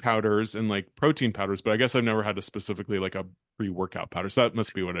 green powders and like protein powders, but I guess I've never had a specifically like a pre-workout powder. So that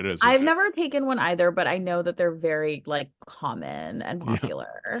must be what it is. I've never taken one either, but I know that they're very like common and Yeah.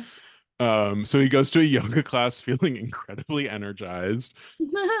 popular. So he goes to a yoga class feeling incredibly energized.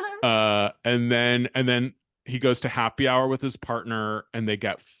 And then he goes to happy hour with his partner and they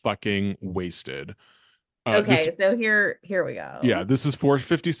get fucking wasted. Okay, so here we go. Yeah, this is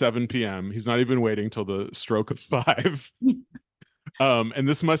 4:57 p.m. He's not even waiting till the stroke of 5. And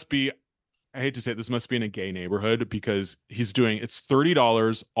this must be, I hate to say it, this must be in a gay neighborhood because it's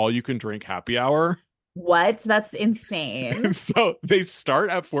 $30 all you can drink happy hour. What? That's insane. So they start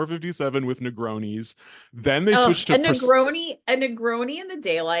at 4:57 with Negronis. Then they switch to a Negroni in the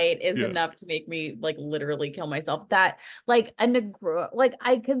daylight is enough to make me like literally kill myself. That like a Negro, like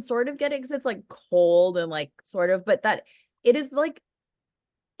I can sort of get it because it's like cold and like sort of, but that it is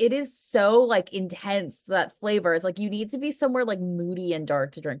so like intense, that flavor. It's like you need to be somewhere like moody and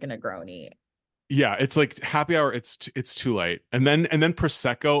dark to drink a Negroni. Yeah, it's like happy hour. It's too late. And then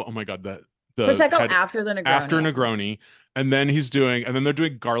Prosecco. Oh my God, the Prosecco after the Negroni. After Negroni. And then they're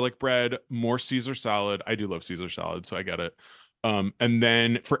doing garlic bread, more Caesar salad. I do love Caesar salad, so I get it. And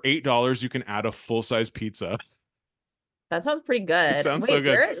then for $8 you can add a full-size pizza. That sounds pretty good. It sounds so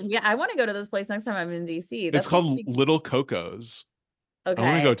good. Yeah, I want to go to this place next time I'm in DC. It's called Little Coco's. Okay. I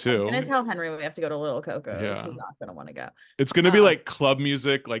want to go too. I'm gonna tell Henry we have to go to Little Coco's. Yeah. He's not gonna want to go. It's gonna be like club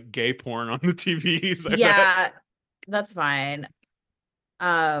music, like gay porn on the TVs. Yeah, that's fine.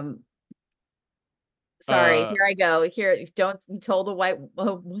 Sorry, here I go. Here, don't told a white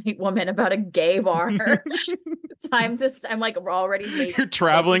woman about a gay bar. I'm like already making. You're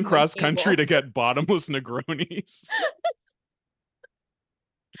traveling cross country to get bottomless Negronis.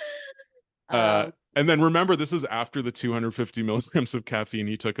 And then remember, this is after the 250 milligrams of caffeine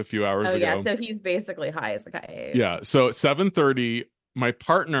he took a few hours ago. Yeah, so he's basically high as a kite. Yeah, so at 7:30, my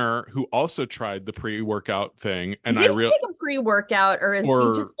partner, who also tried the pre-workout thing, and did he take a pre-workout, or is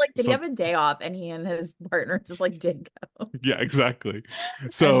he just like, did he have a day off and he and his partner just like did go? Yeah, exactly.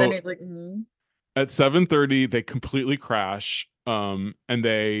 So and then he's like, at 7:30, they completely crash, and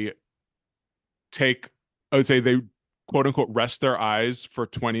they take, I would say they quote unquote rest their eyes for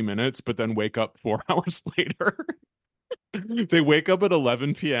 20 minutes, but then wake up 4 hours later. They wake up at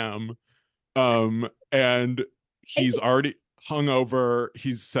 11 p.m. And he's already hungover.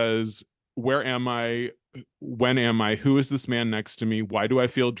 He says, "Where am I? When am I? Who is this man next to me? Why do I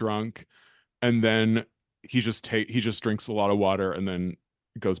feel drunk?" And then he just drinks a lot of water and then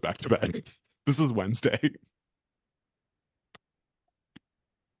goes back to bed. This is Wednesday.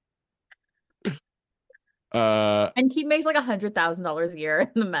 And he makes like $100,000 a year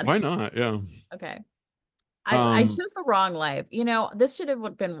in the medical. Why not? Yeah. Okay. I chose the wrong life. This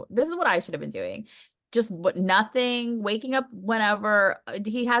is what I should have been doing. Just nothing, waking up whenever.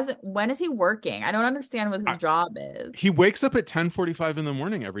 When is he working? I don't understand what his job is. He wakes up at 10:45 in the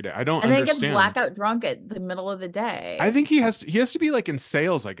morning every day. I don't understand. And then gets blackout drunk at the middle of the day. I think he has to be like in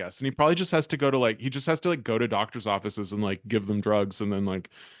sales, I guess. And he probably just has to go to go to doctor's offices and like give them drugs and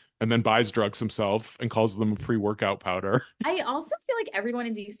then buys drugs himself and calls them a pre-workout powder. I also feel like everyone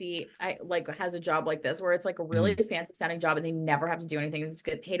in DC has a job like this where it's like a really fancy sounding job and they never have to do anything. They just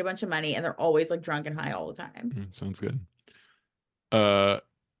get paid a bunch of money and they're always like drunk and high all the time. Sounds good.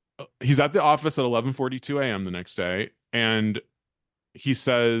 He's at the office at 11:42 a.m. the next day, and he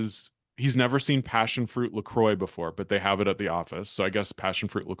says he's never seen passion fruit LaCroix before, but they have it at the office. So I guess passion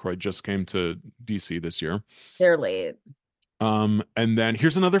fruit LaCroix just came to DC this year. They're late. And then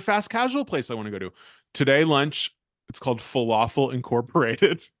here's another fast casual place I want to go to. Today lunch, it's called Falafel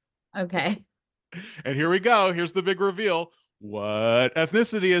Incorporated. Okay. And here we go. Here's the big reveal. What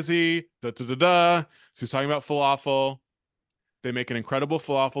ethnicity is he? So he's talking about falafel. They make an incredible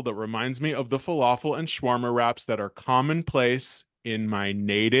falafel that reminds me of the falafel and shawarma wraps that are commonplace in my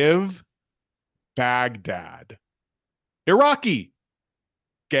native Baghdad. Iraqi.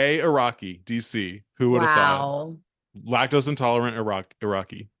 Gay Iraqi, DC. Who would have thought? Lactose intolerant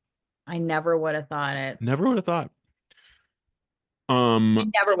Iraqi. I never would have thought it. Never would have thought. I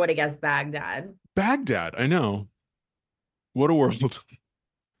never would have guessed Baghdad. Baghdad, I know. What a world.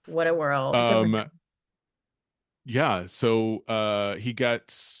 What a world. Yeah, so he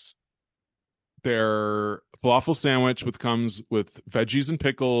gets their falafel sandwich comes with veggies and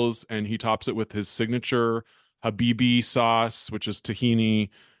pickles, and he tops it with his signature Habibi sauce, which is tahini,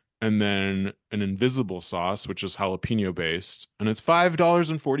 and then an invisible sauce, which is jalapeno based, and it's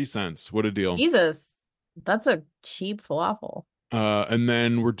 $5.40. What a deal. Jesus, that's a cheap falafel. And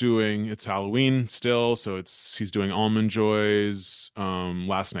then we're doing, it's Halloween still, so he's doing almond joys,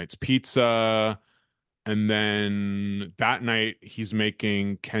 last night's pizza, and then that night he's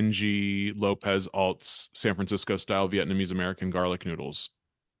making Kenji Lopez Alt's San Francisco style Vietnamese American garlic noodles,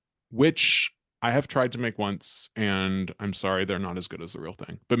 which I have tried to make once, and I'm sorry, they're not as good as the real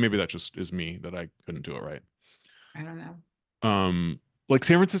thing. But maybe that just is me, that I couldn't do it right. I don't know. Like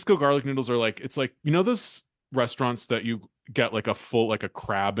San Francisco garlic noodles are like, it's like, you know, those restaurants that you get like a full, like a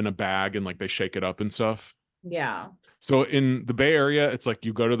crab in a bag and like they shake it up and stuff. Yeah. So in the Bay Area, it's like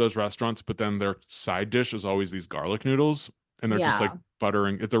you go to those restaurants, but then their side dish is always these garlic noodles, and they're just like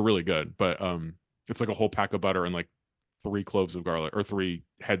buttering. They're really good, but it's like a whole pack of butter and like 3 cloves of garlic or 3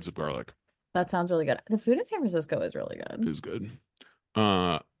 heads of garlic. That sounds really good. The food in San Francisco is really good. It is good.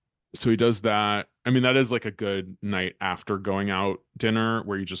 So he does that. I mean, that is like a good night after going out dinner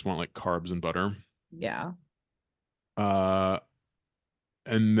where you just want like carbs and butter. Yeah. And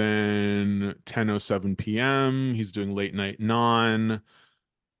then 10:07 p.m. he's doing late night naan,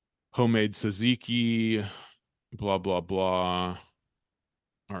 homemade tzatziki, blah blah blah.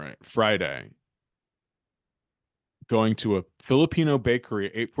 All right, Friday. Going to a Filipino bakery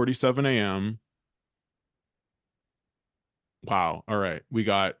at 8:47 a.m. Wow. All right. We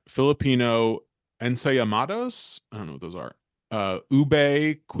got Filipino ensayamados. I don't know what those are.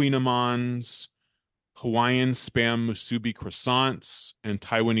 Ube, quinamons, Hawaiian spam musubi croissants, and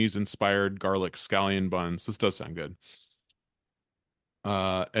Taiwanese-inspired garlic scallion buns. This does sound good.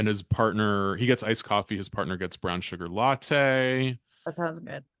 And his partner, he gets iced coffee. His partner gets brown sugar latte. That sounds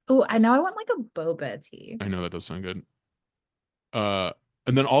good. Oh, I know I want like a boba tea. I know that does sound good.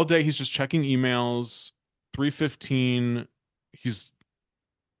 And then all day he's just checking emails. 3:15,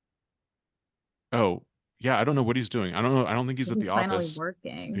 oh yeah, I don't know what he's doing. I don't know. I don't think he's at the office. Finally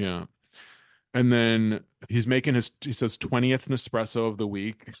working. Yeah. And then he's making he says 20th Nespresso of the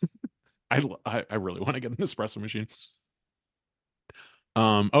week. I really want to get an espresso machine.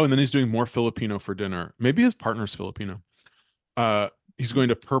 And then he's doing more Filipino for dinner. Maybe his partner's Filipino. He's going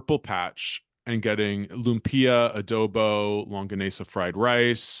to Purple Patch and getting lumpia, adobo, longanisa fried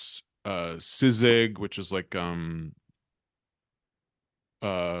rice, sisig, which is like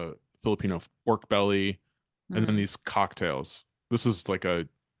Filipino pork belly, and then these cocktails. This is like a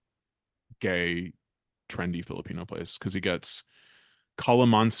gay, trendy Filipino place because he gets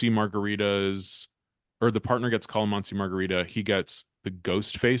calamansi margaritas, or the partner gets calamansi margarita. He gets the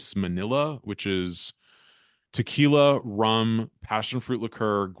Ghost Face Manila, which is tequila, rum, passion fruit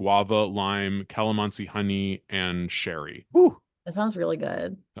liqueur, guava, lime, calamansi honey, and sherry. Woo! That sounds really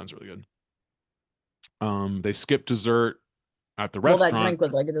good. Sounds really good. They skip dessert at the restaurant. Well, that drink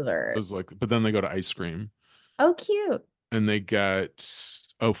was like a dessert. It was like, but then they go to ice cream. Oh, cute. And they get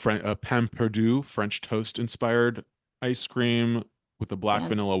Pain Perdu French toast inspired ice cream with a black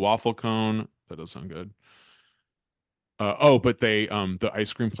vanilla waffle cone. That does sound good. But they the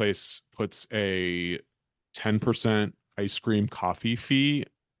ice cream place puts a 10% ice cream coffee fee,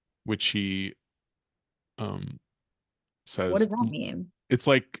 which he says. What does that mean? It's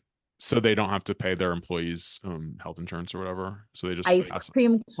like so they don't have to pay their employees health insurance or whatever. So they just ice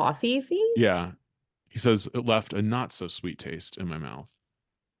cream coffee fee? Yeah. He says it left a not so sweet taste in my mouth.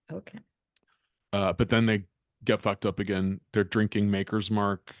 Okay. But then they get fucked up again. They're drinking Maker's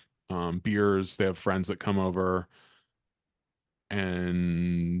Mark beers. They have friends that come over.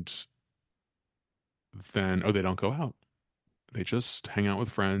 And then, they don't go out. They just hang out with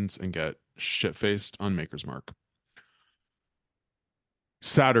friends and get shit-faced on Maker's Mark.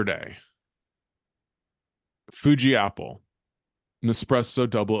 Saturday. Fuji Apple. Nespresso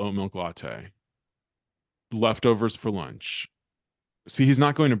double oat milk latte. Leftovers for lunch. See, he's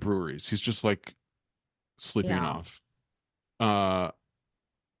not going to breweries. He's just like sleeping it off.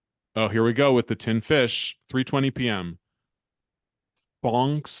 Here we go with the tin fish. 3:20 p.m.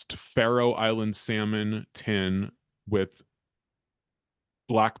 Bonked Faroe Island salmon tin with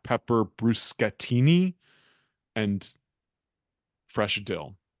black pepper bruschettini and fresh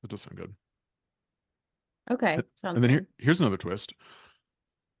dill. That does sound good. Okay. And then here's another twist.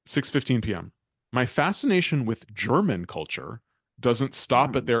 6:15 p.m. My fascination with German culture doesn't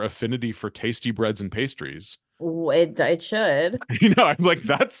stop at their affinity for tasty breads and pastries. It should. I'm like,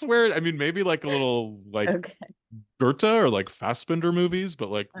 that's where, I mean, maybe like a little like Goethe or like Fassbinder movies, but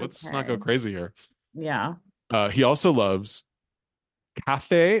like, let's not go crazy here. Yeah. He also loves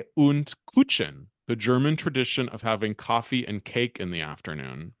Kaffee und Kuchen, the German tradition of having coffee and cake in the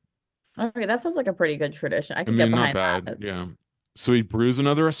afternoon. Okay, that sounds like a pretty good tradition. I I could get mean, not behind bad. that. Yeah. So he brews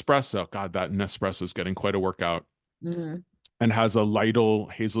another espresso. God, that Nespresso is getting quite a workout. Mhm. And has a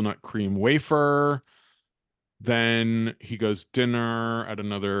Lidl hazelnut cream wafer. Then he goes dinner at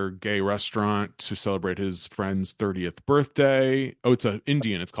another gay restaurant to celebrate his friend's 30th birthday. Oh, it's a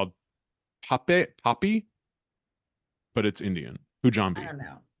Indian. It's called Poppy, but it's Indian. I Pujambi. don't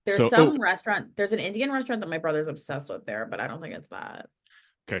know. There's So, some restaurant, there's an Indian restaurant that my brother's obsessed with there, but I don't think it's that.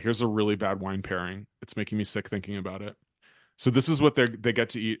 okay, here's a really bad wine pairing. It's making me sick thinking about it. So this is what they get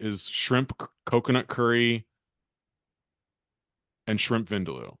to eat is shrimp coconut curry and shrimp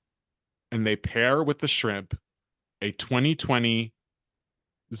vindaloo. And they pair with the shrimp a 2020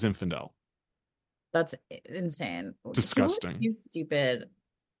 Zinfandel. That's insane. People are Disgusting. too stupid.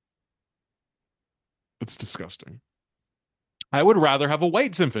 It's disgusting. I would rather have a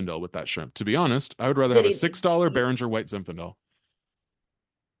white Zinfandel with that shrimp, to be honest. I would rather have a $6 Behringer white Zinfandel.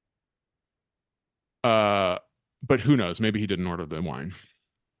 But who knows? Maybe he didn't order the wine.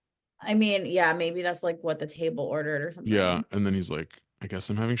 I mean, yeah, maybe that's like what the table ordered or something. Yeah, and then he's like, I guess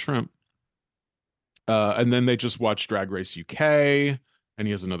I'm having shrimp. And then they just watch Drag Race UK, and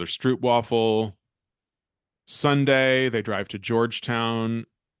he has another stroopwafel. Sunday, they drive to Georgetown,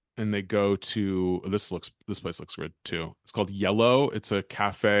 and they go to this place looks good too. It's called Yellow. It's a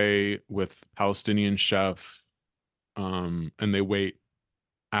cafe with Palestinian chef. And they wait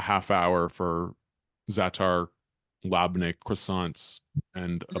a half hour for Zatar labneh croissants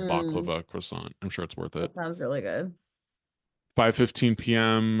and a baklava croissant. I'm sure it's worth it. That sounds really good. 5:15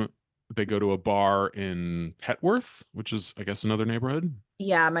 p.m. They go to a bar in Petworth, which is, I guess, another neighborhood.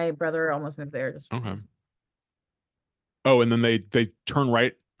 Yeah, my brother almost moved there. Just Okay. Oh, and then they turn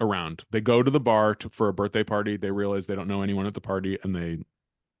right around. They go to the bar for a birthday party. They realize they don't know anyone at the party, and they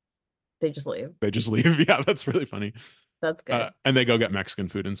just leave. they just leave. Yeah, that's really funny. That's good. And they go get Mexican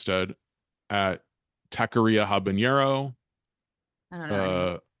food instead at Taqueria Habanero. I don't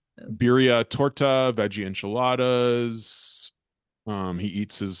know. Birria torta, veggie enchiladas. He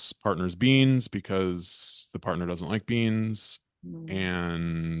eats his partner's beans because the partner doesn't like beans.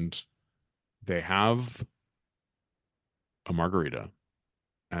 And they have a margarita.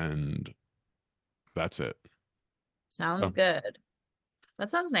 And that's it. Sounds good. That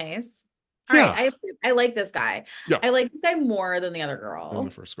sounds nice. All right. I like this guy. Yeah. I like this guy more than the other girl. Than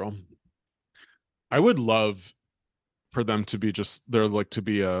the first girl. I would love for them to be to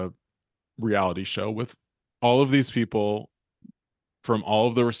be a reality show with all of these people from all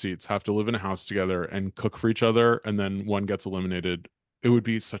of the receipts have to live in a house together and cook for each other, and then one gets eliminated. It would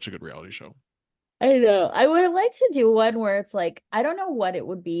be such a good reality show. I know. I would like to do one where it's like, I don't know what it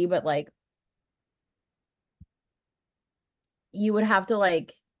would be, but like you would have to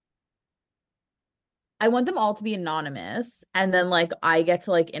like, I want them all to be anonymous, and then like I get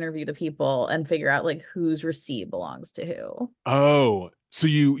to like interview the people and figure out like whose receipt belongs to who. Oh, so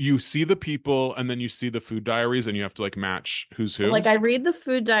you see the people and then you see the food diaries and you have to like match who's who? Like I read the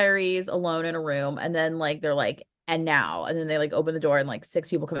food diaries alone in a room, and then like they're like, and now, and then they like open the door and like 6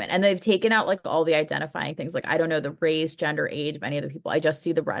 people come in, and they've taken out like all the identifying things. Like I don't know the race, gender, age of any of the people. I just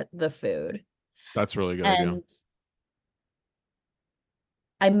see the food. That's really good And idea.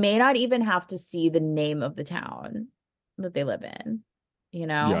 I may not even have to see the name of the town that they live in, you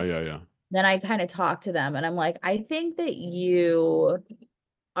know? Yeah. Then I kind of talk to them and I'm like, I think that you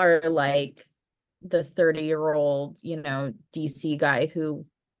are like the 30-year-old, you know, DC guy who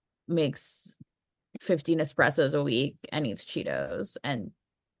makes 15 espressos a week and eats Cheetos and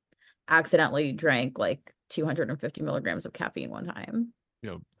accidentally drank like 250 milligrams of caffeine one time.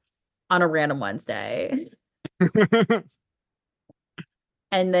 Yep. On a random Wednesday.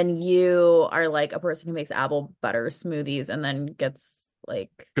 And then you are like a person who makes apple butter smoothies and then gets like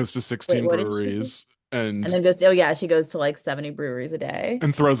goes to 16 breweries and then goes to, oh yeah, she goes to like 70 breweries a day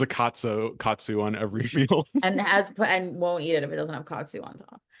and throws a katsu on every meal and won't eat it if it doesn't have katsu on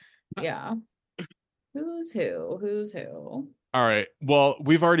top. Yeah. Who's who? All right. Well,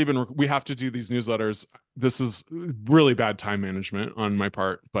 we have to do these newsletters. This is really bad time management on my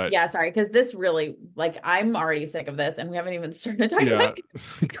part, but yeah, sorry, because this really, like, I'm already sick of this and we haven't even started talking about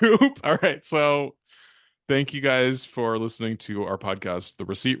Goop. All right. So thank you guys for listening to our podcast, The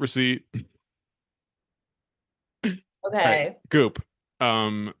Receipt. Okay. Hey, Goop.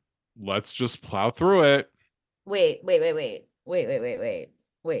 Let's just plow through it. Wait.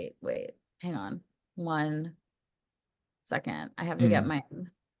 Hang on. 1 second. I have to get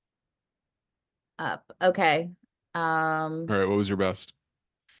mine up. Okay. All right, what was your best?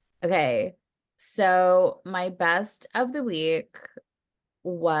 Okay. So my best of the week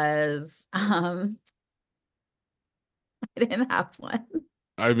was I didn't have one.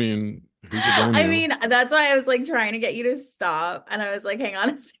 I mean, Who could blame I you? mean, that's why I was like trying to get you to stop. And I was like, hang on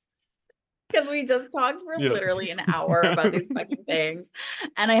a second. Because we just talked for Yeah. literally an hour about these fucking things.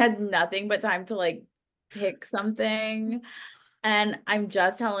 And I had nothing but time to like pick something. And I'm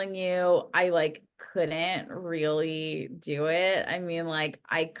just telling you, I like couldn't really do it. I mean, like,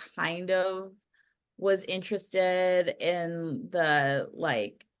 I kind of was interested in the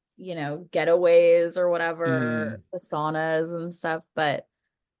like, getaways or whatever, Mm. the saunas and stuff, but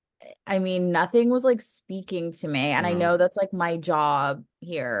I mean, nothing was like speaking to me. And I No. know that's like my job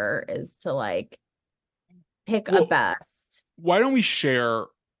here is to like pick a Well, best. why don't we share?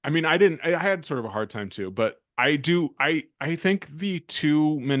 I mean, I had sort of a hard time too, but I think the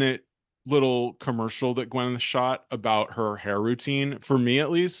 2 minute little commercial that Gwen shot about her hair routine, for me at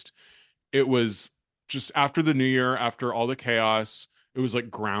least, it was just after the new year, after all the chaos, it was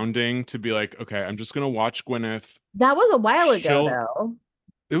like grounding to be like, okay, I'm just gonna watch Gwyneth That was a while ago chill. though.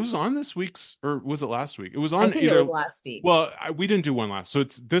 It was on this week's, or was it last week? It was I on think it was either. last week. Well, we didn't do one last, so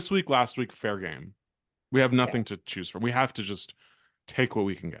it's this week, last week, fair game. We have Okay. nothing to choose from. We have to just take what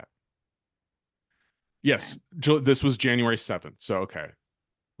we can get. Yes, this was January 7th. So okay,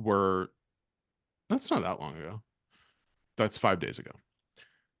 that's not that long ago. That's 5 days ago.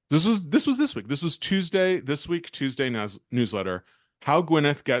 This was this week. This was Tuesday. This week Tuesday newsletter. How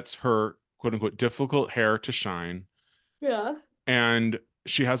Gwyneth gets her quote unquote difficult hair to shine. Yeah. And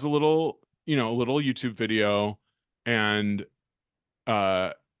she has a little YouTube video, and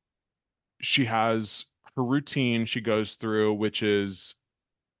she has her routine she goes through, which is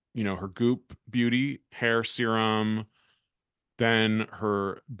her Goop Beauty hair serum, then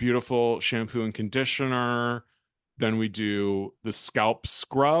her beautiful shampoo and conditioner, then we do the scalp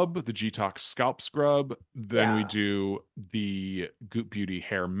scrub, the G-Tox scalp scrub, then we Yeah. do the Goop Beauty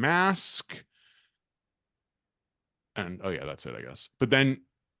hair mask, and oh yeah, that's it, I guess. But then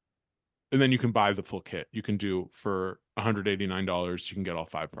you can buy the full kit. You can do for $189, you can get all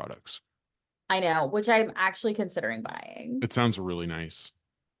 5 products. I know, which I'm actually considering buying. It sounds really nice.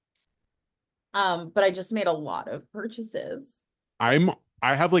 But I just made a lot of purchases. I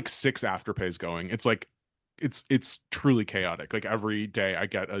have like 6 afterpays going. It's like it's truly chaotic. Like every day I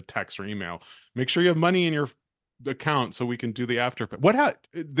get a text or email. Make sure you have money in your account so we can do the afterpay.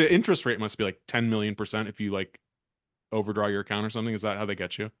 The interest rate must be like 10 million% if you like overdraw your account or something. Is that how they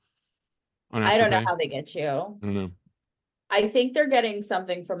get you on I don't know afterpay? how they get you. I don't know. I think they're getting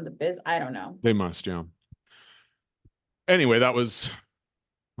something from the biz. I don't know. They must, yeah. Anyway, that was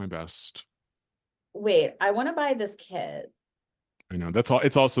my best. Wait, I want to buy this kit. I know. That's all.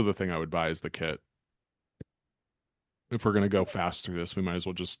 It's also the thing I would buy is the kit. If we're gonna go fast through this, we might as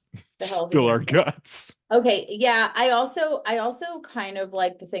well just spill our guts. Okay, yeah. I also kind of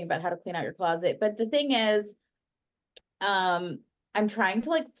like the thing about how to clean out your closet, but the thing is, I'm trying to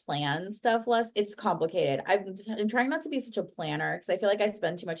like plan stuff less. It's complicated. I'm trying not to be such a planner because I feel like I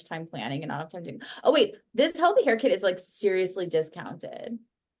spend too much time planning and not enough time doing. Oh wait, this healthy hair kit is like seriously discounted.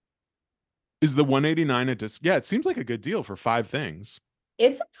 Is the 189 a disc? Yeah, it seems like a good deal for 5 things.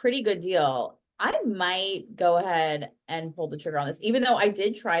 It's a pretty good deal. I might go ahead and pull the trigger on this, even though I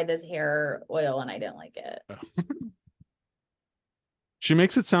did try this hair oil and I didn't like it. She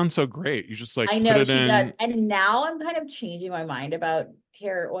makes it sound so great. You just like I know put it she in. does. And now I'm kind of changing my mind about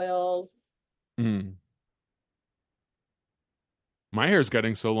hair oils. Mm. My hair's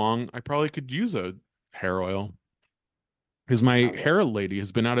getting so long, I probably could use a hair oil. Because my hair lady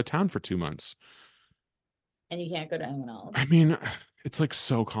has been out of town for 2 months. And you can't go to anyone else. I mean, it's like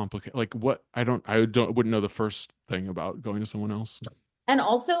so complicated. Like what? I wouldn't know the first thing about going to someone else. And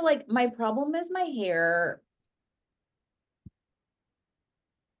also, like, my problem is my hair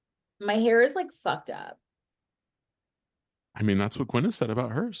is like fucked up. I mean, that's what Gwyneth said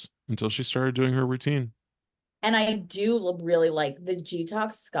about hers until she started doing her routine. And I do really like the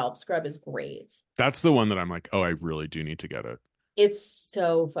G-Tox scalp scrub is great. That's the one that I'm like, oh, I really do need to get it. It's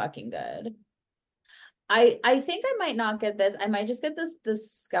so fucking good. I think I might not get this. I might just get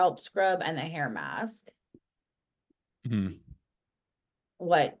this scalp scrub and the hair mask.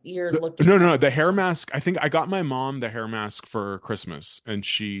 What you're looking No, the hair mask. I think I got my mom the hair mask for Christmas and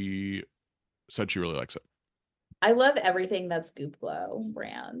she said she really likes it. I love everything that's Goop Glow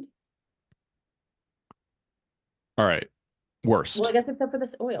brand. All right. Worst. Well, I guess except for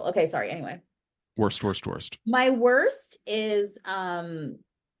this oil. Okay, sorry. Anyway. Worst. My worst is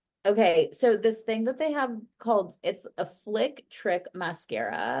okay, so this thing that they have called, it's a Flick Trick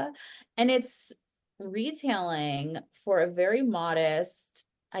mascara, and it's retailing for a very modest,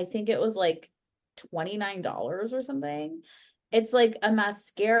 I think it was like $29 or something. It's like a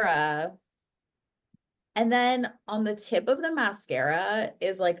mascara And then on the tip of the mascara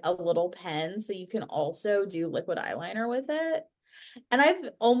is like a little pen, so you can also do liquid eyeliner with it. And I've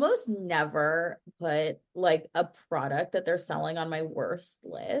almost never put like a product that they're selling on my worst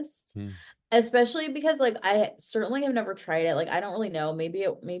list, especially because like I certainly have never tried it. Like I don't really know. Maybe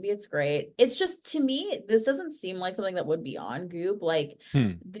it's great. It's just to me, this doesn't seem like something that would be on Goop. Like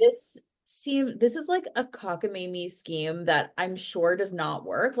this is like a cockamamie scheme that I'm sure does not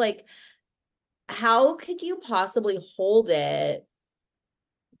work. Like, how could you possibly hold it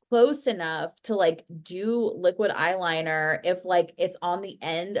close enough to like do liquid eyeliner if like it's on the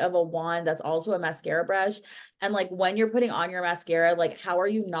end of a wand that's also a mascara brush? And like when you're putting on your mascara, like how are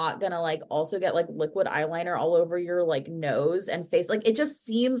you not gonna like also get like liquid eyeliner all over your like nose and face? Like it just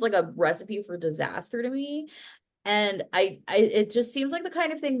seems like a recipe for disaster to me. And it just seems like the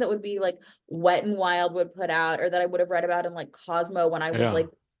kind of thing that would be like Wet and Wild would put out, or that I would have read about in like Cosmo when I was Yeah. like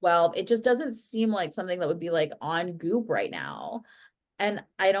 12. It just doesn't seem like something that would be like on Goop right now. And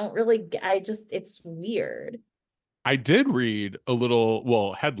I don't really, it's weird. I did read a little,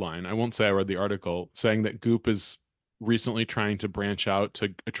 well, headline. I won't say I read the article saying that Goop is recently trying to branch out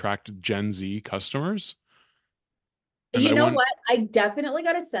to attract Gen Z customers. And You I know want, what? I definitely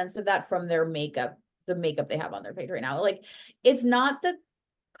got a sense of that from their makeup, the makeup they have on their page right now. Like, it's not the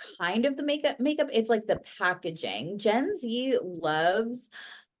kind of the makeup, it's like the packaging. Gen Z loves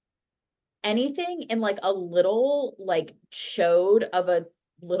anything in like a little like chode of a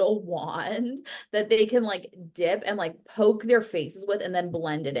little wand that they can like dip and like poke their faces with and then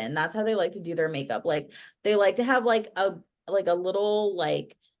blend it in. That's how they like to do their makeup. Like they like to have like a little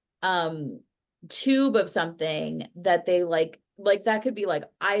like tube of something that they like that could be like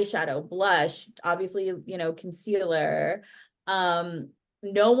eyeshadow, blush, obviously, you know, concealer.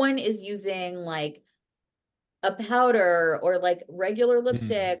 No one is using like a powder or like regular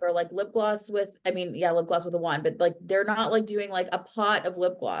lipstick or like lip gloss with, I mean, yeah, lip gloss with a wand, but like they're not like doing like a pot of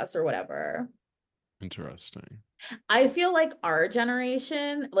lip gloss or whatever. interesting. I feel like our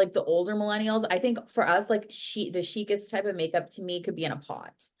generation, like the older millennials, I think for us, like the chicest type of makeup to me could be in a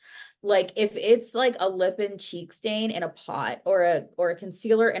pot. Like if it's like a lip and cheek stain in a pot, or a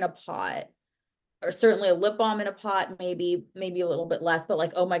concealer in a pot, or certainly a lip balm in a pot, maybe a little bit less, but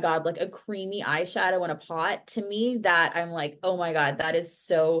like, oh my God, like a creamy eyeshadow in a pot, to me, that I'm like, oh my God, that is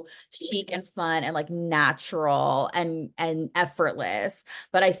so chic and fun and like natural and effortless.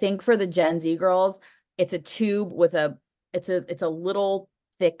 But I think for the Gen Z girls, it's a tube with it's a little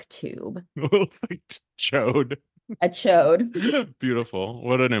thick tube, Like chode. a chode. Beautiful.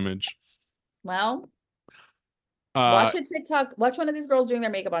 What an image. Well, Uh, watch a TikTok, watch one of these girls doing their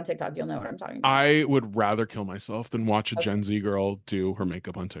makeup on TikTok. You'll know what I'm talking about. I would rather kill myself than watch a Okay. Gen Z girl do her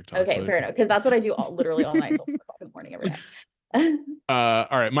makeup on TikTok. Okay, But fair enough. Because that's what I do literally all night until 4 o'clock in the morning every night.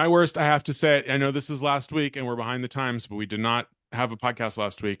 all right, my worst, I have to say, I know this is last week and we're behind the times, but we did not have a podcast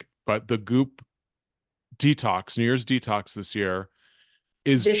last week. But the Goop detox, New Year's detox this year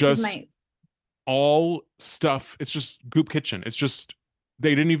is This is just my all stuff. It's just Goop Kitchen. It's just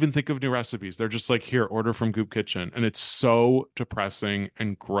they didn't even think of new recipes. They're just like, here, order from Goop Kitchen. And it's so depressing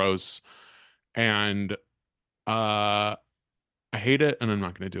and gross. And I hate it and I'm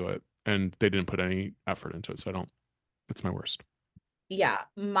not going to do it. And they didn't put any effort into it. So I don't, it's my worst. yeah,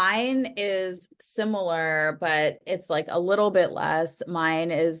 mine is similar, but it's like a little bit less. Mine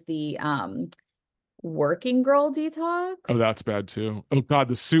is the working girl detox. Oh, that's bad too. Oh God,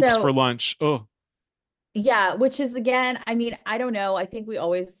 the soups for So lunch. Oh, yeah, which is again, I mean, I don't know. I think we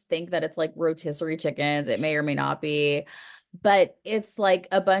always think that it's like rotisserie chickens. It may or may not be, but it's like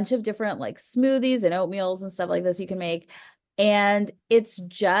a bunch of different like smoothies and oatmeals and stuff like this you can make. And it's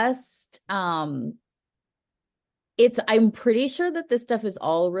just I'm pretty sure that this stuff is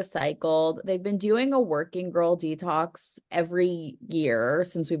all recycled. They've been doing a working girl detox every year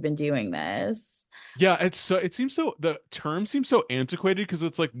since we've been doing this. yeah. It's so, it seems so, the term seems so antiquated because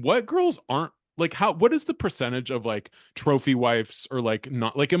it's like, what girls aren't like, how, what is the percentage of like trophy wives or like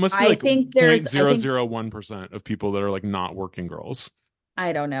not, like, it must be I like think point I zero think zero 0.001% of people that are like not working girls.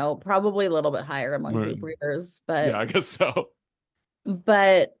 I don't know, probably a little bit higher among Right. group readers, Yeah, I guess so.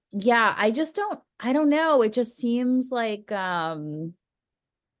 but yeah, I don't know. It just seems like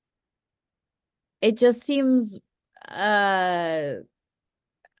it just seems I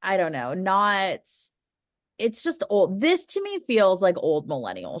don't know, not it's just old. This to me feels like old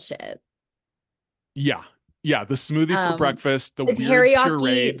millennial shit. Yeah. Yeah. The smoothie for Um, breakfast, the the weird teriyaki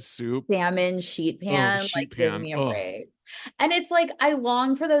pureed soup. salmon sheet Oh, the pan, like sheet give pan. me a Oh, break. And it's like I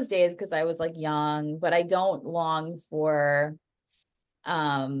long for those days because I was like young, but I don't long for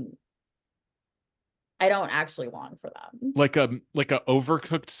um I don't actually long for them. Like a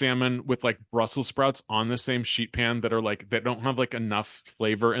overcooked salmon with like Brussels sprouts on the same sheet pan that are like that don't have like enough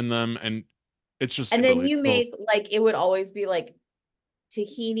flavor in them, and it's just And then really you make like, it would always be like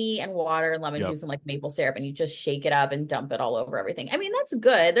tahini and water and lemon Yep. juice and like maple syrup, and you just shake it up and dump it all over everything. I mean, that's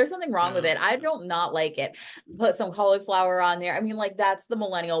good. There's nothing wrong with it. I don't not like it. Put some cauliflower on there. I mean, like, that's the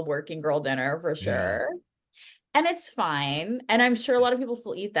millennial working girl dinner for sure. And it's fine. And I'm sure a lot of people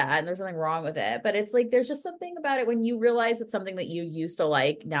still eat that, and there's nothing wrong with it. But it's like, there's just something about it when you realize that something that you used to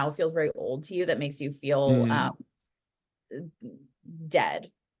like now feels very old to you, that makes you feel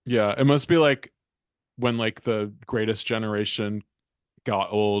dead. Yeah, it must be like when like the Greatest Generation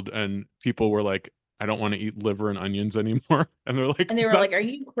got old and people were like, I don't want to eat liver and onions anymore. And they're like, and they were like, are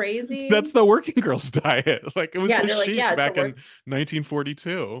you crazy? That's the working girl's diet. Like, it was so like, chic back in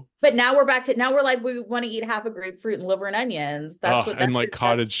 1942. But now we're back to, now we're like, we want to eat half a grapefruit and liver and onions. That's what, that's and like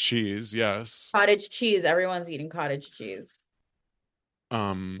cottage cheese. Yes. Cottage cheese. Everyone's eating cottage cheese.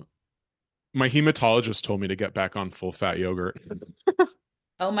 My hematologist told me to get back on full fat yogurt.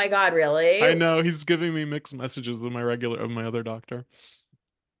 Oh my God, really? I know, he's giving me mixed messages with my other doctor.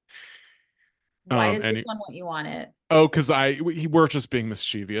 Why does this one want you on it? Oh, because we're just being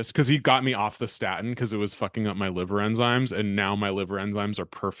mischievous, because he got me off the statin because it was fucking up my liver enzymes, and now my liver enzymes are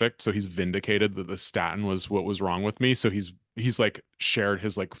perfect. So he's vindicated that the statin was what was wrong with me. So he's like shared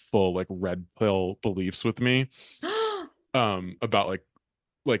his like full like red pill beliefs with me, about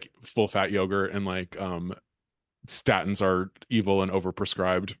like full fat yogurt and like statins are evil and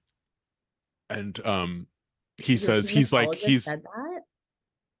overprescribed. And he says he's said that?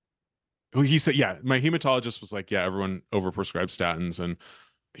 He said, yeah, my hematologist was like, yeah, everyone overprescribes statins, and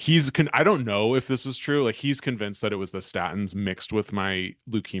I don't know if this is true. Like, he's convinced that it was the statins mixed with my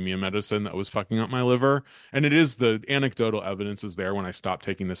leukemia medicine that was fucking up my liver. And it is, the anecdotal evidence is there. When I stopped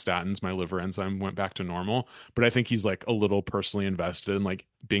taking the statins, my liver enzyme went back to normal. But I think he's like a little personally invested in like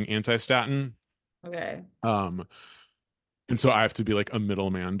being anti-statin. Okay. And so I have to be like a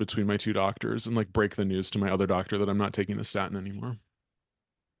middleman between my two doctors and like break the news to my other doctor that I'm not taking the statin anymore.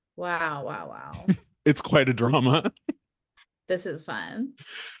 Wow. It's quite a drama. This is fun.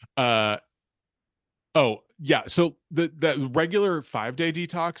 Oh yeah. So the regular 5-day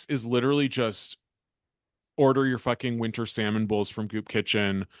detox is literally just order your fucking winter salmon bowls from Goop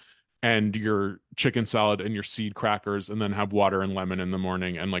Kitchen and your chicken salad and your seed crackers, and then have water and lemon in the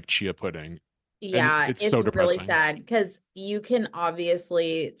morning and like chia pudding. Yeah, it's so depressing. Really sad, because you can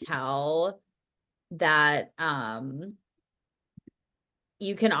obviously tell that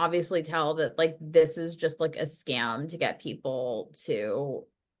like this is just like a scam to get people to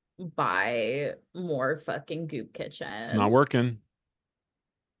buy more fucking Goop Kitchen. It's not working.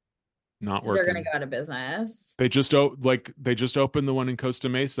 They're gonna go out of business. They just opened the one in Costa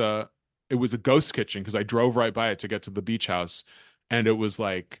Mesa. It was a ghost kitchen because I drove right by it to get to the beach house, and it was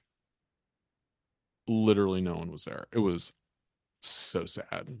like literally no one was there. It was so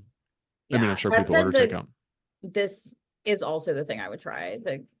sad. Yeah, I mean, I'm sure people order takeout. This is also the thing I would try.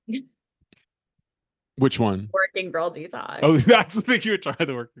 Which one? Working girl detox. Oh, that's the thing you would try,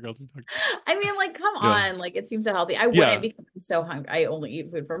 the working girl detox. I mean, like, come on. Like, it seems so healthy. I wouldn't, because I'm so hungry. I only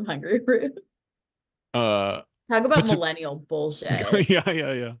eat food from Hungry Root. Talk about millennial bullshit.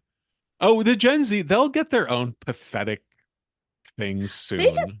 Yeah. Oh, the Gen Z, they'll get their own pathetic things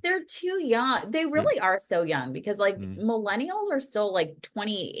soon. They're too young. They really are so young, because like millennials are still like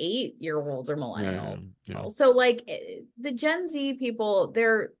 28-year-olds are millennials. Yeah. So like the Gen Z people,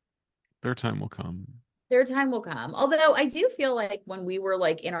 their time will come. Although I do feel like when we were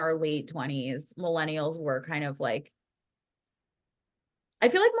like in our late 20s, millennials were kind of like, I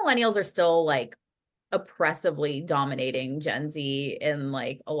feel like millennials are still like oppressively dominating Gen Z in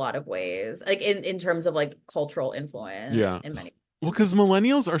like a lot of ways, like in terms of like cultural influence. In many. Well, because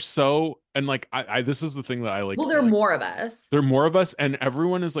millennials are so, and like I this is the thing that I like. Well, there are more of us. There are more of us, and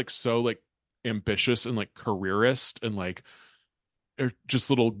everyone is like so like ambitious and like careerist, and like they're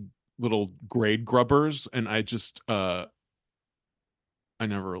just little grade grubbers, and I just I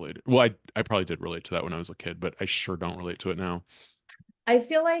never related. Well, I probably did relate to that when I was a kid, but I sure don't relate to it now. I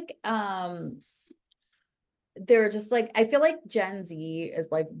feel like they're just like, I feel like Gen Z is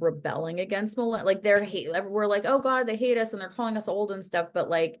like rebelling against like their hate. We're like, oh God, they hate us and they're calling us old and stuff. But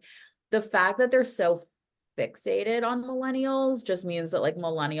like the fact that they're so fixated on millennials just means that like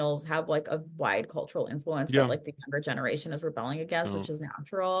millennials have like a wide cultural influence that like the younger generation is rebelling against, which is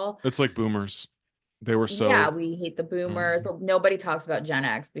natural. It's like boomers. They were so, yeah, we hate the boomers, but nobody talks about Gen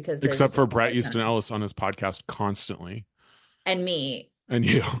X because except for Bret Easton Ellis on his podcast constantly. And me. And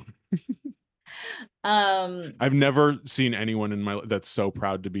you. I've never seen anyone in my that's so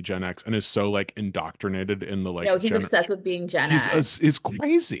proud to be Gen X and is so like indoctrinated in the like No, he's obsessed with being Gen X. He's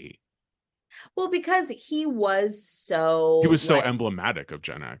crazy. Well, because he was so like, emblematic of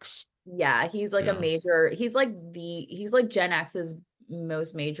Gen X. Yeah, he's like a major, he's like Gen X's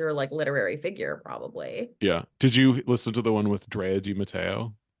most major like literary figure, probably. Yeah. Did you listen to the one with Drea Di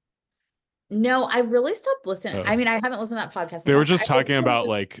Matteo? No, I really stopped listening. Oh. I mean, I haven't listened to that podcast. They were just talking about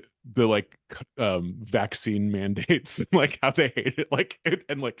like the vaccine mandates, like how they hate it, like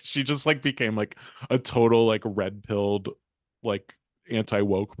and like she just like became like a total like red pilled like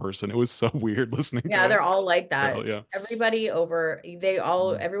anti-woke person. It was so weird listening to it. They're all like that. Yeah.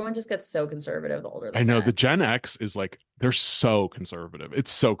 Everyone just gets so conservative the older they I know get. the Gen X is like they're so conservative.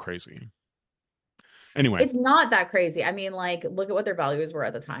 It's so crazy. Anyway, it's not that crazy. I mean, like, look at what their values were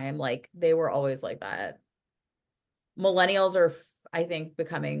at the time. Like, they were always like that. Millennials are, I think,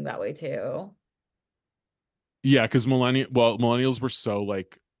 becoming that way too. Yeah, because millennials were so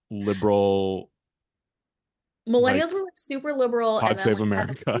like liberal. Millennials were like super liberal, God and then save like,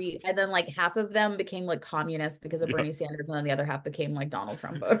 America. and then like half of them became like communist because of Bernie Sanders, and then the other half became like Donald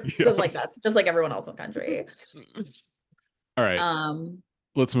Trump voters. So like that's just like everyone else in the country. All right.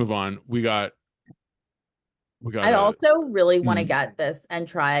 Let's move on. We got. I also really want to get this and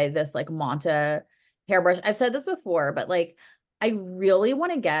try this like Manta hairbrush. I've said this before, but like I really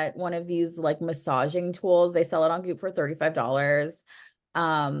want to get one of these like massaging tools. They sell it on Goop for $35.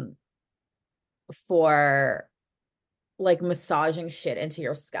 For like massaging shit into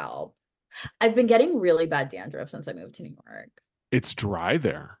your scalp. I've been getting really bad dandruff since I moved to New York. It's dry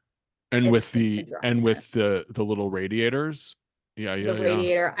there. And with the little radiators. Yeah. The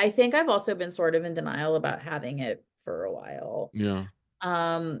radiator. I think I've also been sort of in denial about having it for a while. Yeah.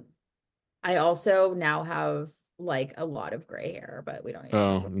 I also now have like a lot of gray hair, but we don't need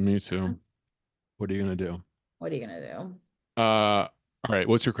to me too. What are you gonna do? All right,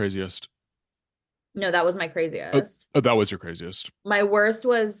 what's your craziest? No, that was my craziest. Oh, that was your craziest. My worst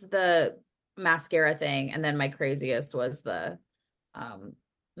was the mascara thing, and then my craziest was the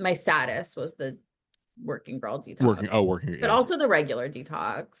my saddest was the working girl detox. But also the regular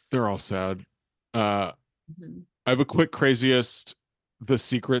detox. They're all sad. I have a quick craziest: the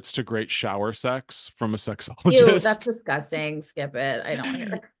secrets to great shower sex from a sexologist. Ew, that's disgusting. Skip it. I don't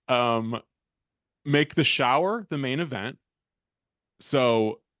hear it. Make the shower the main event.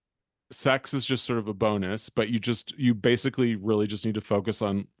 So sex is just sort of a bonus, but you basically really just need to focus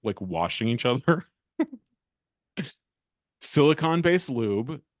on like washing each other. Silicone-based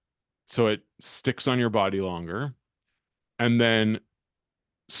lube, so it sticks on your body longer. And then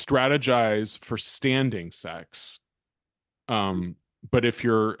strategize for standing sex. But if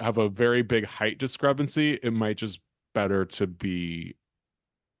have a very big height discrepancy, it might just better to be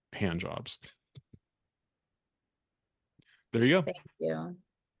hand jobs. There you go. Thank you.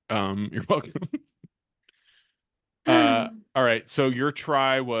 You're welcome. All right. So your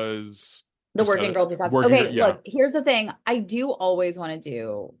try was the working girl detox. Okay, look, here's the thing. I do always want to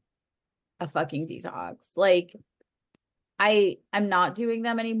do a fucking detox. Like, I'm not doing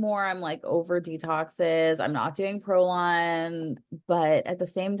them anymore. I'm like over detoxes. I'm not doing Prolon, but at the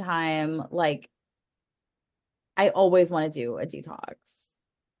same time, like, I always want to do a detox.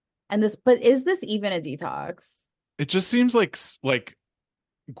 But is this even a detox? It just seems like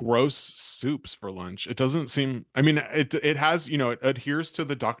gross soups for lunch. It doesn't seem, I mean, it has, it adheres to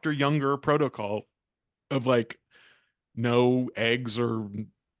the Dr. Younger protocol of like no eggs or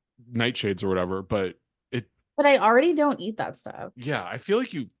nightshades or whatever, but I already don't eat that stuff. Yeah, I feel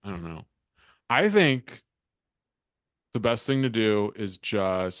like I don't know. I think the best thing to do is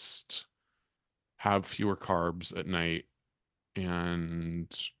just have fewer carbs at night and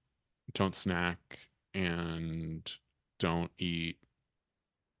don't snack and don't eat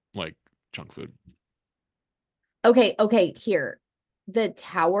like junk food. Okay, here. The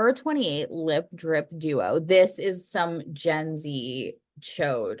Tower 28 Lip Drip Duo. This is some Gen Z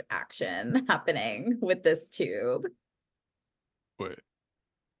chode action happening with this tube. Wait.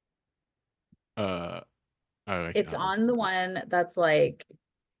 It's on the one that's like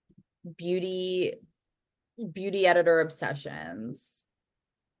beauty editor obsessions.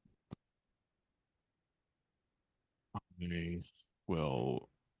 I will.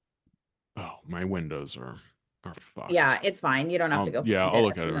 Oh, my windows are fucked. Yeah, it's fine. You don't have to go. Yeah, I'll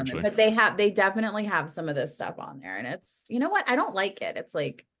look at it eventually. But they definitely have some of this stuff on there, and it's, you know what? I don't like it. It's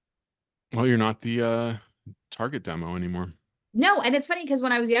like, well, you're not the Target demo anymore. No, and it's funny because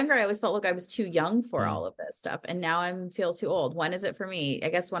when I was younger, I always felt like I was too young for all of this stuff, and now I feel too old. When is it for me? I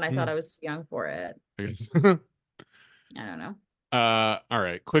guess when I thought I was too young for it. I guess. I don't know. All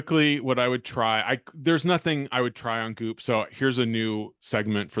right. Quickly, what I would try. There's nothing I would try on Goop. So here's a new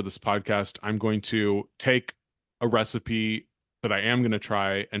segment for this podcast. I'm going to take a recipe that I am going to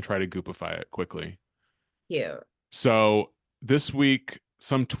try and try to Goopify it quickly. Cute. So this week,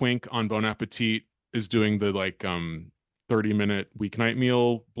 some twink on Bon Appetit is doing the 30-minute weeknight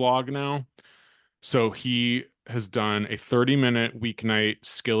meal blog now. So he has done a 30-minute weeknight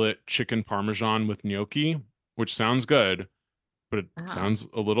skillet chicken parmesan with gnocchi, which sounds good, but it sounds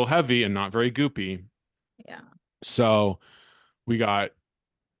a little heavy and not very goopy. Yeah. So we got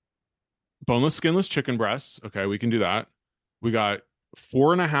boneless, skinless chicken breasts. Okay, we can do that. We got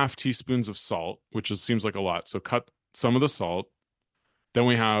 4.5 teaspoons of salt, which seems like a lot. So cut some of the salt. Then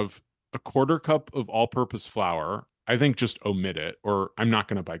we have a 1/4 cup of all-purpose flour. I think just omit it, or I'm not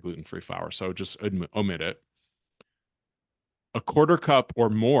going to buy gluten-free flour, so just omit it. A 1/4 cup or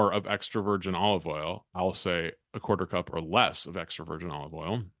more of extra virgin olive oil. I'll say a 1/4 cup or less of extra virgin olive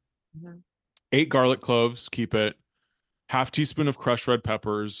oil. 8 garlic cloves, keep it. 1/2 teaspoon of crushed red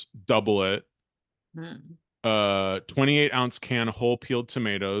peppers, double it. 28-ounce can of whole peeled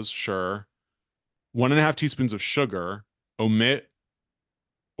tomatoes, sure. 1.5 teaspoons of sugar, omit,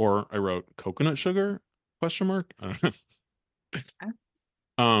 or I wrote coconut sugar, question mark? I don't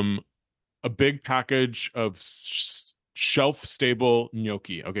know. A big package of shelf-stable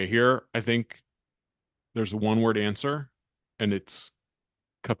gnocchi. Okay, here I think there's a one-word answer, and it's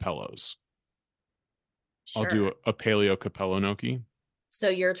Capellos. Sure. I'll do a paleo capello gnocchi. So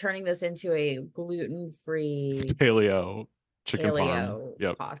you're turning this into a gluten-free Paleo chicken parm.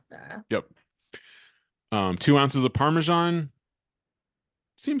 Yep. pasta. Yep. 2 ounces of Parmesan.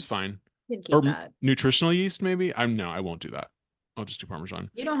 Seems fine. You can keep Or that. nutritional yeast, maybe? No, I won't do that. I'll just do Parmesan.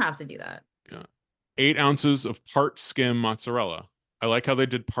 You don't have to do that. Yeah. 8 ounces of part skim mozzarella. I like how they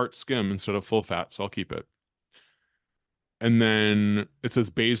did part skim instead of full fat, so I'll keep it. And then it says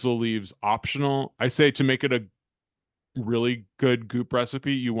basil leaves optional. I say to make it a really good goop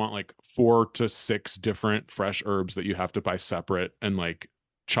recipe, you want 4 to 6 different fresh herbs that you have to buy separate and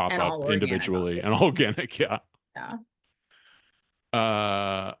chop And up all organic, individually and obviously. all organic. Yeah. Yeah.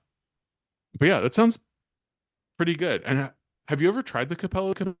 But yeah, that sounds pretty good. And have you ever tried the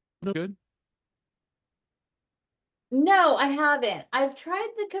Capello? Good? No, I haven't. I've tried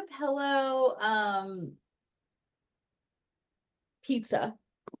the Capello pizza.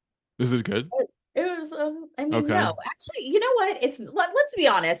 Is it good? It was I mean, Okay. no. Actually, you know what? Let's be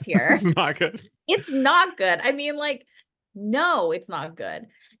honest here. It's not good. It's not good. I mean, no, it's not good.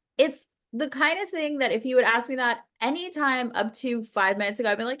 It's the kind of thing that if you would ask me that anytime up to 5 minutes ago,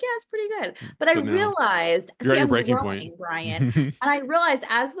 I'd be like, yeah, it's pretty good. But I realized, you're at your I'm breaking growing, point, Brian. And I realized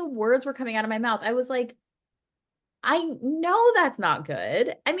as the words were coming out of my mouth, I was like, I know that's not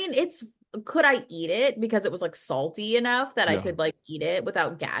good. I mean, could I eat it because it was salty enough that I could eat it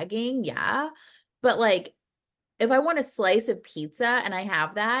without gagging? Yeah. But if I want a slice of pizza and I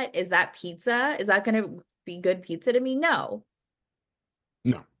have that, is that pizza? Is that going to be good pizza to me? No.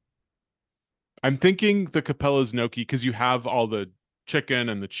 No. I'm thinking the Capello's gnocchi because you have all the chicken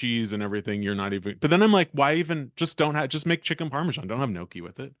and the cheese and everything. You're not even, but then I'm like, why even just make chicken Parmesan. Don't have gnocchi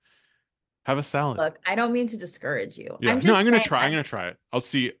with it. Have a salad. Look, I don't mean to discourage you. Yeah. I'm gonna try. I'm gonna try it. I'll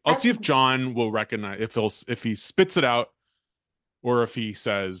see if John will recognize if he spits it out or if he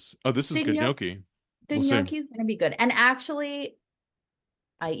says, "Oh, this is good gnocchi." The gnocchi is gonna be good. And actually,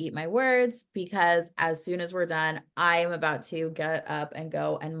 I eat my words because as soon as we're done, I am about to get up and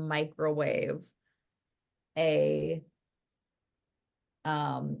go and microwave a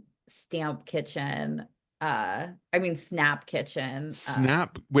Snap Kitchen. Snap Kitchen.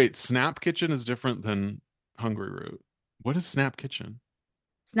 Snap Kitchen is different than Hungry Root. What is Snap Kitchen?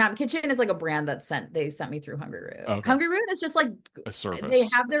 Snap Kitchen is a brand that they sent me through Hungry Root. Okay. Hungry Root is just a service. They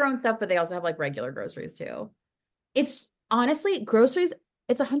have their own stuff, but they also have regular groceries too. It's honestly groceries.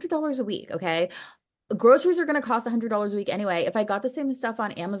 It's $100 a week. Okay. Groceries are going to cost $100 a week anyway. If I got the same stuff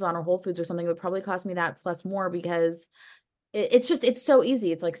on Amazon or Whole Foods or something, it would probably cost me that plus more because it's so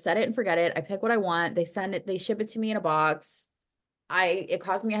easy. It's set it and forget it. I pick what I want. They ship it to me in a box. It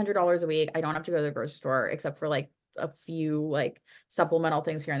costs me $100 a week. I don't have to go to the grocery store except for a few supplemental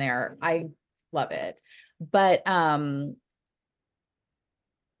things here and there. I love it. But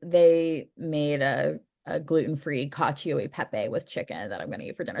they made a gluten-free cacio e pepe with chicken that I'm going to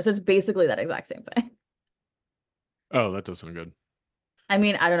eat for dinner. So it's basically that exact same thing. Oh, that does sound good. I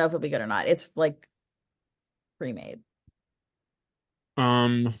mean, I don't know if it'll be good or not. It's pre-made.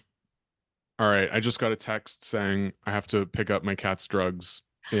 All right. I just got a text saying I have to pick up my cat's drugs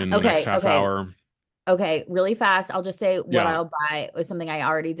in the next half hour. Okay, really fast. I'll just say what Yeah. I'll buy was something I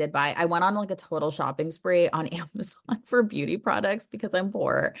already did buy. I went on like a total shopping spree on Amazon for beauty products because I'm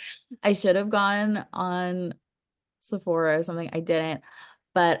poor. I should have gone on Sephora or something. I didn't,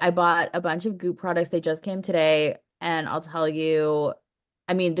 but I bought a bunch of Goop products. They just came today, and I'll tell you,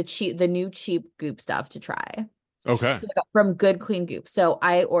 I mean the new cheap Goop stuff to try. Okay. So I got from Good Clean Goop. So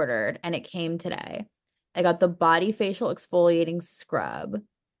I ordered and it came today. I got the body facial exfoliating scrub,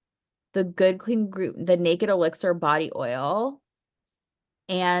 the Good Clean Goop, the Naked Elixir body oil,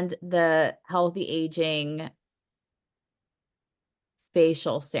 and the healthy aging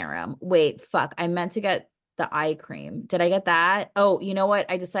facial serum. Wait, fuck. I meant to get the eye cream. Did I get that? Oh, you know what?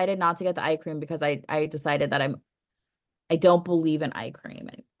 I decided not to get the eye cream because I decided that I don't believe in eye cream.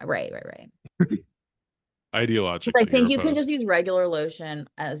 Right. Because I Ideologically, you're think you can just opposed. use regular lotion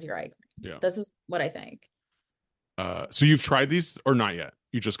as your eye cream. Yeah. This is what I think. So you've tried these or not yet?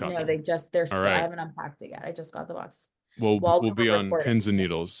 You just got No, them. they're still, I right. haven't unpacked it yet. I just got the box. We'll While we be were on recording. pins and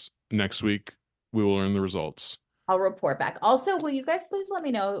needles next week. We will learn the results. I'll report back. Also, will you guys please let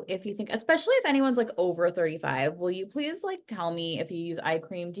me know if you think, especially if anyone's like over 35, will you please like tell me if you use eye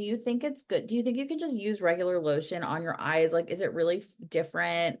cream? Do you think it's good? Do you think you can just use regular lotion on your eyes? Like, is it really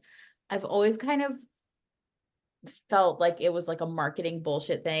different? I've always kind of felt like it was like a marketing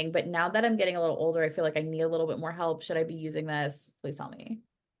bullshit thing, but now that I'm getting a little older, I feel like I need a little bit more help. Should I be using this? Please tell me.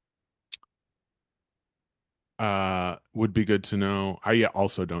 Would be good to know. I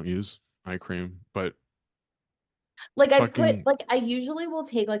also don't use eye cream, but like I fucking put like I usually will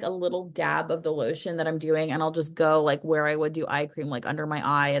take like a little dab of the lotion that I'm doing and I'll just go like where I would do eye cream, like under my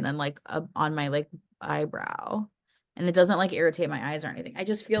eye and then like on my like eyebrow, and it doesn't like irritate my eyes or anything. I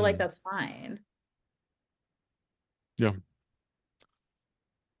just feel like that's fine. yeah.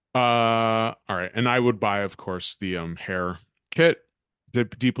 All right. And I would buy, of course, the hair kit,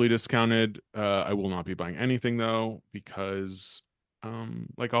 deeply discounted. I will not be buying anything though, because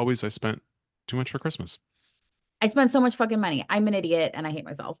like always, I spent too much for Christmas. I spent so much fucking money. I'm an idiot and I hate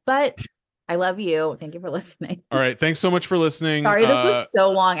myself, but I love you. Thank you for listening. All right. Thanks so much for listening. Sorry, this was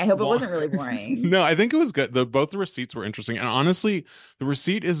so long. I hope it wasn't really boring. No, I think it was good. Both the receipts were interesting. And honestly, the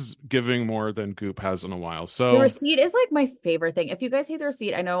receipt is giving more than Goop has in a while. So the receipt is like my favorite thing. If you guys hate the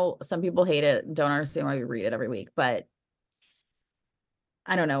receipt, I know some people hate it, don't understand why we read it every week, but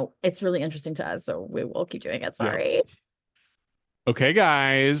I don't know. It's really interesting to us, so we will keep doing it. Sorry. Yeah. Okay,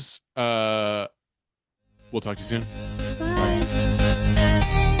 guys. We'll talk to you soon. Bye.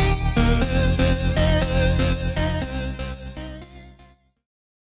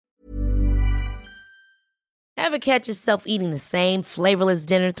 Ever catch yourself eating the same flavorless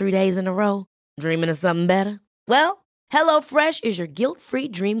dinner 3 days in a row? Dreaming of something better? Well, HelloFresh is your guilt-free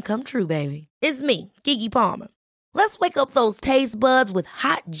dream come true, baby. It's me, Keke Palmer. Let's wake up those taste buds with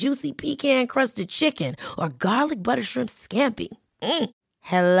hot, juicy pecan-crusted chicken or garlic butter shrimp scampi.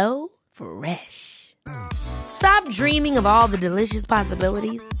 Hello Fresh. Stop dreaming of all the delicious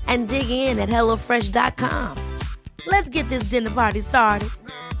possibilities and dig in at HelloFresh.com. Let's get this dinner party started.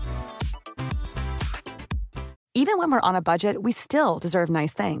 Even when we're on a budget, we still deserve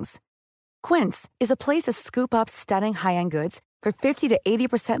nice things. Quince is a place to scoop up stunning high-end goods for 50 to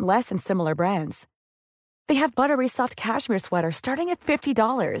 80% less than similar brands. They have buttery soft cashmere sweaters starting at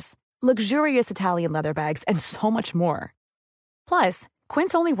 $50, luxurious Italian leather bags, and so much more. Plus,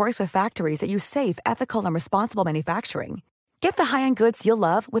 Quince only works with factories that use safe, ethical, and responsible manufacturing. Get the high-end goods you'll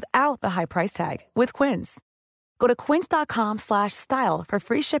love without the high price tag with Quince. Go to quince.com/style for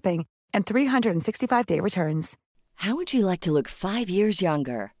free shipping and 365-day returns. How would you like to look 5 years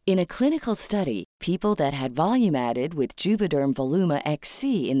younger? In a clinical study, people that had volume added with Juvederm Voluma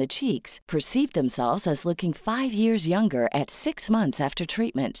XC in the cheeks perceived themselves as looking 5 years younger at 6 months after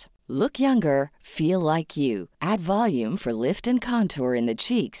treatment. Look younger, feel like you. Add volume for lift and contour in the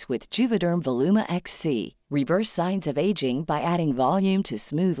cheeks with Juvederm Voluma XC. Reverse signs of aging by adding volume to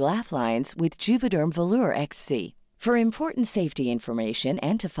smooth laugh lines with Juvederm Volure XC. For important safety information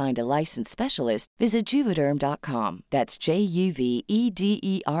and to find a licensed specialist, visit Juvederm.com. That's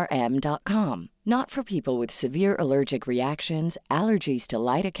JUVEDERM.com. Not for people with severe allergic reactions, allergies to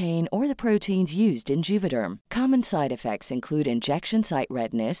lidocaine, or the proteins used in Juvederm. Common side effects include injection site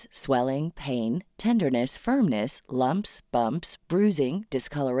redness, swelling, pain, tenderness, firmness, lumps, bumps, bruising,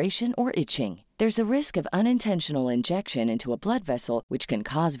 discoloration, or itching. There's a risk of unintentional injection into a blood vessel, which can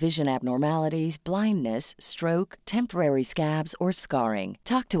cause vision abnormalities, blindness, stroke, temporary scabs, or scarring.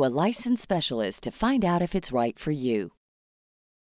 Talk to a licensed specialist to find out if it's right for you.